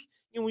think,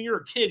 you know, when you're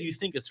a kid, you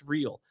think it's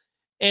real.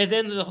 And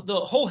then the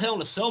whole Hell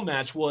in a Cell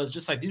match was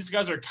just like these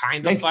guys are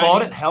kind of They fighting.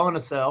 fought at Hell in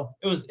a Cell.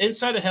 It was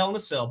inside of Hell in a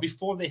Cell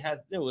before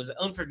it was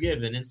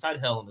Unforgiven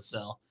inside Hell in a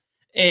Cell.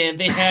 And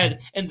they had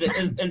and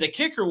the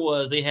kicker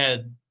was they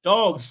had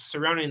dogs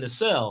surrounding the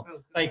cell, Oh,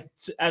 God. like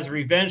as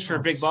revenge for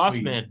Oh, Big Boss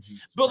sweet Man.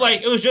 Jesus But like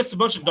Christ. it was just a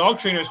bunch of dog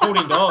trainers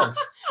holding dogs.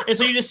 And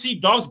so you just see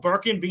dogs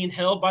barking, being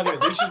held by their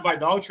leashes by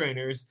dog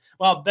trainers.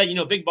 Well, but you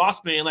know, Big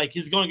Boss Man, like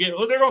he's gonna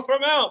they're gonna throw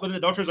him out. But then the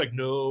dog trainer's like,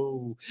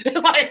 no.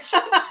 Like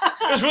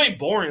it was really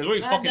boring. It was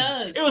really That fucking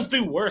does. it was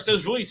the worst. It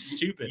was really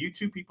stupid. You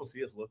two people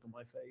see us look on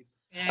my face.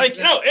 Yeah, Like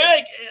exactly. no,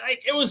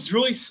 like it was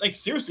really like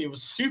seriously, it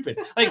was stupid.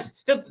 Like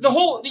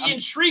the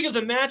intrigue of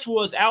the match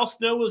was Al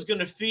Snow was going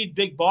to feed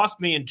Big Boss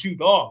Man 2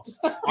 dogs.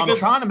 I'm Because-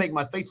 trying to make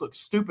my face look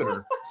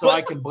stupider so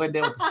I can blend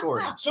in with the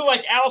story. So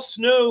like Al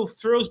Snow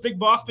throws Big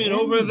Boss Man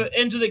over Ooh.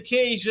 into the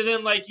cage, and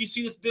then like you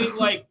see this big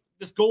like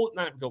this gold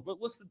not gold, but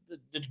what's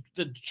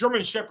the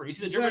German Shepherd? You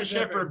see the German German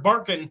Shepherd Shepherd.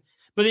 barking.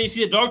 But then you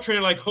see the dog trainer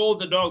like hold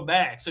the dog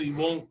back so he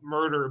won't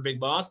murder Big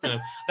Boss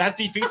Man. That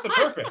defeats the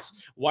purpose.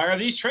 Why are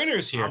these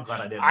trainers here? I'm glad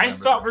I didn't. I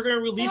remember thought this. we are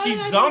gonna release Why these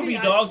did I do zombie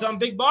that? dogs on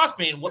Big Boss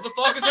Man. What the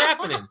fuck is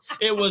happening?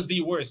 It was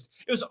the worst.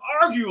 It was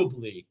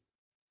arguably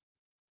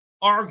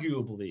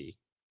arguably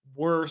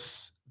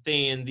worse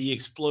than the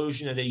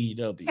explosion at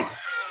AEW.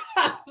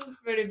 That was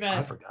pretty I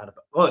bad. forgot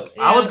about. Look,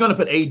 Yeah. I was going to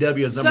put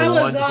AEW as So number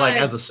was one, just like I.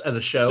 as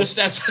a show. Just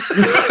as,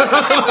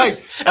 Like-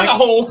 as a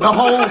whole. the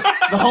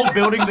whole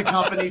building the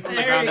company from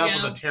the There ground you up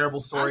was go. a terrible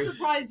I'm story.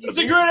 surprised you. It's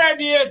a didn't. great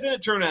idea. It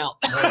didn't turn out.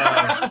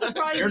 I'm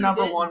surprised Your you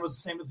number didn't. one was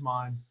the same as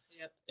mine.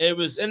 It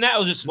was, and that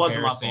was just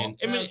Wasn't my embarrassing. fault.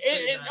 I mean, That was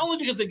pretty it bad. only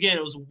because again,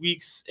 it was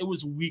weeks. It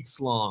was weeks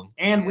long.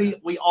 And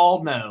we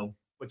all know,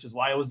 which is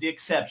why it was the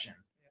exception.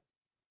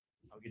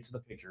 I'll get to the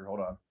picture.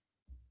 Hold on.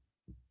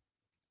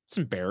 It's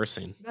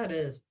embarrassing. That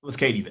is. It was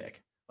Katie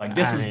Vick. Like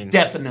this I is mean-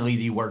 definitely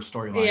the worst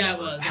storyline. Yeah, it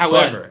ever. was.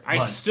 However, But- I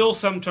but- still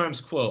sometimes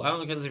quote. I don't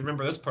know if you guys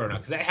remember this part or not,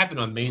 because that happened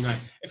on May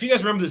 9th. If you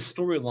guys remember this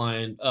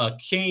storyline,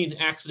 Kane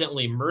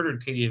accidentally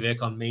murdered Katie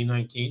Vick on May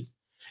 19th,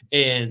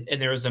 and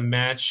there was a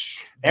match.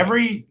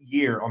 Every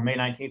year on May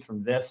 19th from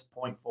this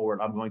point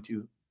forward, I'm going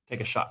to take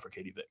a shot for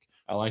Katie Vick.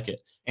 I like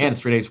it. And it's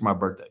 3 days for my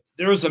birthday.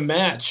 There was a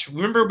match.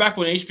 Remember back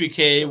when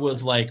HBK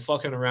was like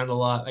fucking around a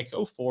lot, like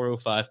 04,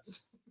 05.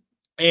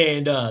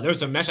 And there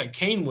was a match that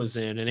Kane was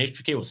in, and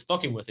HBK was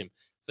fucking with him.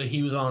 So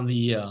he was on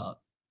the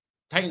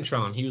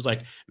Titantron. He was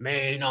like,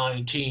 May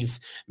 19th,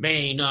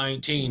 May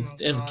 19th. Oh,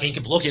 and God. Kane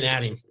kept looking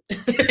at him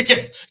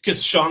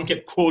because Sean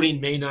kept quoting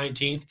May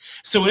 19th.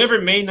 So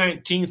whenever May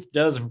 19th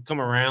does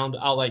come around,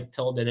 I'll like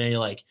tell Danae,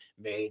 like,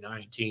 May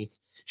 19th.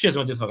 She doesn't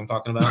know what the fuck I'm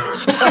talking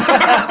about.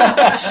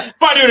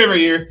 But I do it every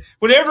year.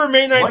 Whenever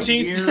May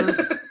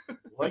 19th.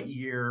 What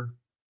year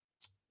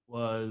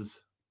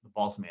was the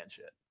Boss Man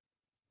shit?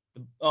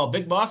 Oh,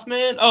 Big Boss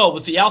Man? Oh,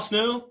 with the Al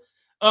Snow?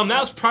 That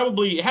was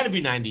probably, it had to be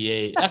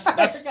 98.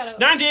 That's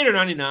 98 or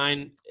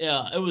 99.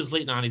 Yeah, it was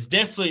late 90s.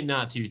 Definitely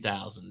not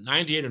 2000.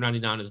 98 or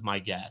 99 is my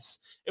guess.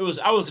 I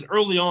was an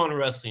early on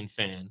wrestling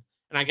fan,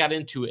 and I got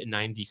into it in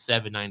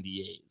 97,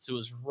 98. So it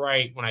was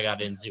right when I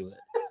got into it.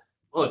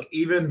 Look,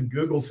 even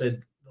Google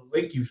said the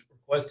link you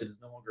requested is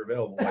no longer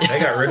available. Like, they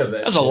got rid of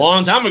it. That's a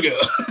long time ago.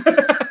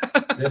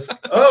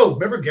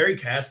 Remember Gary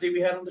Cassidy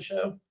we had on the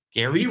show?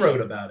 Gary He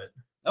wrote about it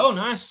Oh, in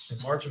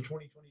nice. March of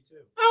 2022.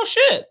 Oh,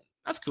 shit.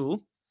 That's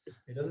cool.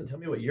 It doesn't tell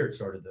me what year it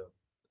started, though.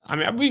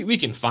 I mean, we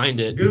can find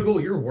it. Google,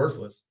 you're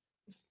worthless.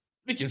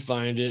 We can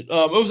find it.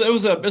 It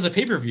was a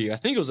pay-per-view. I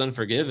think it was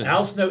Unforgiven.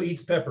 Al Snow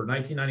Eats Pepper,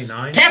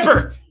 1999.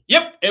 Pepper.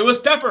 Yep, it was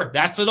Pepper.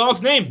 That's the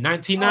dog's name.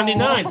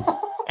 1999.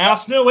 Al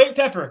Snow ate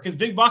Pepper because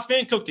Big Boss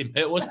Man cooked him.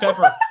 It was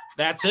Pepper.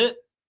 That's it.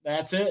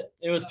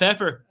 It was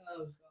Pepper.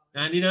 Oh, God.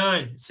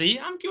 99. See,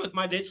 I'm good with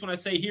my dates when I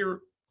say here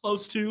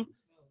close to.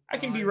 I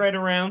can be God. right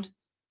around.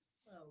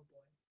 Oh, boy.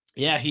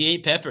 Yeah, he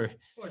ate Pepper.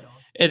 Poor dog.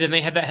 And then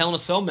they had that Hell in a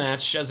Cell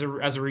match as a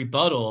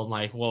rebuttal. I'm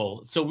like,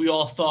 whoa. So we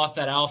all thought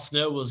that Al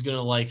Snow was going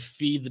to like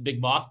feed the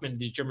Big Boss Man to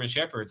these German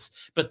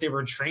Shepherds, but there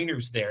were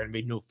trainers there and it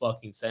made no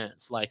fucking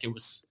sense. Like it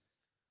was,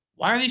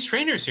 why are these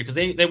trainers here? Because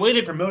the way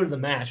they promoted the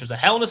match was a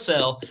Hell in a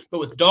Cell, but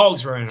with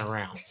dogs running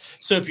around.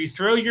 So if you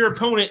throw your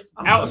opponent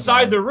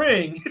outside the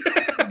ring,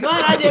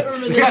 God, I didn't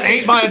remember You this. got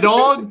ate by a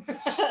dog?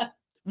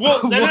 well,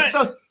 What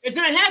the? it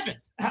didn't happen.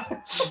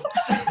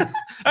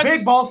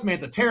 Big Boss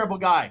Man's a terrible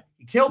guy.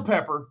 He killed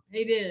Pepper.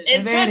 He did.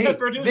 And then Fat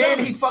Pepper did then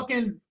that. he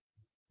fucking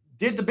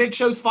did the Big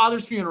Show's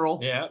father's funeral.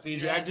 Yeah, he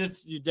dragged it.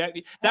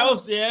 That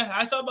was, yeah,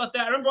 I thought about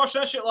that. I remember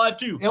watching that shit live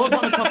too. It was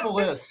on a couple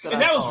lists. And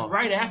that was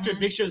right after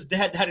Big Show's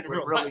dad died in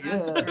real Really life.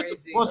 That's Yeah.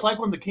 crazy. Well, it's like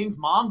when the King's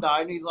mom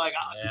died, and he's like,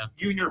 Yeah.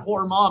 "You and your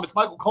whore mom." It's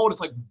Michael Cole.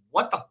 It's like,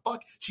 what the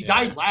fuck? She Yeah.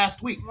 died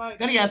last week.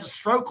 Then he has a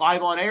stroke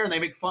live on air, and they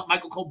make fun.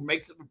 Michael Cole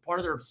makes it part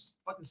of their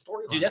fucking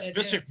storyline. Dude, that's Yeah,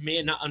 Mr.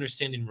 Man not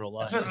understanding real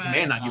life. That's just a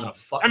man not giving a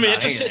fuck. I mean,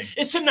 about it's just anything.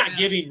 it's him not Yeah.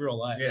 giving real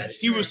life. Yeah,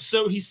 He's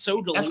so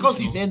delusional. That's because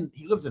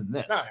he lives in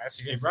this. No, that's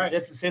It's- right.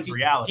 This is his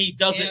reality. He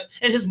doesn't, Yeah.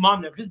 and his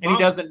mom never. and he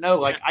doesn't know,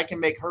 like, I can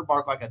make her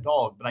bark like a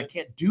dog, but I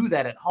can't do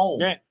that at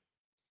home Yeah.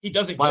 He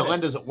doesn't. while get it.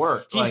 Linda's at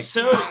work. He's Like,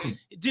 so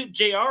dude.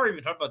 Jr.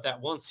 even talked about that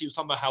once. He was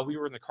talking about how we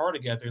were in the car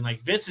together, and like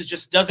Vince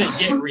just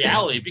doesn't get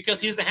reality because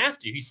he doesn't have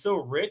to. He's so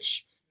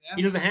rich, Yeah.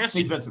 he doesn't have to.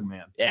 he's Vince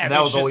McMahon. Yeah, and that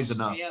but was it's always just-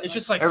 enough. Yeah, It's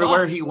just like Everywhere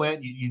fuck. he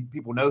went,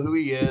 people know who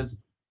he is.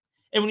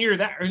 And when you're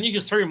that, and you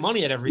just throw your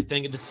money at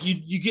everything, and just,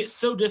 you get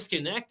so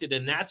disconnected,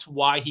 and that's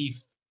why he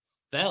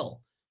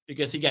fell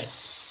because he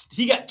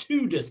got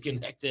too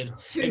disconnected,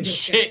 Too and disconnected.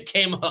 shit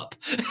came up.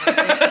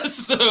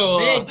 So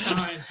Big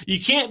time. you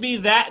can't be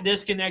that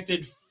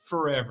disconnected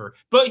forever.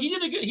 But he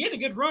had a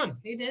good run.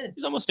 He did.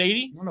 He's almost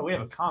 80. No, we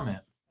have a comment.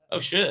 Oh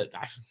shit!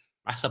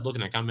 I stopped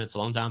looking at comments a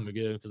long time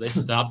ago because they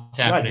stopped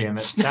God happening. damn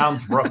it.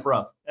 Sounds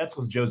rough. That's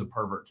because Joe's a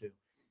pervert, too.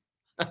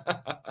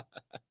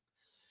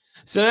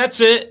 So that's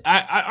it.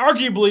 I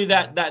arguably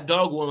that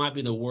dog one might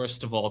be the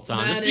worst of all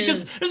time. That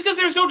It's because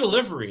there's no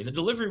delivery. The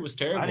delivery was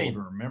terrible. I didn't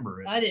even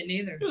remember it. I didn't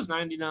either. It was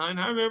 99.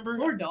 I remember.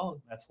 Poor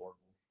dog. That's horrible.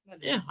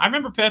 That Yeah, is. I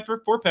remember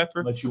Pepper. Poor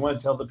Pepper. But you want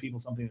to tell the people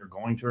something they're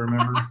going to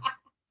remember?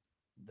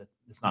 That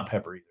it's not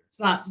Pepper either. It's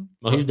not.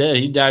 Well, he's dead.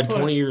 He died Poor-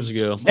 20 years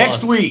ago. Next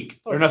Plus.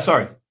 week. Or no,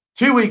 sorry.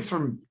 2 weeks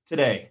from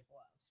today. Wow,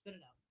 spit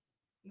it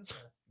out.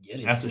 Get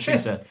it. That's what she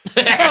said.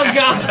 Oh,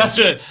 God. That's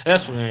what.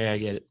 That's when I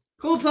get it.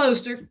 Cool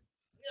poster.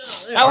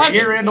 Yeah, there I we like go.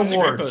 Year-end It's a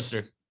great awards.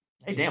 poster.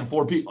 Hey, damn,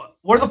 4 people.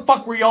 Where the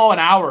fuck were y'all an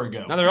hour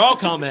ago? Now they're all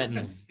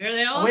commenting. Here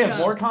they all Oh, we have come.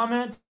 more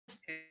comments?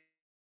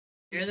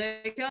 Here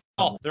they come.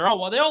 Oh, they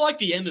all like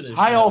the end of this.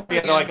 Hi, show. all.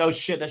 Yeah, they're like, oh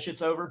shit, that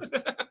shit's over.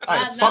 All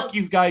right, Now fuck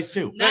you guys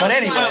too. now But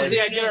it's anyway, time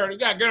to-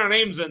 Yeah, get our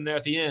names in there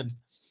at the end.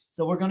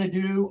 so we're gonna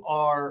do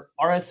our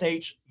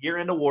RSH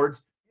year-end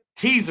awards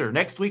teaser.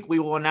 Next week we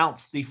will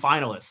announce the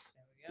finalists.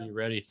 You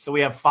ready? So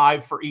we have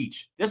 5 for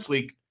each. This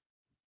week,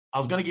 I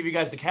was gonna give you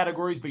guys the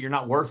categories, but you're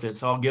not worth it,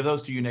 so I'll give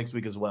those to you next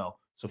week as well.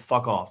 So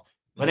fuck off.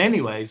 But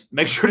anyways,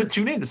 make sure to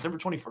tune in December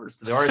 21st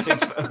to the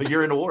RSH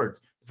year-end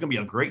awards. It's gonna be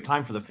a great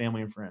time for the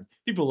family and friends.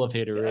 People love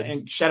Hater Red.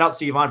 And shout out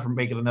to Yvonne for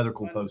making another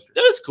cool poster.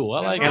 That was cool. I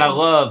like And it. I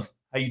love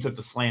how you took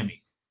the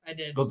Slammy. I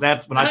did. Because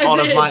that's when I I thought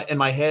did. of in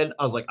my head,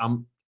 I was like,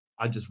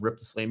 I just ripped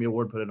the Slammy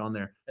Award, put it on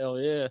there. Hell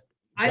yeah.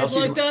 I just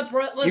She's- looked up.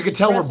 You could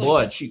tell her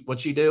blood. What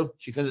she do?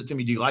 She sends it to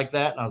me. Do you like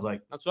that? And I was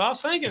like, That's what I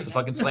was thinking. it's the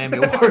fucking Slammy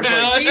Award.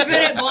 Like, Keep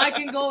it in black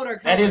and gold or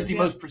that is colors, the yeah.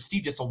 most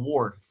prestigious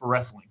award for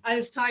wrestling. I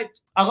just typed.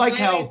 I like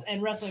how Slammies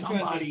and wrestling trophies.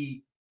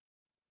 somebody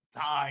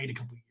died a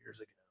couple years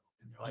ago.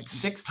 And they're like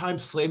 6-time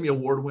Slammy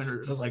Award winner.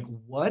 And I was like,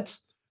 what?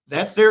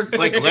 That's their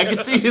like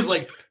legacy is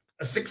like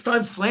a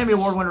 6-time Slammy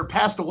Award winner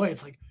passed away.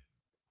 It's like,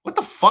 what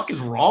the fuck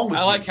is wrong with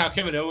I you? like how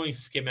Kevin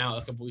Owens came out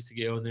a couple weeks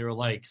ago and they were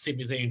like,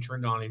 Sami Zayn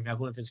turned on him, have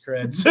one of his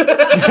creds.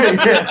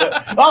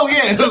 Yeah. Oh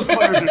yeah, it was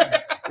fun.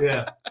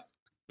 Yeah.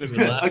 Made me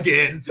laugh.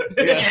 Again.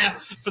 Yeah.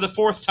 For the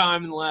 4th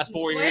time in the last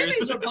 4 years.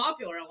 Slammies were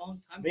popular a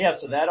long time. But yeah,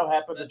 so that'll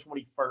happen the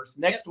 21st.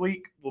 Next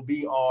week will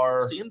be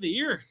our It's the end of the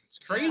year. It's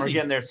we're crazy.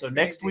 getting there. So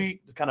next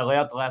week, to kind of lay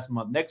out the last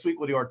month, next week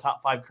we'll do our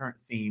top 5 current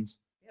themes.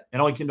 Yep. It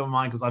only came to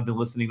mind because I've been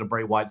listening to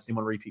Bray Wyatt's theme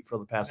on repeat for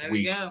the past There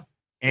we week. go.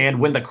 And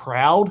when the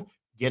crowd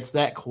gets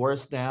that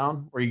chorus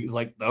down, where he's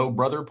like the oh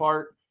brother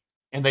part,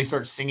 and they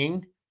start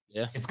singing,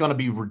 Yeah. it's going to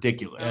be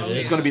ridiculous. Yeah, it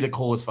It's is. going to be the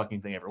coolest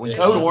fucking thing ever. When Yeah.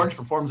 Code Orange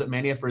performs at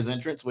Mania for his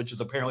entrance, which is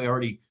apparently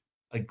already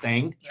a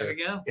thing, There we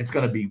go. it's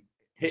going to be.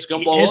 It's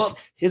gonna blow up.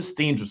 His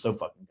themes are so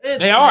fucking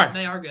good. They are.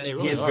 They are good. They He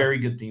really has are. very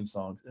good theme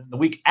songs. And the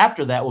week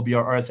after that will be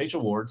our RSH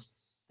Awards.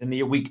 And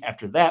the week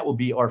after that will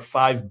be our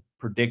 5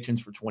 predictions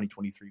for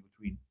 2023,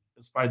 which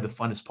it's probably the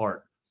funnest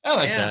part. I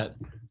like Yeah. that.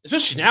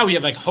 Especially now we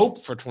have like hope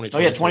for 2023.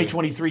 Oh yeah,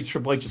 2023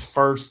 Triple H's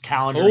first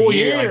calendar Whole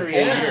year, year, like full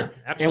yeah. year.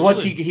 Absolutely. And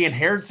once he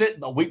inherits it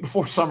the week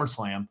before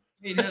SummerSlam.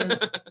 He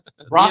does. At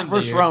the Brock end of the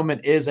versus year. Roman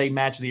is a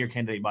match of the year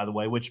candidate, by the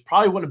way, which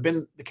probably wouldn't have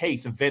been the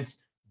case if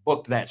Vince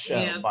booked that show.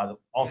 Yeah.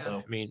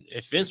 Also. I mean,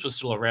 if Vince was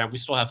still around, we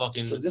still have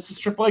fucking. So this is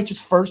Triple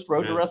H's first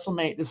road to Yeah.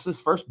 WrestleMania. This is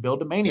his first build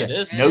to Mania. It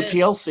is. No It is.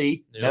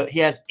 TLC. Yep. No, he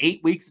has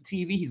 8 weeks of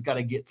TV he's got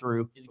to get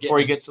through He's before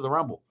he getting- gets to the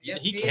Rumble. Yep,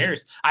 he he cares.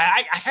 is.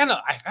 I kind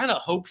of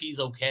hope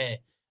he's okay.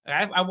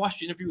 I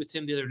watched an interview with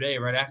him the other day,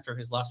 right after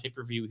his last pay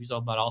per view. He's all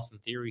about Austin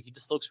Theory. He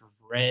just looks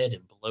red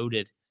and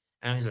bloated,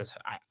 and he says,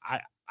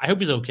 I hope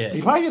he's He okay."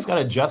 probably just got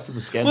to adjust to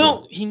the schedule.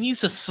 Well, he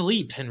needs to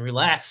sleep and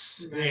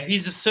relax. Right.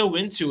 He's just so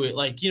into it.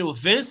 Like,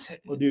 Vince.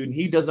 Well, dude,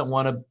 he doesn't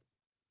want to.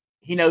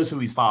 He knows who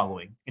he's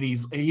following, and he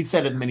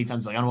said it many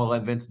times. Like, I don't want to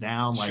let Vince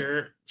down. Like,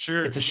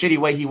 Sure. it's a shitty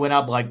way he went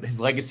up. Like,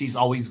 his legacy's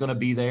always going to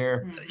be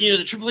there.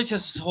 The Triple H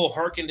has this whole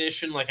heart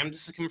condition. Like,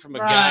 this is coming from a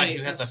guy Right,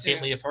 who has a that's true.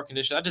 family of heart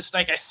condition. I just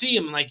I see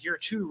him like, you're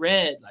too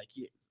red. Like,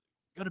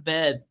 go to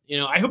bed.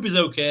 I hope he's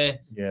okay.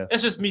 Yeah,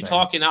 That's just me Same.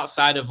 talking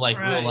outside of like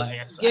real Right.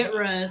 life. Get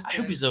rest. I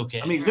hope he's okay.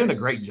 I mean, he's doing a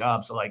great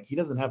job. So like, he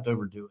doesn't have to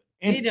overdo it.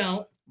 And He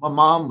don't. my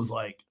mom was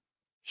like,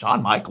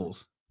 Shawn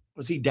Michaels.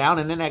 Was he down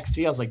in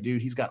NXT? I was like,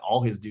 dude, he's got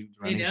all his dudes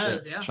running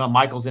does, shit. yeah. Shawn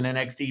Michaels in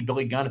NXT.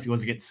 Billy Gunn, if he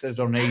was to get scissored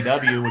on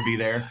AEW, would be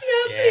there.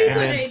 Yeah. And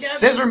then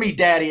scissor me,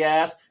 daddy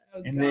ass.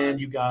 Oh, And then God.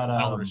 you got I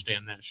don't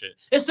understand that shit.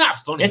 It's not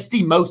funny. it's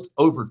the most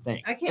over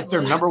thing. I can't It's their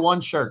believe- number one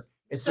shirt.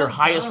 It's their So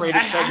highest dumb.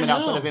 rated I segment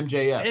outside of know.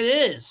 MJF. It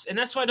is, and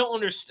that's why I don't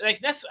understand.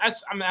 Like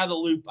I'm out of the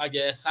loop. I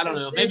guess I don't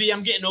know. Maybe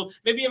I'm getting old.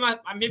 Maybe I'm at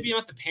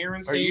the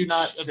parents' Are age you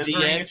not of scissoring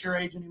DX. at your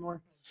age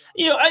anymore?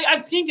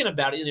 I'm thinking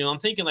about it. I'm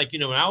thinking like,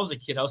 when I was a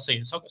kid, I was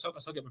saying, suck it.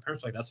 My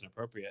parents were like, that's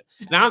inappropriate.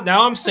 Now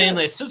I'm saying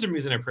like scissor me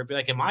is inappropriate.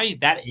 Like, am I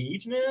that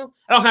age now?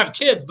 I don't have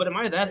kids, but am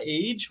I that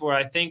age where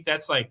I think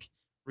that's like,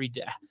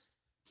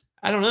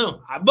 I don't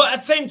know. But at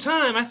the same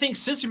time, I think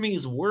scissor me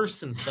is worse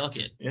than suck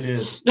it. It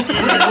is. we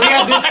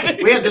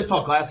had this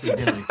talk last week,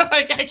 didn't we?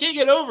 Like, I can't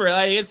get over it.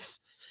 Like,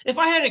 if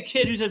I had a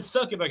kid who said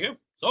suck it, like, yeah,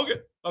 suck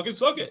it. Fucking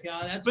suck it.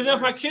 God, that's But now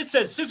if my worse. kid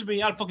says scissor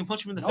me, I'd fucking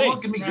punch him in the Don't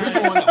look face. at me. You're Right.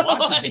 the one that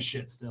watches this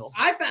shit still.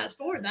 I fast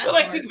forward that. But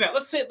like, part. think about it.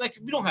 Let's say like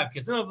we don't have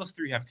kids. None of us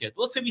 3 have kids.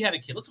 But let's say we had a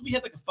kid. Let's say we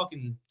had like a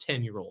fucking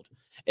 10-year-old,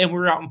 and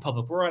we're out in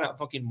public. We're out at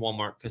fucking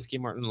Walmart because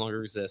Kmart no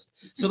longer exists.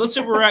 So let's say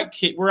we're at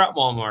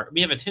Walmart.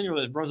 We have a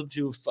 10-year-old that runs up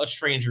to a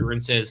stranger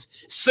and says,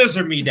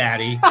 "Scissor me,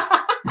 daddy."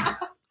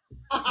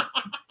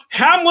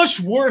 How much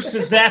worse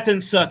is that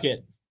than suck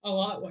it? A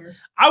lot worse.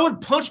 I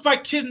would punch my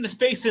kid in the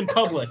face in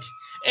public,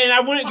 and I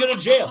wouldn't go to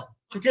jail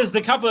because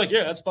the cop would be like,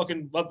 "Yeah, that's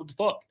fucking what the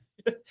fuck."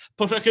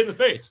 Punch my kid in the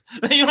face.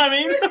 You know what I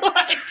mean?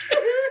 Like,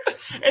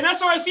 and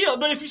that's how I feel.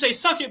 But if you say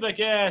suck it, like,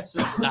 yeah,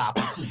 stop.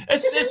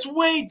 It's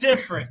way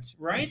different,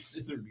 right?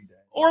 Scissor me, Dad.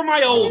 Or am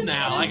I old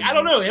now? Like, I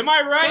don't know. Am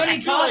I right? Tony I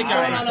feel Khan's like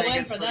going I on a think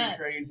limb it's for pretty that.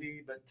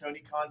 crazy, but Tony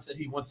Khan said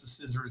he wants to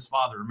scissor his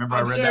father. Remember, I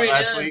I'm read sure that he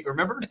last does. week.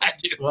 Remember? I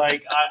do.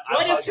 Like,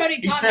 What does Tony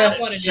he Khan said not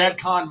want to do? Shad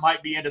Khan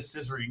might be into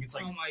scissoring. It's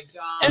like, Oh my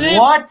god! And then-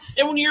 what?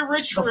 And when you're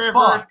rich The forever,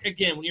 fuck?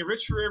 again, when you're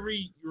rich forever,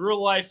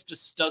 real life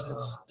just doesn't,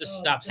 just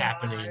stops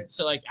happening.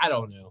 So, like, I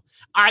don't know.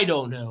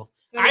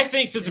 I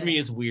think Sesame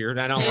is weird.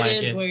 I don't It like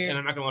is it. weird. And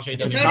I'm not going to watch If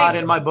it. it's Tony- not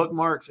in my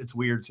bookmarks, it's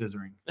weird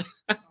scissoring. Oh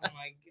my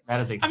god! That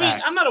is a I fact.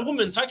 mean, I'm not a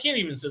woman, so I can't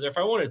even scissor if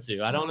I wanted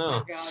to. I don't know.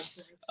 For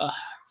God's sakes.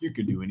 You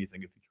can do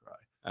anything if you try.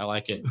 I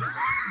like it.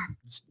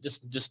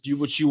 just do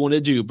what you want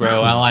to do,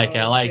 bro. I like it.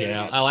 I like it.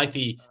 I like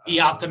the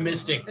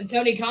optimistic. And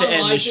Tony Khan To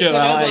end the likes it, show, so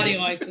I like nobody it.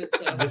 likes it.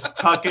 So. Just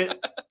tuck it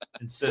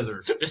and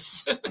scissor.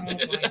 Just- Oh my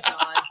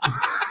god!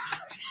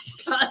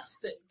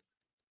 Disgusting.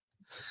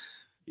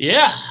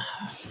 yeah.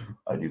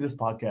 I do this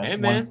podcast Hey,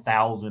 man.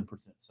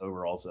 1,000%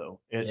 sober. Also,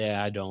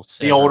 Yeah, I don't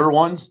say the older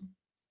ones.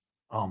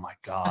 Oh my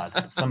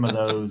god, some of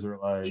those are You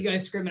like.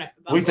 guys screaming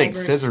about We think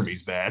Goldberg. scissor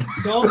me's bad.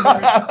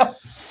 Goldberg.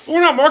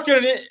 We're not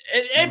marketing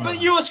it. But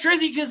you know what's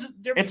crazy? Because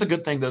It's a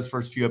good thing those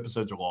first few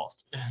episodes are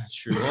lost. It's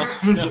true.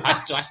 Well, I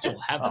still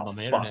have them Oh, on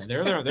the fuck. internet.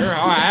 They're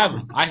I have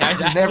them. I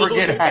Never absolutely-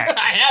 get hacked.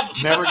 I have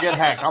them. Never get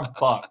hacked. I'm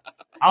fucked.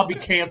 I'll be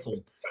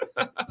canceled.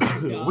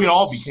 We'd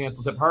all be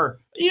canceled except her.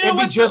 You know It'd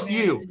be what? just though?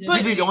 you. But-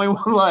 You'd be the only one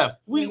left.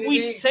 We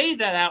say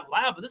that out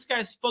loud, but this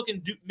guy's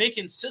fucking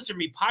making Scissor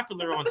Me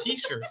popular on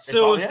T-shirts. It's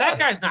So all- if yeah. that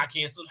guy's not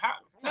canceled, how?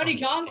 Tony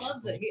Khan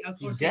loves it. Of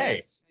He's course gay. He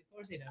does. Of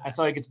course he does. That's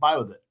how he gets by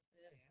with it.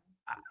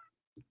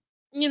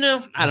 You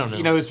know, I don't know.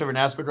 You know who his favorite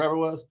NASCAR driver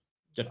was?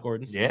 Jeff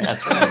Gordon. Yeah,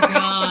 that's Oh right.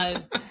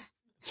 god!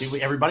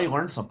 See, everybody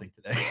learned something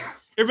today.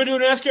 Ever been to a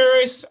NASCAR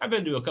race? I've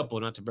been to a couple,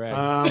 not to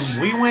brag.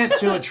 We went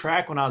to a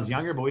track when I was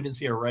younger, but we didn't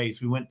see a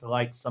race. We went to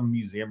like some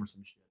museum or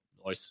some shit.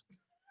 Nice.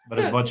 But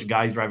it was a bunch of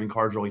guys driving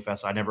cars really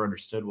fast. So I never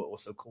understood what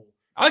was so cool.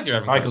 I like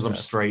driving. Probably cars because I'm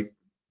fast. straight.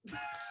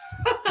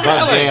 If I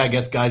was gay, I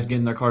guess guys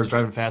getting their cars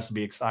driving fast would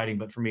be exciting,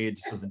 but for me, it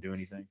just doesn't do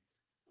anything.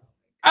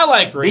 I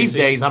like racing. These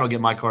days, I don't get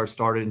my car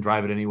started and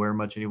drive it anywhere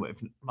much anyway.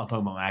 If I'm not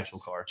talking about my actual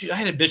car. Dude, I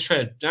had a bitch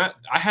try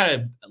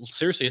to.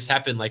 Seriously, this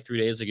happened like 3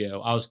 days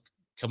ago. I was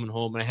coming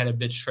home and I had a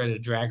bitch try to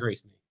drag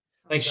race me.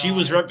 Like she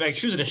was in a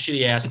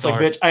shitty ass It's car.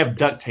 like, bitch, I have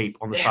duct tape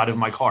on the Yeah. side of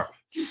my car.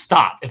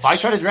 Stop. If I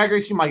try to drag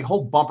race you, my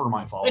whole bumper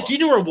might fall Like, off. do you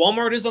know where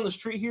Walmart is on the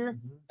street here?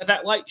 At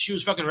that light, she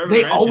was fucking.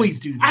 They always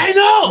do that. I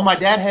know. When my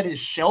dad had his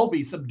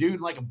Shelby, some dude in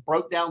like a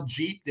broke down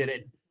Jeep did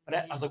it. But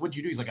I was like, what'd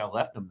you do? He's like, I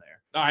left him there.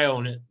 I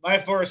own it. My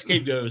far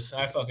escape goes.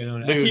 I fucking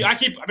own it. Dude. I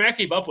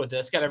keep up with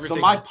this. Got everything.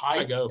 So my I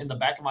pipe go. in the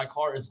back of my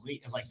car is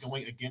like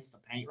going against the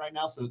paint right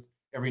now. So it's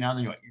every now and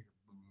then you're like,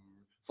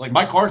 it's like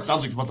my car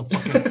sounds like it's about to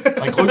fucking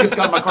like Lucas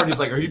got in my car and he's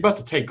like, are you about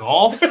to take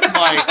off? Like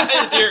I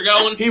just hear it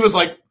going. he was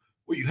like,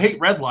 well, you hate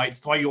red lights,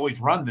 that's why you always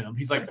run them.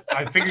 He's like,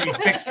 I figured you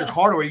fixed your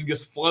car to where you can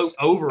just float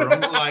over them.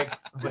 Like I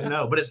was like,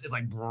 no, but it's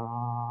like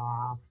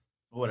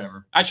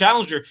whatever. I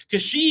challenged her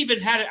because she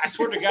even had it. I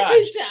swear to God,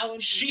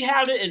 Challenge. she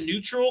had it in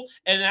neutral,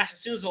 and as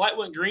soon as the light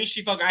went green,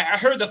 she fucking. I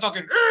heard the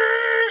fucking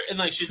and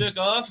like she took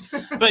off.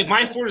 But like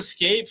my Ford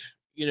Escape,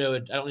 you know, I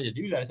don't need to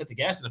do that. I just hit the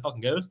gas and it fucking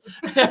goes.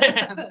 I'm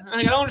like,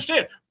 I don't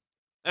understand.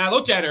 And I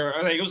looked at her,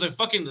 like it was a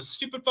fucking the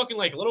stupid fucking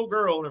like little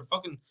girl and her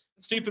fucking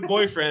stupid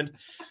boyfriend,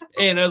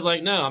 and I was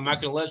like, no, I'm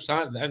not gonna let you.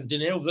 And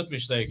Danielle was with me.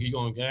 She's like, you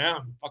going? Yeah,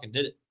 I fucking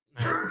did it.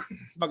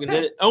 Fucking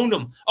did it. Owned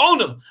them.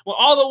 Well,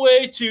 all the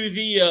way to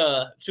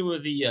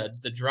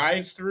the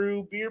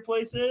drive-through beer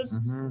places,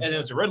 and there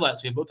was a red light,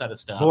 so we both had to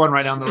stop. Pulling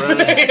right down the road.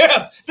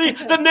 Yeah,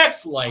 the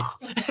next light.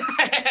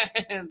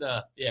 And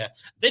yeah,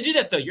 they do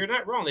that though. You're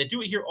not wrong. They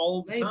do it here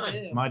all the They time.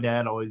 do. My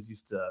dad always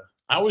used to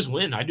I always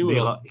win. I do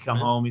it. he come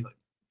home, he's like,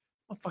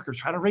 motherfuckers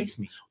try to race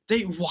me.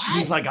 They why?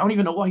 He's like, I don't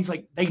even know why. He's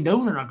like, they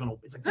know they're not gonna.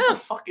 It's like, what the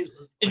fuck is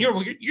this? And your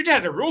dad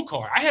had a real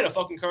car. I had a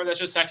fucking car that's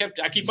just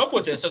I keep up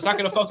with it, so it's not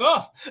gonna fuck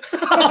off.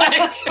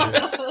 Like,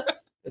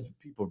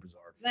 People are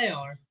bizarre. They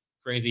are.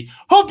 crazy.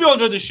 Hope you all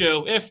enjoyed the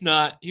show. If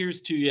not,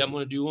 here's to you. I'm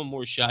gonna do one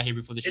more shot here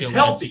before the show. It's ends.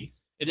 healthy.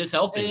 It is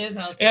healthy. It is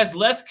healthy. It has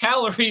less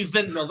calories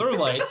than Miller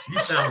Lights. You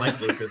sound like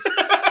Lucas.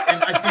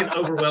 And I see an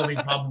overwhelming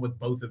problem with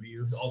both of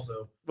you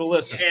also. But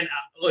listen, And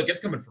look, it's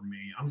coming from me.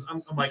 I'm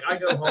like, I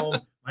go home.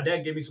 My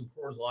dad gave me some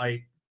Coors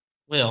Light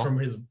well, from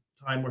his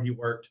time where he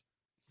worked.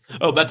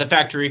 about the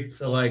factory.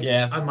 So like,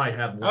 Yeah. I might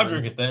have one. I'll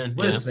drink it then.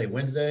 What Yeah. is today?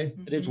 Wednesday?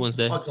 It is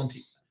Wednesday. Fuck's on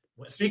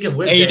Speaking of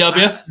Wednesday,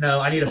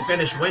 AEW? I need to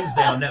finish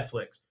Wednesday on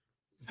Netflix.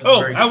 That's Oh,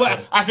 very good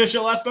show. I finished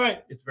it last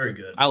night. It's very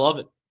good. I love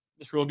it.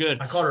 It's real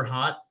good. I called her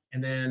hot,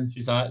 and then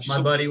She's hot.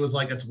 my buddy was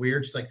like, "That's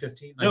weird." She's like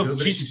 15. I no,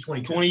 Googled it. she's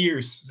 22. 20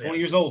 years. 20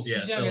 years old. Yeah,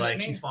 She's so younger than like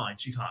me. she's fine.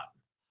 She's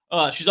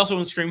hot. She's also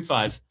in Scream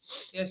 5.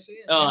 Yes, she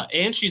is.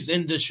 And she's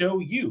in the show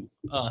You.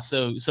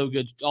 So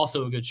good.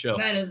 Also a good show.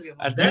 That is a good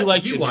I one. do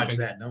like you you. watch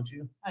that, don't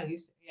you? I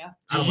used to, yeah.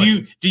 I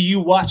don't Do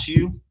you watch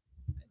You?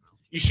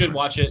 You should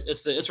watch it.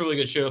 It's a really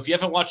good show. If you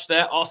haven't watched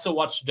that, also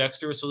watch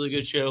Dexter. It's a really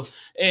good show.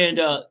 And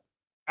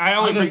I I I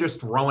only think bring you're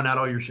just throwing out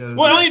all your shows.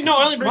 well, I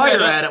only bring While that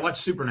you're up. at it, watch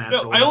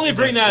Supernatural. No, I only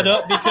bring that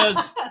Dexter. up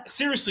because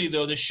seriously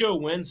though, the show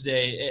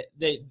Wednesday,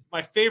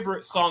 my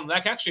favorite song that I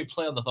can actually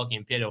play on the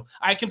fucking piano.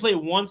 I can play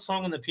one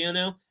song on the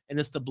piano, and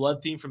it's the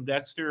blood theme from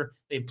Dexter.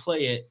 They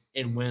play it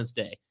in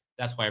Wednesday.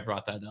 That's why I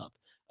brought that up.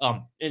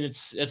 And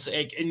it's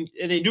like, and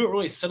they do it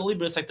really subtly,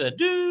 but it's like the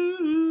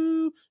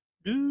do.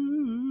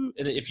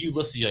 And if you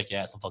listen, you're like,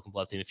 yeah, it's the fucking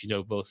blood theme. If you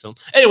know both of them,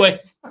 anyway,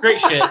 great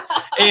shit.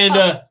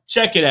 And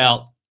check it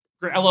out.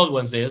 I love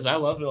Wednesdays. I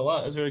love it a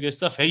lot. It's really good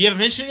stuff. Hey, you haven't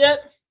mentioned it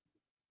yet?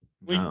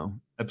 No,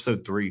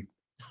 episode 3.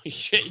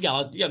 Shit, you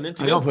got meant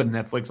to I'm go. gonna put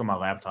Netflix on my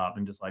laptop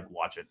and just like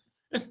watch it.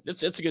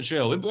 It's a good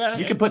show.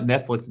 You can put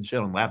Netflix and shit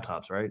on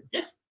laptops, right?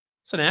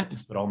 It's an app.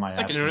 Just put all my It's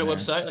like apps an internet in there.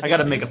 website. Like I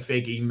gotta Apple make a is.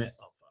 fake email.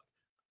 Oh fuck!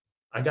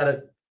 I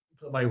gotta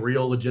put my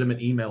real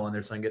legitimate email in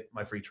there so I can get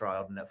my free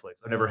trial to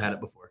Netflix. I've never had it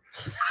before.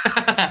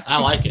 I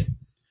like it.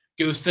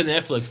 Goes to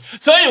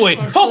Netflix. So anyway,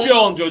 Or hope sit- you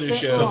all enjoy the sit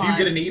show. So if you Fine.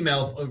 get an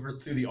email over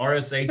through the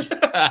RSH,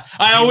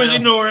 I always Gmail.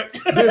 ignore it.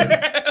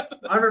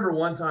 I remember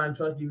one time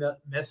Chuck he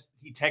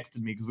texted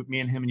me because me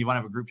and him and Yvonne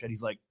have a group chat.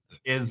 He's like,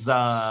 it's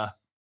Hulu.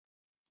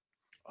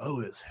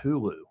 It's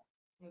Hulu.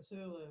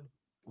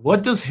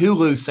 What does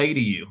Hulu say to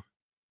you?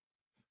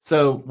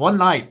 So one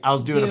night I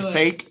was doing Do a it.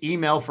 fake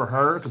email for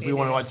her because we You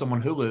wanted to did. watch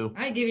someone Hulu,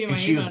 I ain't giving you my and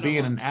she was email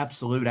being no an more.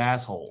 absolute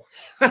asshole.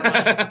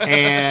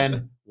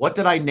 And what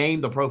did I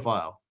name the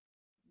profile?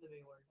 The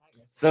B word, I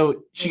guess.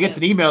 So she Yeah. gets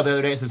an email the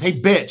other day that says, "Hey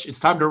bitch, it's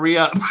time to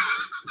re-up."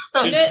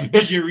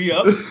 Did you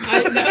re-up? She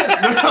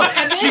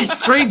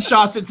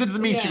screenshots it, sends it to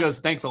me. She Yeah. goes,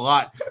 "Thanks a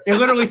lot." It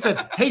literally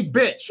said, "Hey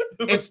bitch,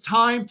 it's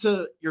time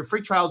to your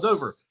free trial's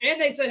over." And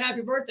they said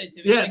happy birthday to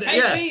me. Yeah, Like, hey,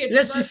 yeah, B, it's yeah.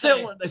 your She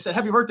said birthday. they said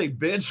happy birthday,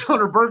 bitch, on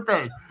her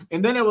birthday,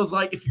 and then it was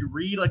like if you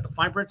read like the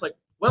fine print, it's like,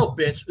 "Well,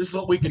 bitch, this is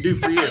what we can do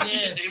for you." You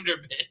named her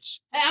bitch.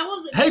 Hey, I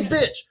wasn't. Hey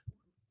bitch.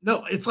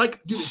 No, it's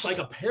like, dude, it's like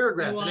a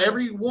paragraph, It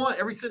and was.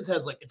 every sentence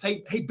has like, it's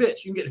hey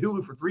bitch, you can get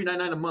Hulu for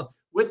 $3.99 a month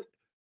with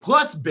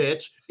plus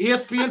bitch,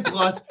 ESPN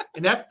plus,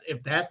 and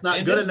if that's not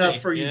And good Disney, enough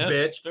for you, yeah.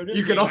 bitch, They're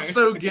you can Disney.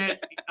 also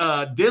get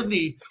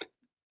Disney.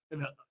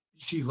 And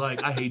she's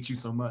like, I hate you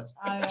so much.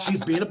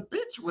 She's being a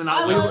bitch when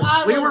I we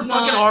were was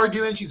fucking not.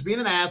 arguing. She's being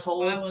an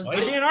asshole. I was. What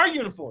are you being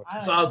arguing for?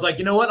 So I was like,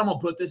 you know what? I'm gonna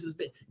put this as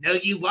bitch. No,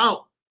 you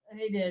won't.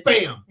 He did.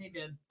 Bam. He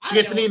did. She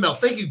gets an email.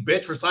 Thank you,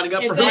 bitch, for signing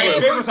up for It's My every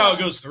Hulu. favorite's how it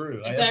time. goes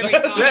through. It's I- every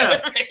time.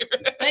 Yeah.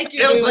 Thank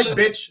you. It was Hulu. like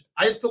bitch.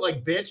 I just put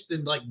like bitch,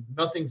 then like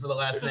nothing for the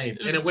last name,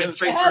 and it went It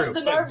straight has through.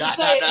 the nerve to Dot,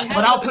 say it. dot, It dot. has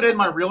But I'll the- put in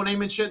my real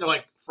name and shit. They're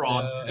like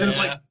fraud, and it's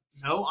Yeah. like,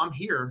 no, I'm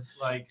here.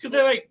 Like, Because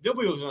they're like no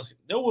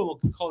one will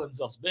call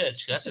themselves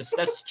bitch.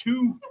 That's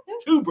too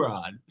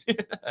broad.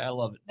 I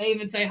love it. They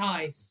even say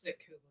hi.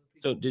 Sick Hulu.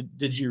 So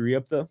did you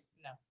re-up though?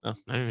 No. Oh,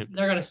 I didn't.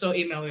 They're gonna still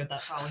email me with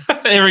that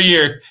probably. Every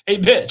year. Hey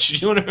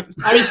bitch, you wanna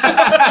Are you still,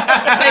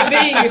 hey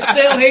B, you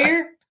still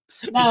here?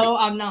 No,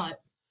 I'm not.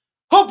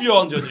 hope you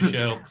all enjoyed the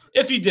show.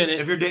 If you didn't,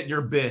 if you're dating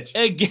your bitch,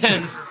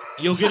 again,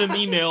 you'll get an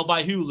email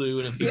by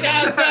Hulu in a few Yeah,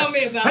 minutes. tell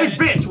me about hey it.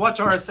 bitch, watch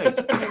RSH.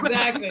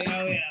 Exactly.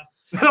 Oh yeah.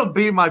 That'll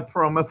be my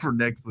promo for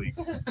next week.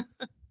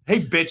 Hey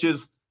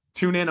bitches,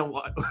 tune in and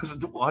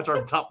watch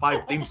our top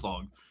 5 theme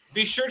songs.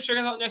 Be sure to check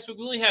us out next week.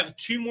 We only have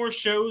 2 more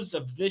shows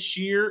of this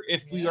year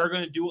if we Yeah. are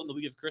going to do it on the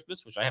week of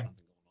Christmas, which I have nothing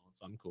going on,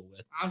 so I'm cool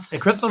with. Hey,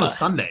 Christmas on a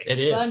Sunday. It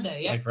is.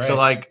 Sunday, yeah. Like, So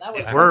like That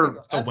would if work.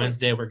 we're So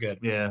Wednesday, we're good.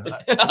 yeah,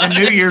 and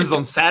New Year's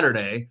on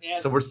Saturday, Yeah.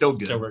 so we're still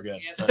good. So we're good.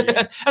 Yeah. So,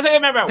 yeah. I think I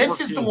remember at This work,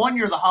 is too. the one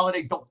year the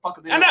holidays don't fuck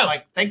with it. I know.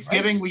 Like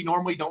Thanksgiving, Right? we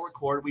normally don't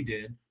record. We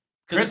did.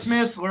 'Cause it's-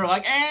 Christmas, we're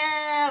like,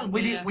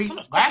 we Yeah. did. We It's on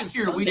a last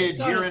fucking year we Sunday. did It's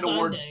on a year-end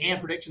awards Sunday, and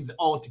yeah. predictions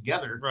all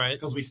together Right.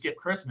 because we skipped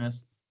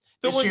Christmas.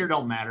 But This when- year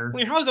don't matter.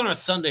 When your holidays on a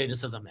Sunday, it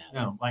just doesn't matter.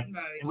 No, like,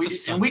 Right.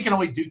 It's a and we can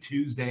always do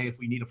Tuesday if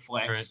we need a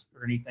flex Right.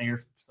 or anything, or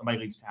if somebody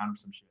leaves town or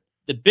some shit.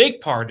 The big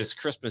part is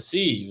Christmas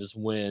Eve is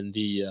when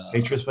the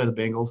Patriots play the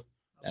Bengals.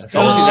 I that's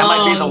told you that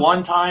might be the Oh.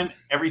 one time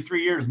every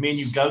 3 years me and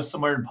you go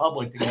somewhere in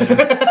public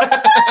together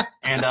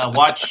and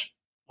watch.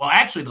 Well,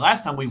 actually, the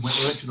last time we went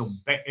to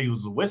it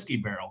was the Whiskey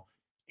Barrel,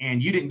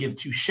 and you didn't give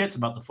 2 shits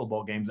about the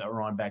football games that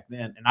were on back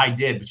then, and I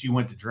did, but you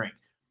went to drink.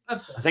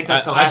 Of course. I think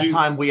that's the I last do-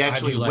 time we I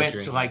actually do like went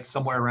drinking. to like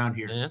somewhere around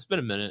here. Yeah, it's been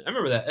a minute. I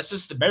remember that. It's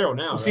just the barrel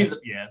now. Well, Right? see,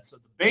 so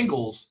the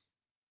Bengals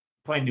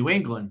playing New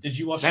England. Did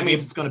you watch? That the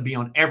means game? it's going to be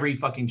on every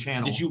fucking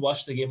channel. Did you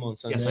watch the game on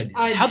Sunday? Yes, I did.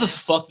 I How the did.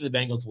 fuck did the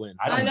Bengals win?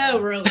 I know,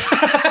 really.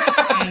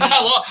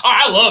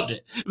 I loved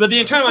it, but the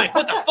entire like,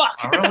 what the fuck?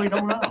 I really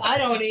don't know. I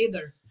don't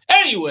either.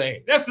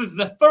 Anyway, this is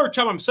the 3rd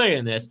time I'm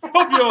saying this.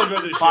 Hope you all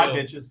enjoyed the Five show.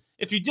 bitches.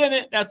 If you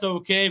didn't, that's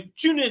okay.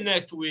 Tune in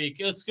next week.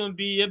 It's gonna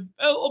be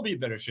it'll be a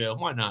better show.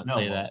 Why not No,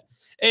 say it won't. that?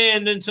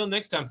 And until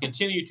next time,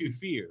 continue to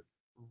fear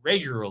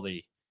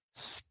regularly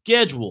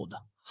scheduled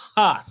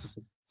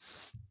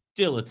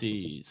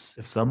hostilities.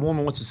 If someone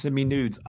wants to send me nudes,